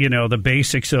just, the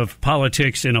basics of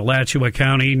politics in Alachua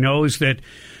County knows that,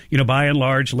 by and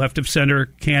large, left-of-center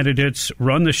candidates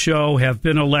run the show, have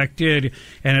been elected,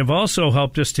 and have also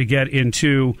helped us to get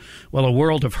into, a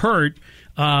world of hurt.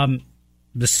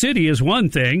 The city is one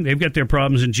thing. They've got their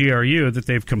problems in GRU that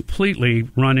they've completely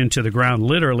run into the ground,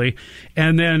 literally.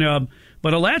 And then,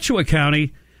 but Alachua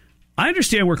County, I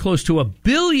understand we're close to $1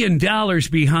 billion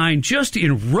behind just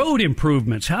in road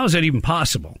improvements. How is that even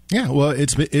possible? Yeah, well,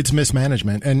 it's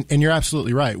mismanagement, and you're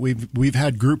absolutely right. We've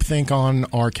had groupthink on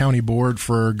our county board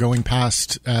for going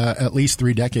past at least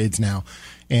 3 decades now.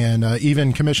 And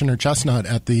even Commissioner Chestnut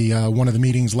at the one of the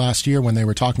meetings last year when they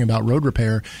were talking about road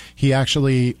repair, he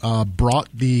actually brought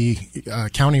the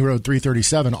County Road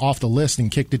 337 off the list and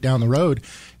kicked it down the road.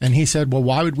 And he said, well,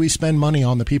 why would we spend money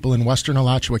on the people in western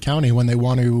Alachua County when they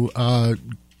want to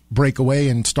break away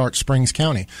and start Springs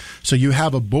County? So you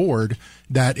have a board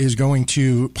that is going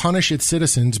to punish its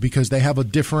citizens because they have a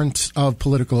difference of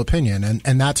political opinion.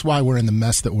 And that's why we're in the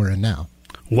mess that we're in now.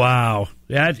 Wow.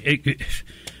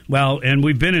 Well, and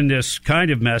we've been in this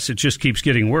kind of mess. It just keeps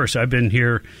getting worse. I've been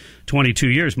here 22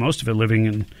 years, most of it living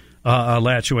in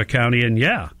Alachua County. And,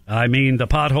 the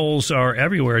potholes are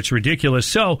everywhere. It's ridiculous.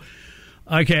 So,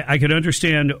 okay, I could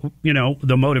understand,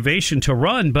 the motivation to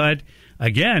run. But,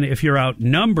 again, if you're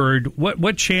outnumbered,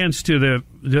 what chance do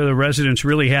the residents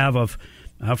really have of,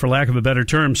 for lack of a better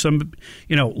term, some,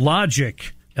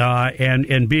 logic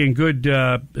and being good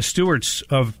stewards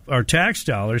of our tax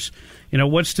dollars?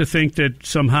 What's to think that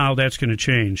somehow that's going to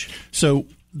change? So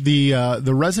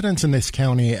The residents in this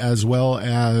county, as well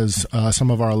as some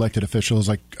of our elected officials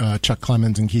like Chuck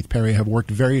Clemens and Keith Perry, have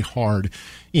worked very hard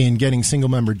in getting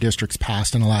single-member districts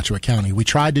passed in Alachua County. We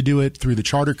tried to do it through the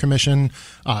Charter Commission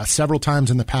several times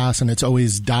in the past, and it's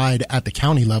always died at the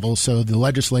county level. So the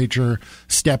legislature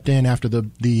stepped in after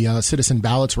the citizen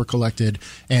ballots were collected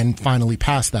and finally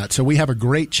passed that. So we have a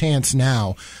great chance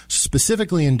now,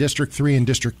 specifically in District 3 and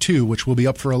District 2, which will be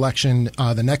up for election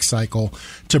the next cycle,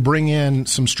 to bring in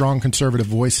some strong conservative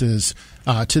voices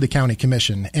to the county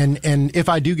commission. And if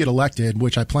I do get elected,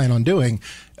 which I plan on doing,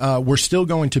 we're still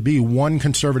going to be one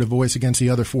conservative voice against the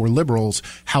other four liberals.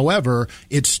 However,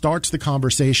 it starts the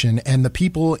conversation, and the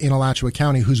people in Alachua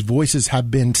County whose voices have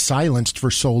been silenced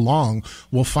for so long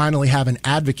will finally have an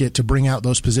advocate to bring out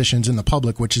those positions in the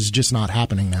public, which is just not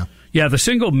happening now. Yeah, the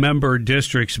single-member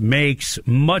districts makes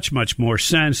much, much more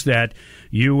sense that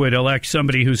you would elect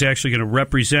somebody who's actually going to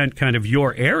represent kind of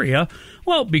your area.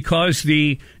 Well, because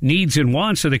the needs and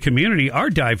wants of the community are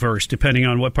diverse depending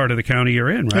on what part of the county you're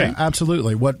in, right? Yeah,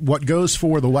 absolutely. What goes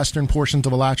for the western portions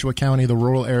of Alachua County, the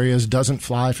rural areas, doesn't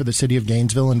fly for the city of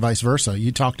Gainesville and vice versa.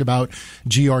 You talked about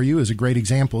GRU as a great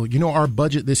example. You know, our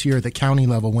budget this year at the county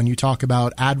level, when you talk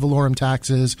about ad valorem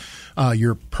taxes,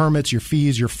 your permits, your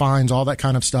fees, your fines, all that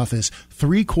kind of stuff, is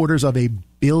 $757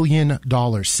 million.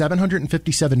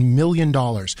 $757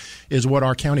 million is what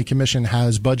our county commission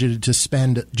has budgeted to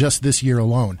spend just this year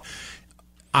alone.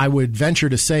 I would venture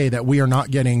to say that we are not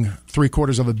getting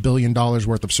 $750 million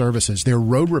worth of services. Their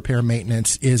road repair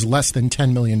maintenance is less than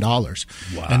 $10 million. Wow.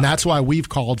 And that's why we've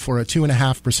called for a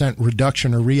 2.5%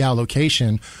 reduction or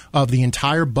reallocation of the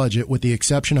entire budget with the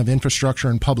exception of infrastructure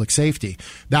and public safety.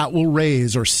 That will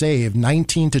raise or save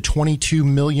 $19 to $22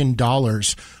 million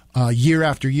year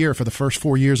after year for the first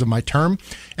 4 years of my term.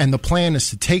 And the plan is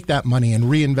to take that money and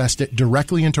reinvest it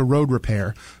directly into road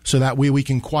repair so that way we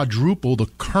can quadruple the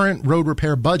current road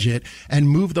repair budget and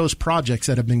move those projects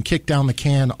that have been kicked down the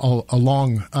can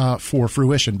along for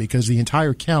fruition, because the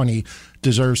entire county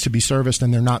deserves to be serviced,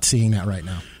 and they're not seeing that right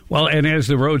now. Well, and as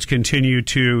the roads continue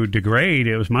to degrade,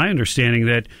 it was my understanding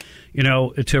that, you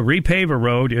know, to repave a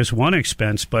road is one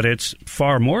expense, but it's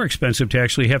far more expensive to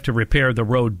actually have to repair the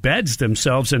road beds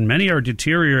themselves, and many are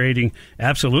deteriorating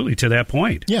absolutely to that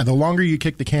point. Yeah, the longer you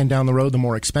kick the can down the road, the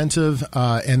more expensive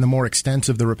and the more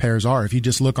extensive the repairs are. If you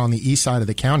just look on the east side of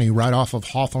the county, right off of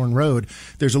Hawthorne Road,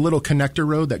 there's a little connector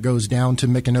road that goes down to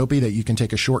Micanopy that you can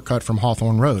take a shortcut from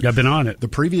Hawthorne Road. I've been on it. The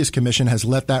previous commission has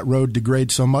let that road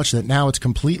degrade so much that now it's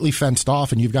completely fenced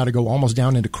off, and you've got to go almost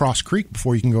down into Cross Creek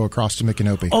before you can go across to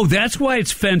Micanopy. Oh, that's why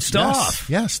it's fenced off.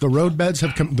 Yes, the road beds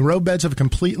have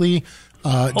completely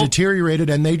deteriorated,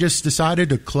 and they just decided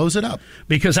to close it up.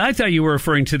 Because I thought you were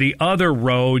referring to the other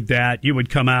road that you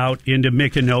would come out into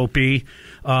Micanopy,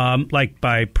 like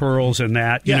by Pearls and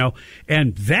that, you know,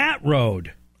 and that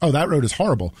road. Oh, that road is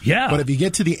horrible. Yeah. But if you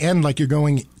get to the end, like you're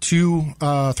going to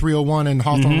 301 and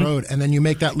Hawthorne Road, and then you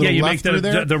make that little left through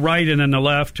there. The right and then the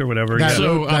left or whatever.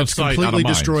 That's completely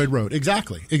destroyed road.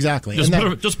 Exactly.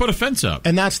 Just put a fence up.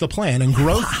 And that's the plan. And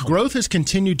growth has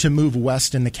continued to move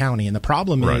west in the county. And the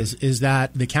problem is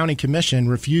that the county commission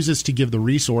refuses to give the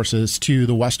resources to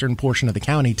the western portion of the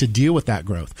county to deal with that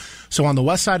growth. So on the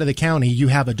west side of the county, you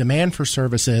have a demand for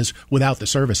services without the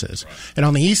services. Right. And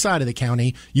on the east side of the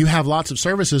county, you have lots of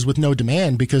services with no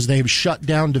demand because they've shut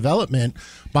down development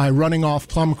by running off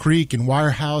Plum Creek and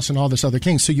Wirehouse and all this other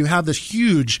things. So you have this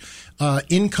huge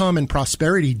income and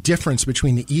prosperity difference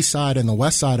between the east side and the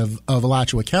west side of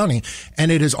Alachua County,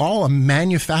 and it is all a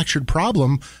manufactured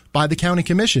problem by the county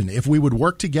commission. If we would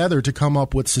work together to come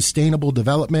up with sustainable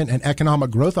development and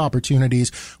economic growth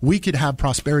opportunities, we could have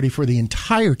prosperity for the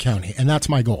entire county, and that's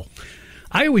my goal.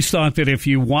 I always thought that if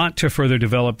you want to further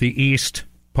develop the east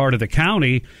part of the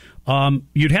county,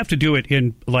 you'd have to do it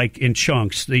in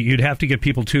chunks. You'd have to get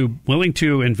people willing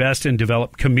to invest and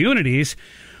develop communities.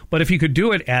 But if you could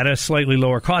do it at a slightly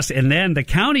lower cost, and then the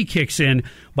county kicks in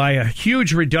by a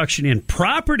huge reduction in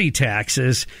property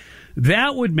taxes,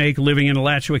 that would make living in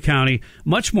Alachua County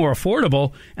much more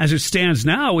affordable. As it stands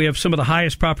now, we have some of the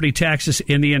highest property taxes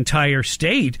in the entire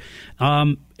state,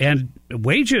 and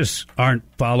wages aren't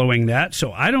following that.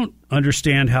 So I don't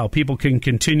understand how people can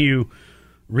continue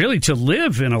really to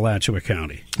live in Alachua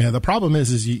County. Yeah, the problem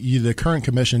is the current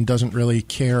commission doesn't really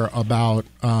care about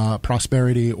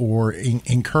prosperity or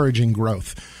encouraging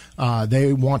growth.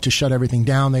 They want to shut everything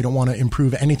down. They don't want to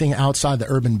improve anything outside the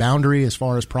urban boundary as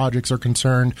far as projects are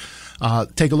concerned.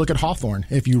 Take a look at Hawthorne.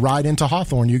 If you ride into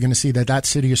Hawthorne, you're going to see that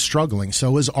city is struggling.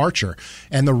 So is Archer.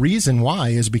 And the reason why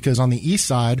is because on the east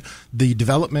side, the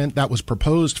development that was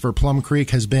proposed for Plum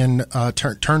Creek has been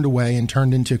turned away and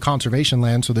turned into conservation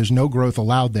land, so there's no growth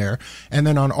allowed there. And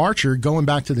then on Archer, going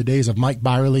back to the days of Mike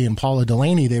Byerly and Paula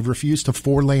Delaney, they've refused to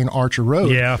 4-lane Archer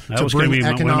Road that was going to be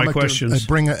one of my questions.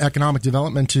 Bring economic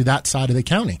development to that side of the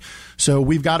county. So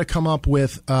we've got to come up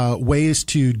with ways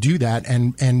to do that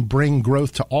and bring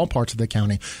growth to all parts of the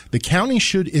county. The county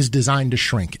is designed to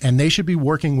shrink, and they should be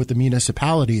working with the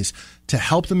municipalities to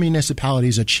help the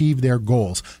municipalities achieve their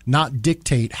goals, not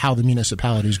dictate how the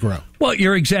municipalities grow. Well,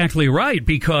 you're exactly right,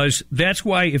 because that's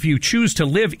why if you choose to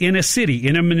live in a city,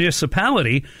 in a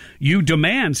municipality, you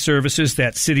demand services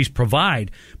that cities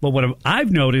provide. But what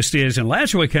I've noticed is in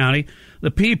Alachua County,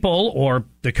 the people or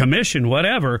the commission,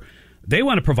 whatever, they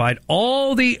want to provide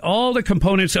all the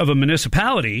components of a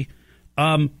municipality,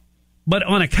 but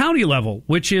on a county level,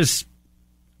 which is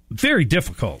very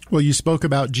difficult. Well, you spoke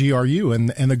about GRU and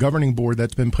the governing board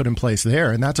that's been put in place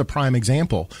there, and that's a prime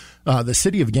example. The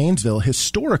city of Gainesville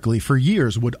historically for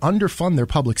years would underfund their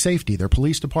public safety, their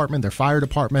police department, their fire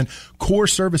department, core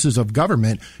services of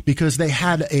government, because they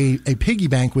had a piggy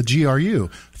bank with GRU,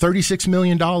 $36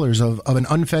 million of an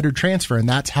unfettered transfer, and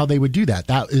that's how they would do that.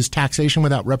 That is taxation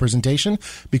without representation,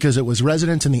 because it was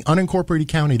residents in the unincorporated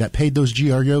county that paid those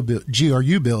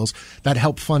GRU bills that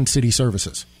helped fund city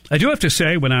services. I do have to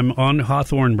say, when I'm on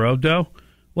Hawthorne Road, though,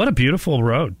 what a beautiful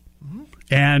road. Mm-hmm.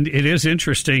 And it is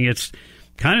interesting. It's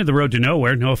kind of the road to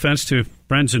nowhere. No offense to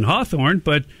friends in Hawthorne,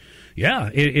 but yeah,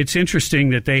 it's interesting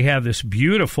that they have this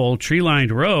beautiful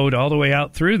tree-lined road all the way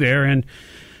out through there, and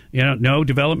no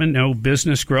development, no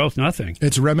business growth, nothing.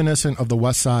 It's reminiscent of the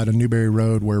west side of Newberry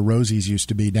Road where Rosie's used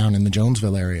to be down in the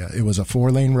Jonesville area. It was a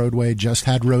 4-lane roadway, just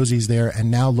had Rosie's there,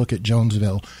 and now look at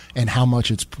Jonesville and how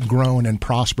much it's grown and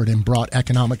prospered and brought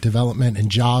economic development and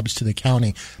jobs to the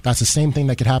county. That's the same thing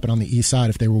that could happen on the east side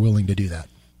if they were willing to do that.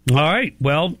 All right.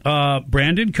 Well,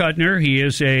 Brandon Kuttner, he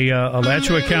is a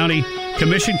Alachua County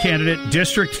Commission candidate,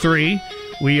 District 3.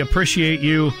 We appreciate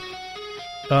you.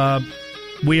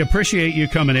 We appreciate you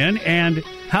coming in. And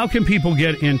how can people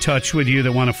get in touch with you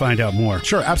that want to find out more?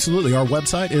 Sure, absolutely. Our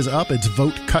website is up. It's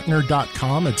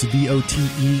votekuttner.com. It's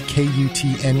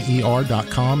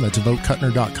VOTEKUTNER.com. That's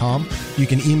votekuttner.com. You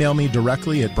can email me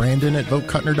directly at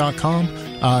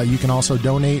brandon@votekuttner.com. You can also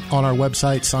donate on our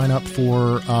website, sign up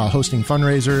for hosting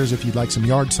fundraisers. If you'd like some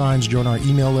yard signs, join our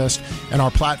email list. And our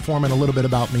platform and a little bit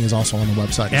about me is also on the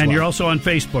website as well. You're also on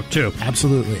Facebook, too.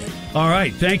 Absolutely. All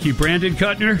right. Thank you, Brandon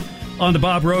Kuttner. On the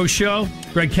Bob Rose Show,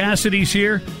 Greg Cassidy's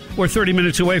here. We're 30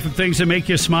 minutes away from things that make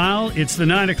you smile. It's the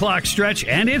 9 o'clock stretch,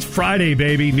 and it's Friday,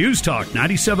 baby. News Talk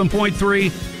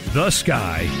 97.3, The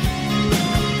Sky.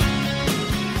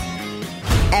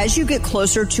 As you get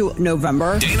closer to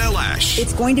November, Dana Lash,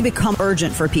 it's going to become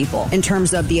urgent for people in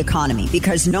terms of the economy,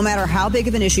 because no matter how big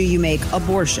of an issue you make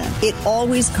abortion, it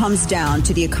always comes down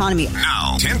to the economy.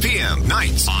 Now, 10 p.m.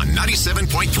 nights on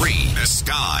 97.3, The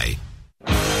Sky.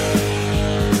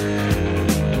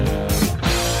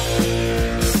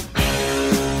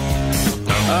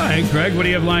 All right, Greg, what do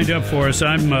you have lined up for us?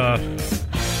 I'm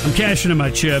cashing in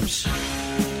my chips.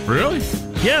 Really?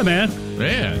 Yeah, man.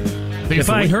 If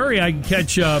I hurry, I can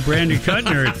catch Brandon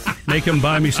Kuttner and make him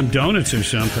buy me some donuts or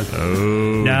something.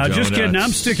 Oh, now, donuts. Just kidding.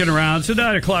 I'm sticking around. It's the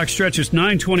 9 o'clock stretch. It's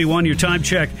 9:21. Your time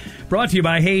check brought to you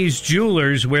by Hayes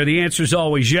Jewelers, where the answer is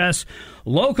always yes.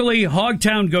 Locally,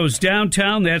 Hogtown goes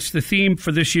downtown. That's the theme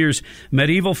for this year's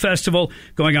Medieval Festival,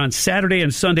 going on Saturday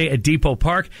and Sunday at Depot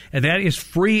Park. And that is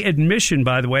free admission,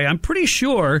 by the way. I'm pretty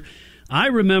sure I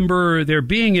remember there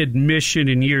being admission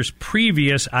in years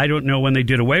previous. I don't know when they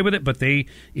did away with it, but it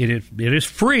is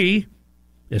free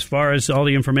as far as all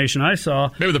the information I saw.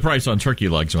 Maybe the price on turkey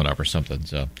legs went up or something.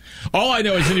 So, all I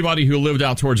know is anybody who lived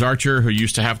out towards Archer, who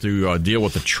used to have to deal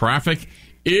with the traffic,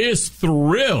 is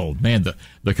thrilled. Man,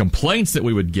 the complaints that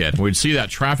we would get, we'd see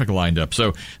that traffic lined up.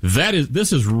 So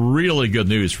this is really good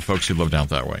news for folks who lived out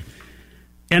that way.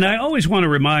 And I always want to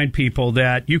remind people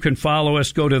that you can follow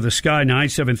us. Go to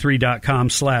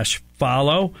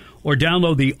thesky973.com/follow or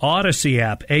download the Odyssey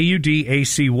app,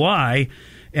 AUDACY,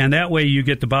 and that way you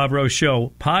get the Bob Rose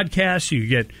Show podcast. You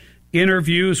get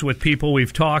interviews with people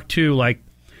we've talked to, like,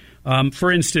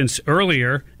 for instance,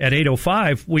 earlier at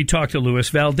 8:05, we talked to Luis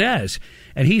Valdez,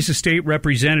 and he's a state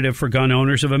representative for Gun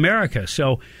Owners of America.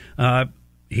 So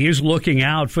he is looking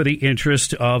out for the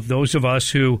interest of those of us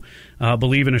who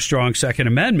believe in a strong Second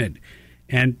Amendment.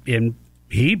 And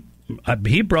he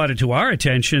brought it to our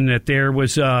attention that there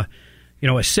was a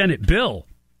Senate bill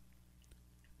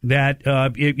that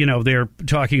they're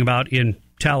talking about in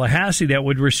Tallahassee that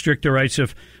would restrict the rights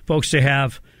of folks to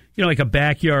have, like a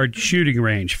backyard shooting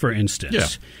range, for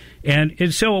instance. Yeah.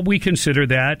 And so we consider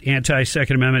that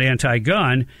anti-Second Amendment,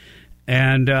 anti-gun,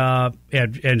 and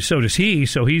so does he.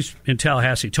 So he's in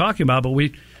Tallahassee talking about it.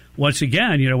 But once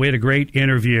again, we had a great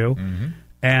interview,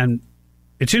 and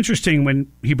it's interesting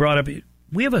when he brought up,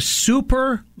 we have a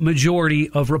super majority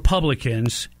of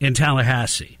Republicans in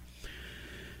Tallahassee.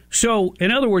 So,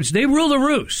 in other words, they rule the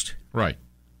roost. Right.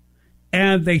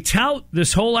 And they tout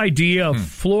this whole idea of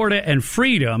Florida and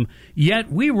freedom, yet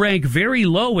we rank very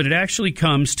low when it actually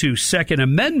comes to Second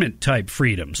Amendment type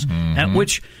freedoms, at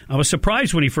which I was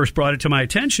surprised when he first brought it to my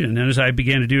attention. And as I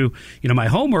began to do, my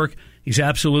homework, he's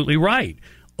absolutely right.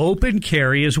 Open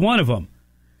carry is one of them.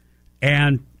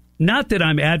 And not that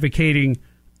I'm advocating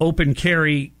open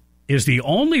carry is the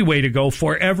only way to go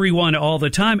for everyone all the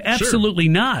time. Absolutely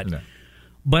not. No.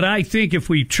 But I think if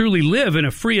we truly live in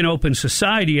a free and open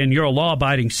society and you're a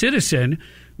law-abiding citizen,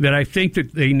 that I think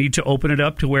that they need to open it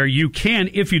up to where you can,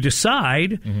 if you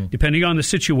decide, depending on the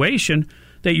situation,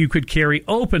 that you could carry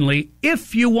openly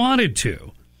if you wanted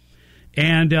to.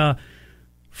 And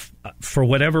for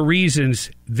whatever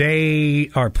reasons, they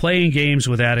are playing games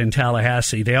with that in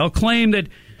Tallahassee. They all claim that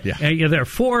they're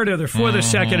for it or they're for the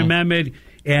Second Amendment,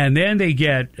 and then they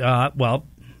get,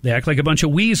 they act like a bunch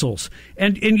of weasels.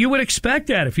 And you would expect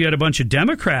that if you had a bunch of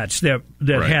Democrats that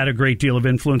had a great deal of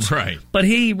influence. Right. But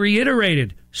he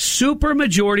reiterated,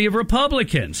 supermajority of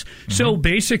Republicans. So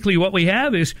basically what we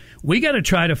have is we got to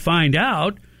try to find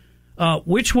out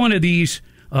which one of these,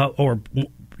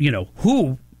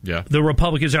 who the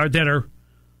Republicans are that are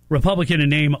Republican in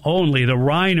name only, the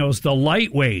rhinos, the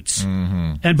lightweights,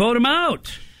 and vote them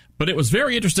out. But it was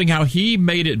very interesting how he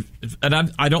made it,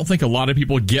 and I don't think a lot of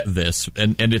people get this,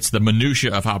 and it's the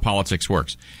minutia of how politics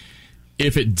works.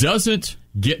 If it doesn't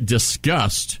get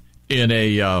discussed in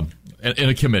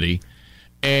a committee,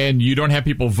 and you don't have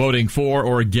people voting for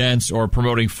or against or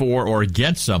promoting for or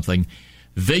against something,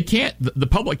 the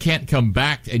public can't come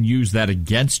back and use that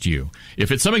against you.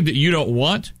 If it's something that you don't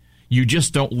want, you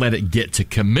just don't let it get to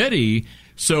committee,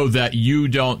 so that you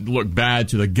don't look bad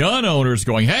to the gun owners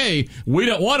going, hey, we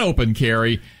don't want open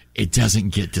carry. It doesn't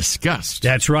get discussed.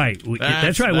 That's right.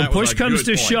 That's right. When push comes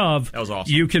to shove, that was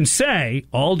awesome. You can say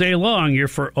all day long you're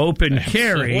for open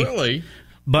carry. Absolutely.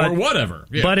 But, or whatever.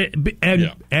 Yeah. But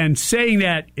and saying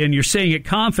that, and you're saying it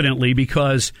confidently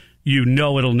because you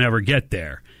know it'll never get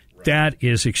there. Right. That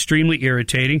is extremely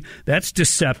irritating. That's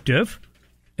deceptive,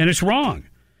 and it's wrong.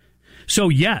 So,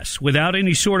 yes, without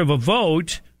any sort of a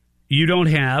vote, you don't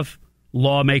have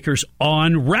lawmakers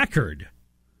on record,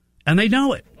 and they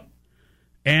know it.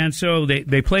 And so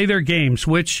they play their games,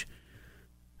 which,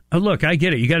 look, I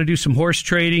get it. You got to do some horse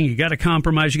trading. You got to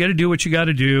compromise. You got to do what you got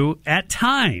to do at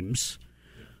times.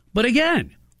 But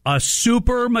again, a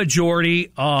super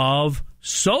majority of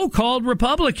so-called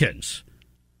Republicans.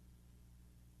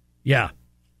 Yeah.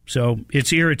 So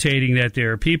it's irritating that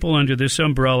there are people under this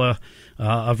umbrella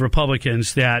of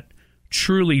Republicans that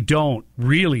truly don't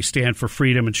really stand for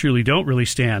freedom and truly don't really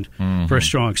stand for a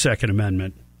strong Second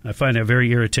Amendment. I find that very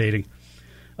irritating.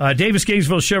 Davis,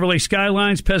 Gainesville, Chevrolet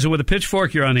Skylines, Pezza with a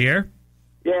Pitchfork, you're on the air.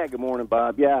 Yeah, good morning,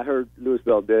 Bob. Yeah, I heard Louis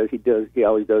Bell does. He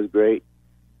always does great.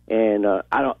 And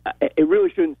it really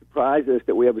shouldn't surprise us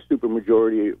that we have a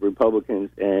supermajority of Republicans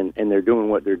and they're doing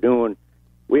what they're doing.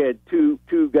 We had two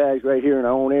guys right here in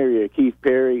our own area, Keith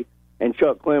Perry and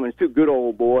Chuck Clemens, two good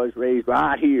old boys raised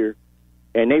right here.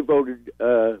 And they voted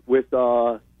with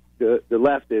the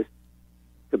leftists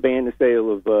to ban the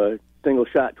sale of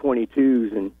single-shot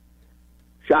 22s and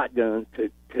shotguns to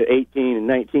 18 and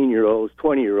 19-year-olds,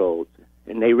 20-year-olds.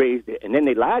 And they raised it. And then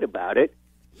they lied about it.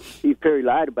 Steve Perry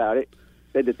lied about it,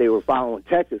 said that they were following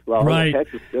Texas law. Right.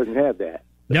 Texas doesn't have that.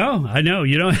 No, I know.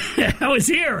 You don't. I was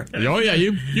here. Oh, yeah.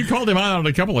 You called him out on it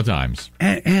a couple of times.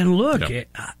 And look,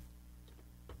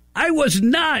 I was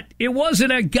not. It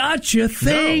wasn't a gotcha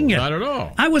thing. No, not at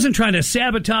all. I wasn't trying to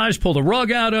sabotage, pull the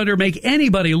rug out under, make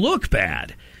anybody look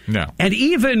bad. No. And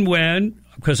even when,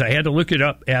 because I had to look it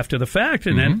up after the fact,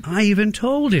 and then I even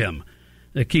told him,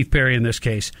 Keith Perry in this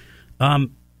case,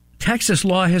 Texas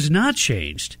law has not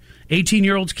changed.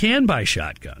 18-year-olds can buy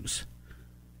shotguns.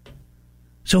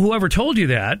 So whoever told you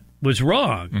that was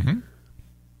wrong.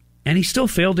 And he still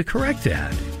failed to correct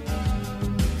that.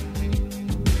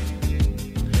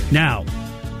 Now,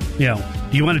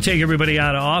 do you want to take everybody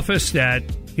out of office that,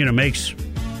 makes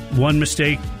one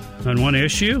mistake on one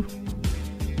issue?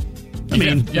 I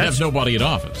mean, you have nobody in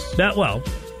office.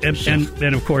 And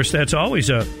of course, that's always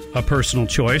a personal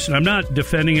choice. And I'm not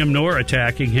defending him nor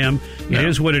attacking him. It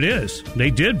is what it is.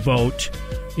 They did vote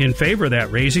in favor of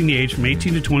that, raising the age from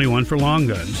 18 to 21 for long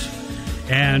guns.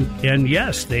 And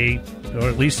yes, or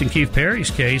at least in Keith Perry's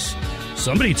case,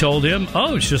 somebody told him,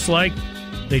 oh, it's just like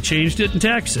they changed it in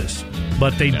Texas.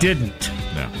 But they didn't.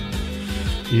 No.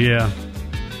 Yeah.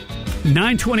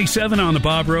 9:27 on the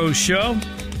Bob Rose Show.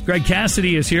 Greg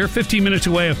Cassidy is here, 15 minutes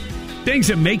away of things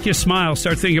that make you smile.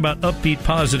 Start thinking about upbeat,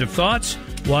 positive thoughts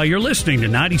while you're listening to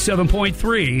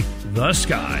 97.3 The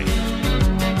Sky.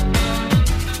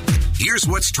 Here's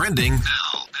what's trending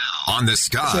on The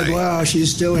Sky. Said, wow,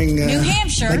 she's doing New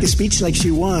Hampshire like a speech like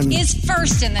she won. is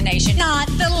first in the nation, not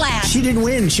the last. She didn't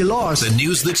win, she lost. The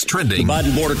news that's trending. The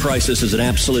Biden border crisis is an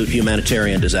absolute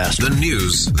humanitarian disaster. The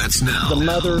news that's now. The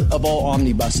mother of all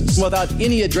omnibuses. Without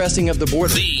any addressing of the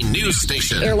border. The news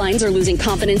station. Airlines are losing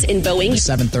confidence in Boeing.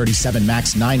 737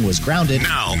 MAX 9 was grounded.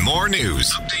 Now more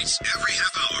news. Updates every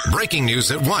half hour. Breaking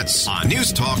news at once on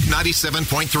News Talk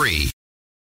 97.3.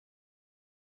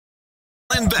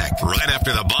 And back right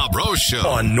after the Bob Rose Show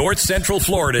on North Central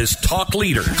Florida's talk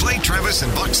leader. Clay Travis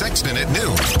and Buck Sexton at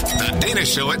noon. The Dana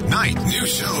Show at night. New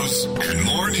shows and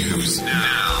more news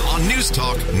now on News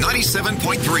Talk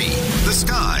 97.3 The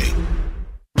Sky.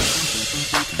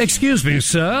 Excuse me,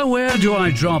 sir. Where do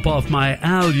I drop off my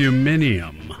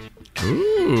aluminium?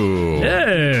 Ooh.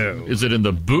 Oh. Is it in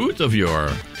the boot of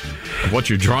what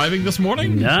you're driving this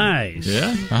morning? Nice.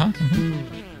 Yeah? Uh-huh.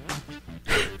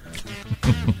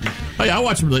 Hey, I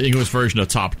watched the English version of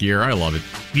Top Gear. I love it.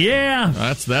 Yeah.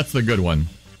 That's the good one.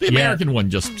 The American one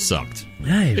just sucked.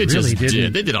 Yeah, it really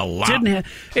didn't. They did a lot.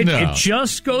 It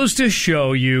just goes to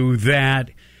show you that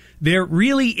there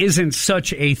really isn't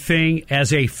such a thing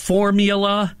as a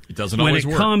formula. It doesn't always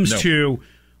work. When it comes to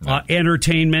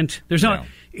entertainment. There's not.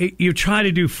 You try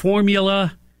to do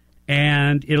formula,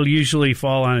 and it'll usually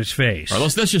fall on its face. All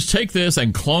right, let's just take this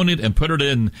and clone it and put it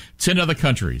in 10 other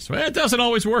countries. Well, it doesn't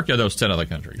always work in those 10 other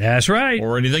countries. That's right.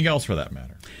 Or anything else for that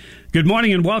matter. Good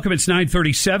morning and welcome. It's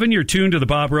 9:37. You're tuned to the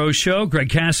Bob Rose Show. Greg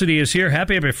Cassidy is here.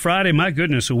 Happy Friday. My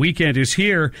goodness, the weekend is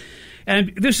here.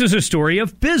 And this is a story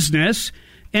of business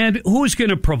and who's going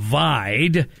to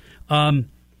provide.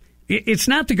 It's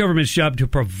not the government's job to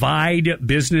provide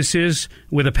businesses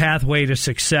with a pathway to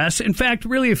success. In fact,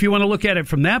 really, if you want to look at it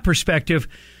from that perspective,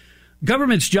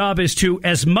 government's job is to,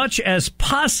 as much as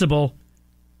possible,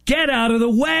 get out of the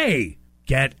way.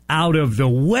 Get out of the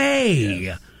way.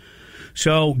 Yes.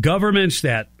 So governments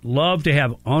that love to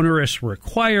have onerous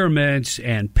requirements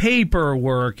and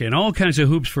paperwork and all kinds of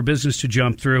hoops for business to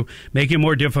jump through, make it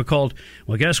more difficult.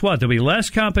 Well, guess what? There'll be less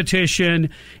competition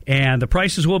and the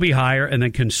prices will be higher, and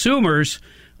then consumers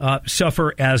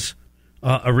suffer as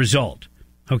a result.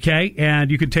 Okay?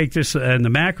 And you can take this in the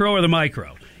macro or the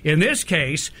micro. In this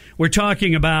case, we're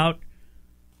talking about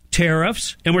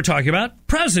tariffs and we're talking about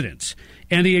presidents.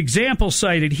 And the example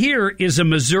cited here is a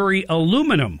Missouri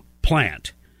aluminum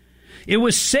plant. It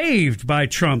was saved by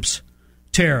Trump's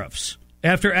tariffs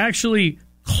after actually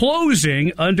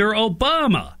closing under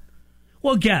Obama.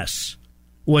 Well, guess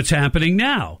what's happening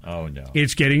now? Oh, no.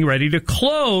 It's getting ready to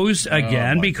close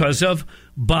again because of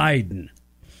Biden.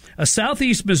 A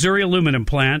Southeast Missouri aluminum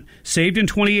plant saved in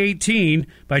 2018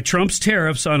 by Trump's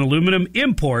tariffs on aluminum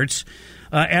imports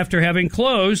after having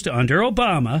closed under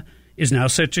Obama is now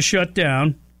set to shut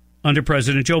down under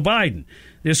President Joe Biden.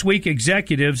 This week,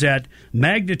 executives at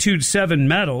Magnitude 7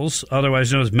 Metals,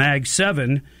 otherwise known as Mag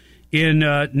 7,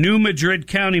 in New Madrid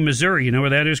County, Missouri. You know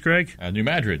where that is, Greg? New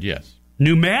Madrid, yes.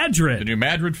 New Madrid. The New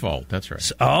Madrid Fault, that's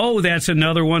right. Oh, that's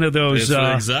another one of those.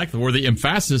 Exactly, where the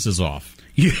emphasis is off.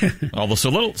 Yeah. All the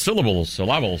syllables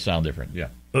sound different, yeah.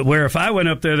 But where if I went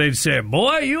up there, they'd say,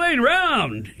 boy, you ain't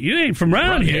round. You ain't from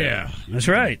round here. Yeah. That's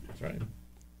right. That's right.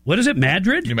 What is it,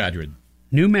 Madrid? New Madrid.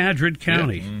 New Madrid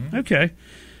County. Yeah. Mm-hmm.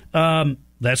 Okay.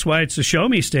 That's why it's the show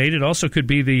me state. It also could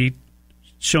be the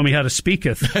show me how to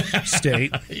speaketh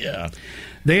state. Yeah.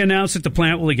 They announced that the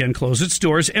plant will again close its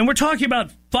doors, and we're talking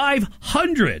about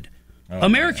 500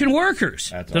 American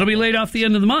workers that'll be laid off the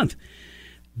end of the month.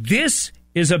 This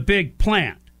is a big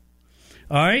plant.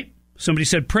 All right? Somebody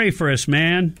said, pray for us,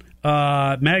 man.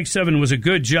 Mag 7 was a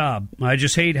good job. I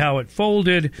just hate how it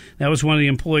folded. That was one of the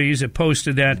employees that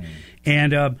posted that.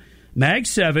 And Mag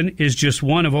 7 is just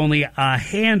one of only a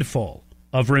handful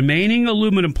of remaining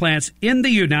aluminum plants in the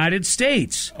United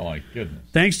States. Oh, my goodness.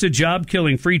 Thanks to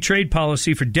job-killing free trade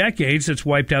policy for decades that's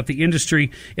wiped out the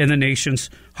industry in the nation's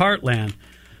heartland.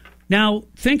 Now,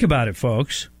 think about it,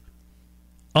 folks.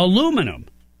 Aluminum.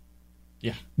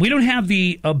 Yeah. We don't have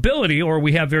the ability, or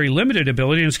we have very limited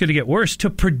ability, and it's going to get worse, to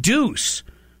produce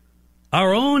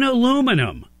our own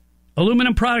aluminum.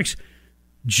 Aluminum products.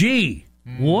 Gee,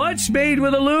 what's made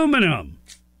with aluminum?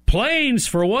 Planes,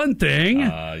 for one thing.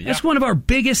 Yeah. That's one of our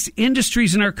biggest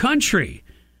industries in our country.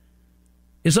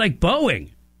 It's like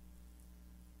Boeing.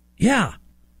 Yeah,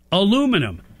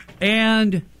 aluminum.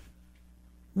 And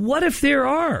what if there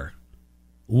are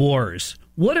wars?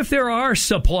 What if there are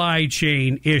supply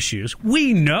chain issues?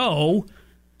 We know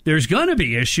there's going to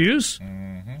be issues.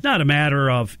 Not a matter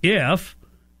of if,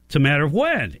 it's a matter of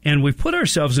when. And we've put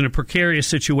ourselves in a precarious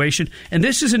situation, and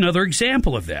this is another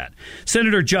example of that.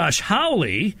 Senator Josh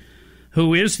Hawley,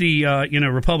 who is the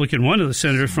Republican, one of the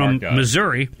senators from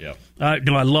Missouri. Yep.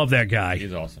 No, I love that guy.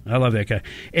 He's awesome. I love that guy.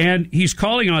 And he's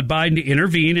calling on Biden to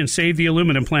intervene and save the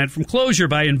aluminum plant from closure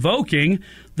by invoking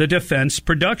the Defense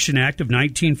Production Act of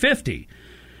 1950.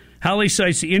 Hawley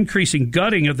cites the increasing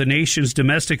gutting of the nation's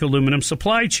domestic aluminum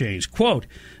supply chains. Quote,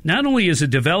 not only is the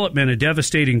development a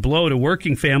devastating blow to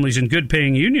working families and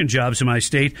good-paying union jobs in my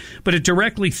state, but it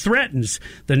directly threatens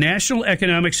the national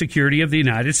economic security of the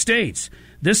United States.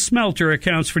 This smelter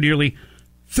accounts for nearly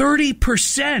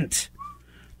 30%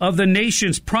 of the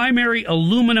nation's primary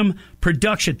aluminum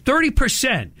production.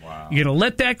 30%. Wow. You're going to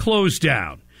let that close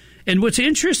down. And what's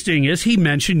interesting is he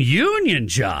mentioned union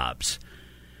jobs.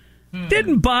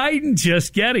 Didn't Biden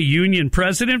just get a union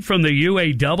president from the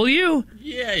UAW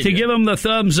to give him the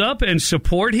thumbs up and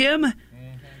support him?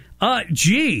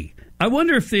 Gee, I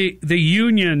wonder if the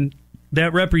union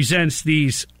that represents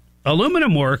these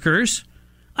aluminum workers,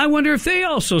 I wonder if they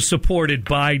also supported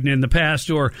Biden in the past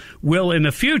or will in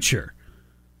the future.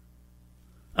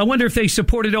 I wonder if they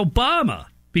supported Obama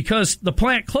because the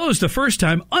plant closed the first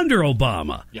time under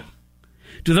Obama. Yeah.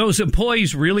 Do those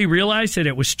employees really realize that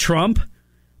it was Trump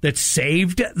that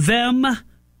saved them?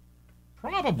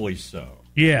 Probably so.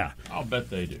 Yeah. I'll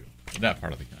bet they do. That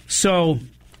part of the country. So,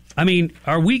 I mean,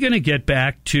 are we going to get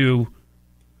back to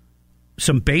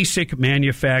some basic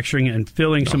manufacturing and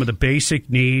filling some of the basic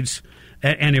needs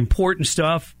and important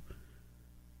stuff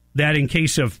that in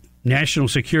case of national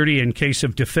security, in case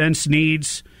of defense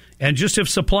needs, and just if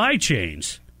supply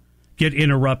chains get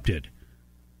interrupted?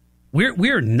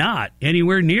 We're not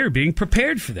anywhere near being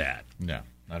prepared for that. No,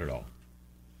 not at all.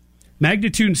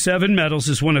 Magnitude 7 Metals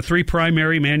is one of 3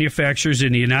 primary manufacturers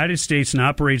in the United States and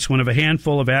operates one of a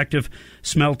handful of active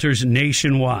smelters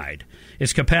nationwide.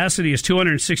 Its capacity is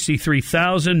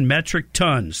 263,000 metric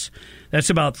tons.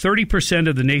 That's about 30%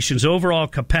 of the nation's overall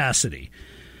capacity.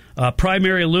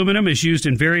 Primary aluminum is used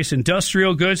in various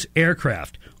industrial goods,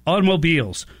 aircraft,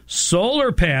 automobiles,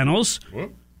 solar panels.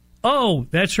 Whoop. Oh,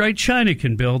 that's right. China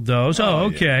can build those. Oh,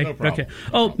 okay. Yeah, no problem. Okay.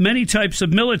 Oh, many types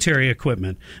of military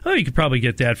equipment. Oh, you could probably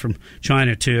get that from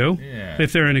China, too,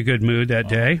 if they're in a good mood that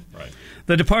day. Right.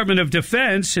 The Department of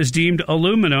Defense has deemed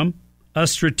aluminum a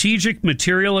strategic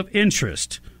material of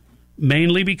interest,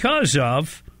 mainly because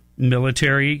of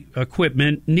military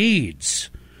equipment needs.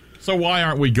 So why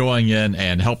aren't we going in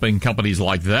and helping companies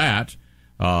like that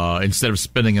instead of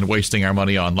spending and wasting our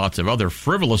money on lots of other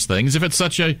frivolous things if it's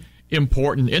such a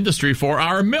important industry for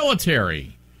our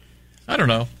military? I don't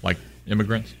know, like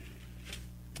immigrants.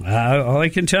 All I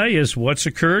can tell you is what's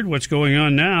occurred, what's going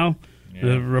on now. Yeah.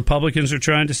 The Republicans are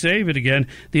trying to save it again.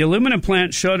 The aluminum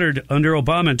plant shuttered under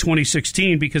Obama in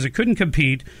 2016 because it couldn't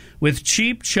compete with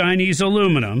cheap Chinese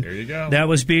aluminum There you go. that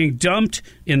was being dumped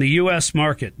in the U.S.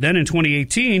 market. Then in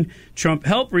 2018, Trump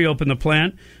helped reopen the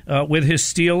plant with his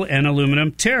steel and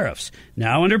aluminum tariffs.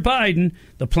 Now under Biden,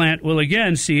 the plant will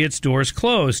again see its doors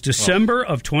closed. December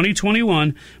of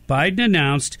 2021, Biden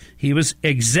announced he was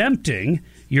exempting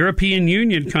European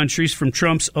Union countries from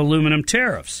Trump's aluminum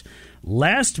tariffs.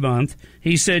 Last month,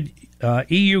 he said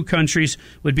EU countries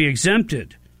would be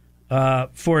exempted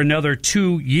for another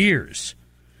 2 years.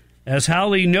 As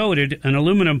Hawley noted, an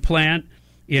aluminum plant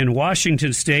in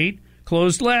Washington State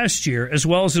closed last year, as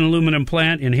well as an aluminum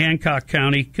plant in Hancock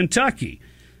County, Kentucky.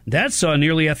 That saw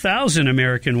nearly 1,000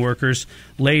 American workers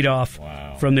laid off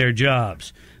from their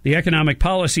jobs. The Economic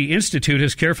Policy Institute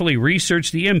has carefully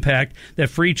researched the impact that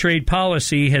free trade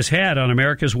policy has had on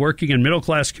America's working and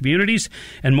middle-class communities,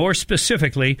 and more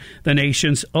specifically, the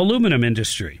nation's aluminum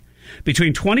industry.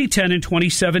 Between 2010 and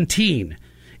 2017,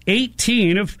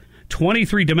 18 of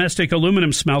 23 domestic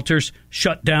aluminum smelters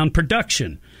shut down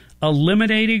production,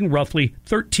 eliminating roughly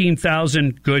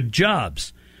 13,000 good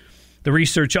jobs. The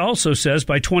research also says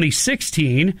by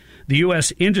 2016, the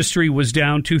U.S. industry was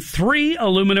down to 3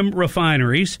 aluminum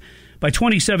refineries. By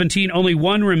 2017, only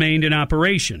 1 remained in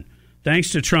operation.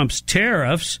 Thanks to Trump's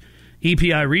tariffs,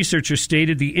 EPI researchers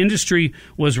stated the industry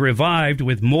was revived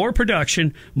with more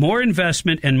production, more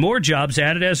investment, and more jobs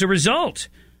added as a result.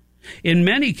 In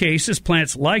many cases,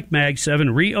 plants like Mag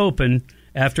 7 reopened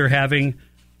after having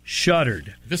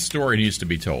shuttered. This story needs to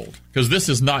be told, because this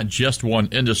is not just one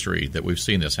industry that we've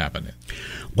seen this happen in.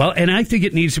 Well, and I think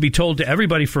it needs to be told to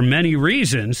everybody for many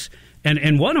reasons,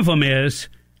 and one of them is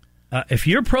if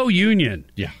you're pro-union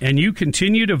and you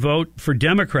continue to vote for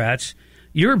Democrats,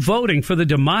 you're voting for the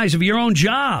demise of your own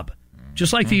job,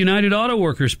 just like the United Auto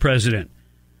Workers president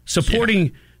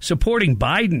supporting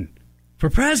Biden for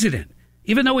president,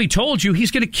 even though he told you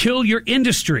he's going to kill your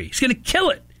industry. He's going to kill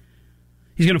it.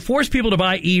 He's going to force people to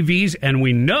buy EVs, and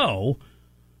we know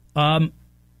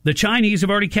the Chinese have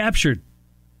already captured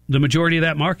the majority of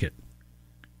that market.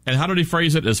 And how did he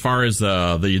phrase it as far as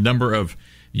the number of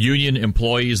union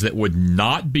employees that would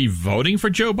not be voting for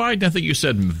Joe Biden? I think you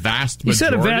said vast majority. He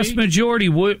said a vast majority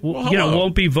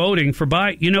won't be voting for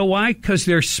Biden. You know why? Because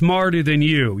they're smarter than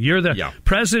you. You're the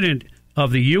president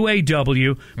of the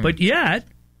UAW, but yet,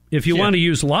 if you want to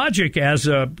use logic as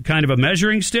a kind of a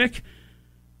measuring stick,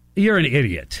 you're an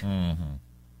idiot.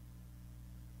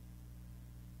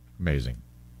 Amazing.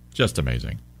 Just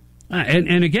amazing.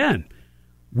 And again,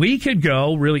 we could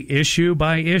go really issue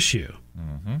by issue.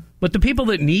 But the people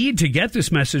that need to get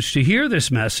this message, to hear this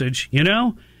message,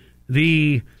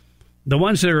 the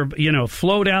ones that are,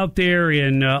 float out there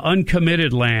in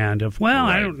uncommitted land of,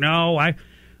 I don't know, I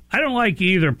don't like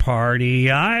either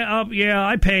party.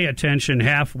 I pay attention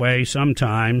halfway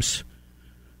sometimes.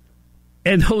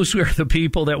 And those are the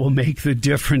people that will make the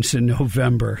difference in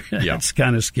November. That's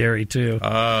kind of scary, too.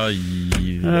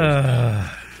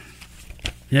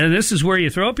 This is where you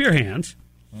throw up your hands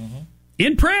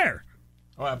in prayer.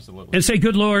 Oh, absolutely. And say,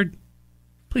 good Lord,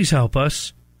 please help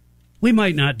us. We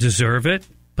might not deserve it,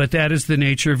 but that is the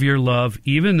nature of your love,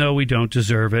 even though we don't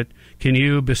deserve it. Can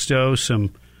you bestow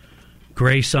some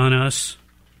grace on us?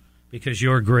 Because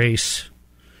your grace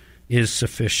is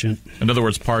sufficient. In other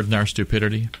words, pardon our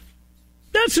stupidity?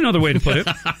 That's another way to put it.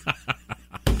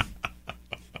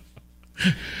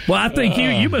 Well, I think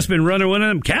you must have been running one of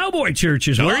them cowboy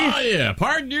churches, were you? Oh, yeah.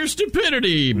 Pardon your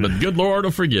stupidity, but good Lord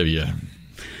will forgive you.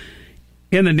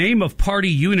 In the name of party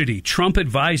unity, Trump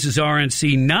advises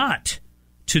RNC not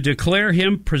to declare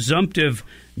him presumptive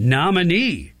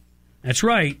nominee. That's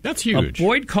right. That's huge.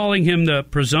 Avoid calling him the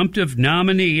presumptive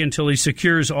nominee until he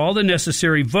secures all the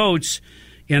necessary votes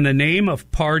in the name of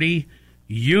party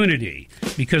unity,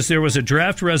 because there was a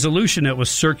draft resolution that was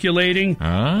circulating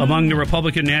among the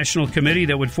Republican National Committee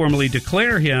that would formally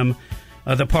declare him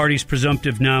the party's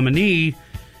presumptive nominee,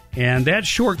 and that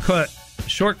shortcut,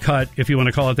 if you want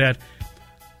to call it that,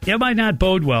 it might not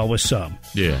bode well with some.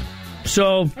 Yeah.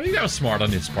 So I think that was smart on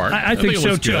his part. I think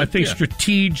so too. I think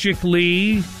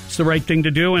strategically it's the right thing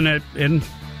to do, and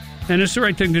it's the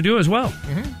right thing to do as well.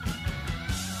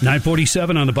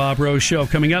 9:47 on the Bob Rose Show.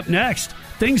 Coming up next,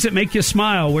 things that make you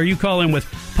smile, where you call in with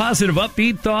positive,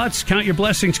 upbeat thoughts. Count your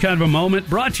blessings, kind of a moment.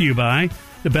 Brought to you by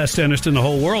the best dentist in the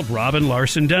whole world, Robin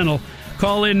Larson Dental.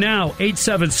 Call in now,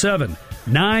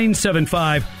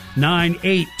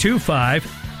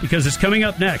 877-975-9825. Because it's coming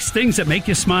up next. Things that make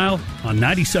you smile on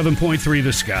 97.3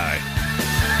 The Sky.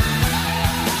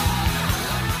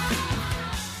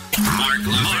 Mark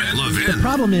Levin. The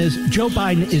problem is Joe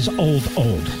Biden is old.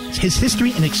 His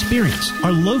history and experience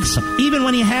are loathsome. Even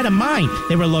when he had a mind,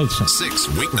 they were loathsome. 6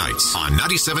 weeknights on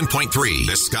 97.3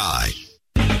 The Sky.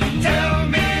 Tell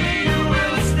me you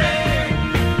will stay,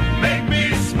 make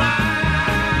me smile.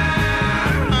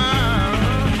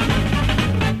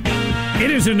 It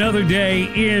is another day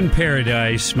in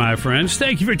paradise, my friends.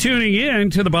 Thank you for tuning in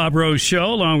to the Bob Rose Show,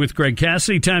 along with Greg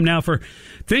Cassidy. Time now for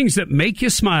things that make you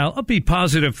smile. Upbeat,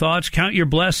 positive thoughts. Count your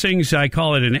blessings. I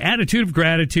call it an attitude of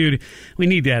gratitude. We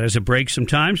need that as a break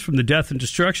sometimes from the death and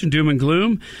destruction, doom and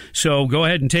gloom. So go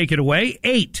ahead and take it away.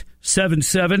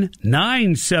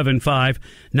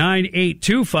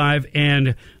 877-975-9825.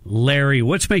 And Larry,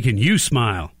 what's making you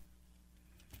smile?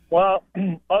 Well,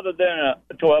 other than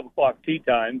a 12 o'clock tea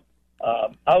time,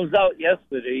 I was out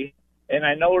yesterday, and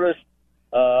I noticed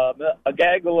a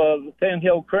gaggle of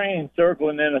Sandhill cranes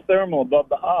circling in a thermal above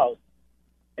the house.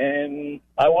 And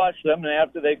I watched them, and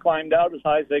after they climbed out as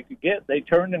high as they could get, they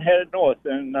turned and headed north.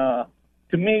 And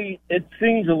to me, it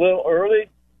seems a little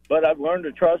early, but I've learned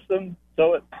to trust them.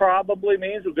 So it probably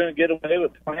means we're going to get away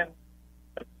with playing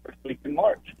the first week in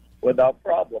March without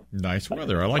problem. Nice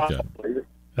weather. I like that.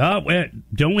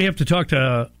 Don't we have to talk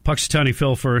to Puxatawny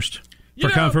Phil first? For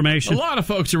confirmation. A lot of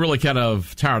folks are really kind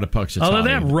of tired of Puxatawny. Although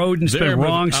that rodent's been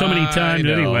wrong so many times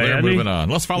anyway. They're moving on.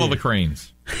 Let's follow the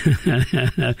cranes.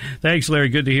 Thanks, Larry.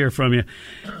 Good to hear from you.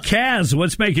 Kaz,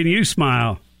 what's making you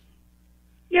smile?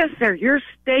 Yes, sir. Your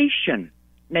station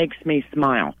makes me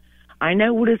smile. I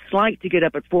know what it's like to get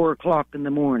up at 4 o'clock in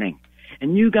the morning,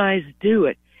 and you guys do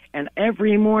it. And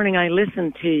every morning I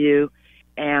listen to you,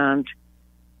 and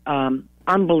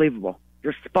unbelievable.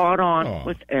 You're spot on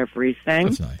with everything.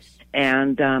 That's nice.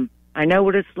 And I know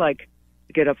what it's like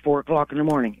to get up 4 o'clock in the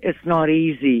morning. It's not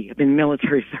easy. I've been in the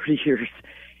military 30 years.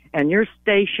 And your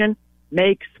station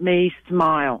makes me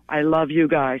smile. I love you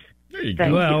guys. Thank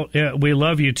well, you. Yeah, we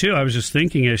love you, too. I was just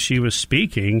thinking as she was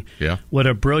speaking, what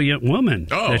a brilliant woman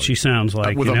that she sounds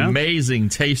like. With amazing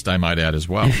taste, I might add, as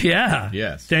well. Yeah.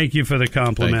 Yes. Thank you for the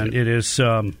compliment. It is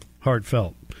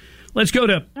heartfelt. Let's go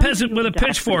to Peasant with a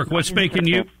Pitchfork. What's making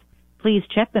you... Please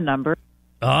check the number.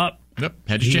 Yep,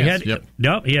 had your chance.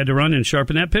 Nope, he had to run and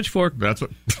sharpen that pitchfork. That's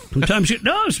what... sometimes you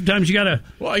got to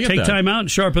take time out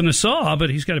and sharpen the saw, but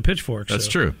he's got a pitchfork. That's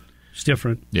true. It's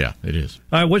different. Yeah, it is.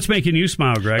 All right, what's making you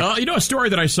smile, Greg? A story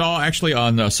that I saw actually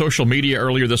on social media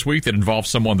earlier this week that involves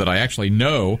someone that I actually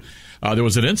know. There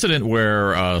was an incident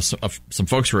where some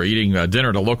folks were eating dinner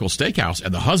at a local steakhouse,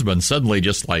 and the husband suddenly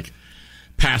just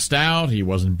passed out. He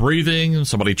wasn't breathing.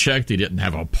 Somebody checked. He didn't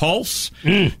have a pulse.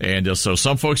 And so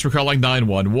some folks were calling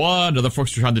 911. Other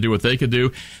folks were trying to do what they could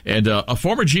do. And a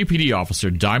former GPD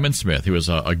officer, Diamond Smith, who was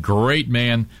a great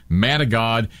man of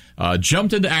God,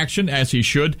 jumped into action as he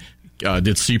should,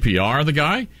 did CPR on the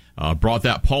guy, brought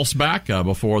that pulse back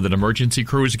before the emergency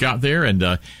crews got there, and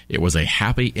it was a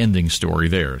happy ending story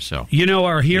there. So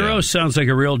our hero sounds like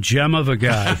a real gem of a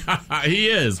guy. He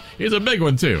is. He's a big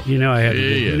one too. I had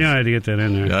to get that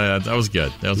in there. That was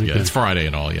good. Good. It's Friday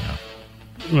and all,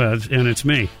 Well, and it's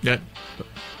me. Yeah.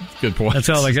 Good point. That's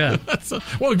all I got.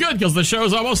 Well, good, because the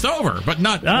show's almost over, but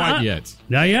not quite yet.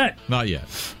 Not yet. Not yet.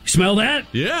 Smell that?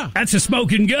 Yeah. That's a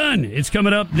smoking gun. It's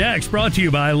coming up next, brought to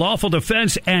you by Lawful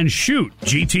Defense and Shoot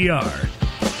GTR.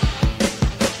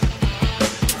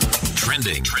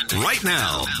 Trending right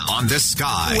now on The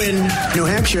Sky. Win New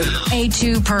Hampshire. A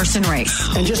two-person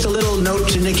race. And just a little note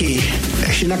to Nikki.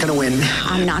 She's not going to win.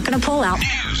 I'm not going to pull out.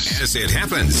 As it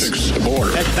happens. Fix the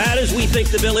border. As bad as we think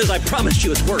the bill is, I promise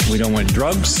you it's worse. We don't want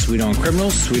drugs. We don't want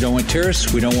criminals. We don't want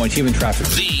terrorists. We don't want human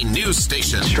trafficking. The news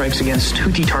station. Strikes against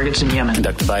Houthi targets in Yemen.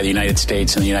 Conducted by the United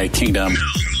States and the United Kingdom.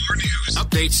 More news.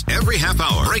 Updates every half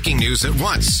hour. Breaking news at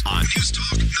once on News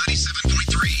Talk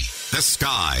 97.3. The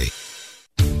Sky.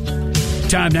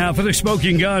 Time now for the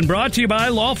Smoking Gun, brought to you by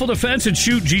Lawful Defense and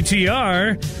Shoot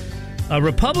GTR. A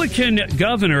Republican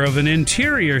governor of an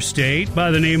interior state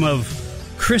by the name of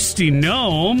Kristi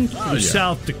Noem from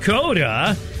South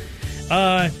Dakota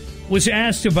was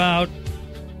asked about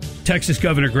Texas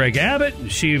Governor Greg Abbott.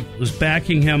 She was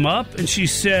backing him up, and she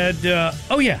said,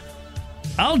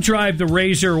 I'll drive the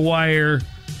razor wire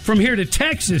from here to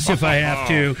Texas if I have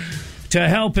to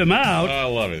help him out. I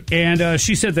love it. And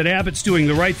she said that Abbott's doing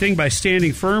the right thing by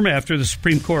standing firm after the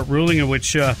Supreme Court ruling in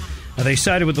which they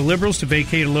sided with the liberals to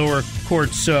vacate a lower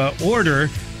court's order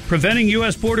preventing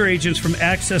U.S. border agents from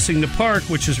accessing the park,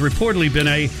 which has reportedly been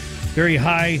a very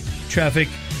high-traffic,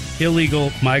 illegal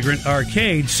migrant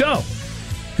arcade. So,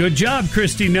 good job,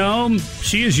 Kristi Noem.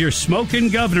 She is your smoking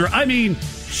governor. I mean,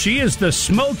 she is the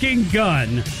smoking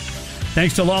gun.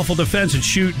 Thanks to Lawful Defense and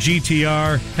Shoot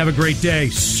GTR. Have a great day.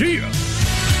 See ya.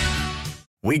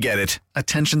 We get it.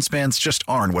 Attention spans just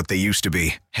aren't what they used to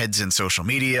be. Heads in social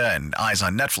media and eyes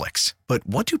on Netflix. But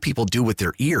what do people do with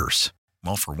their ears?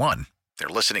 Well, for one, they're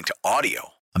listening to audio.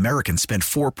 Americans spend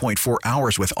 4.4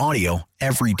 hours with audio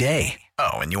every day.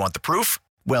 Oh, and you want the proof?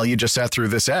 Well, you just sat through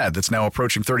this ad that's now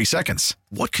approaching 30 seconds.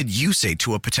 What could you say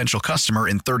to a potential customer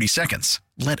in 30 seconds?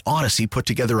 Let Odyssey put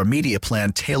together a media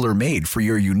plan tailor-made for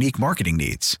your unique marketing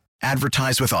needs.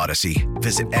 Advertise with Odyssey.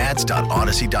 Visit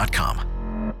ads.odyssey.com.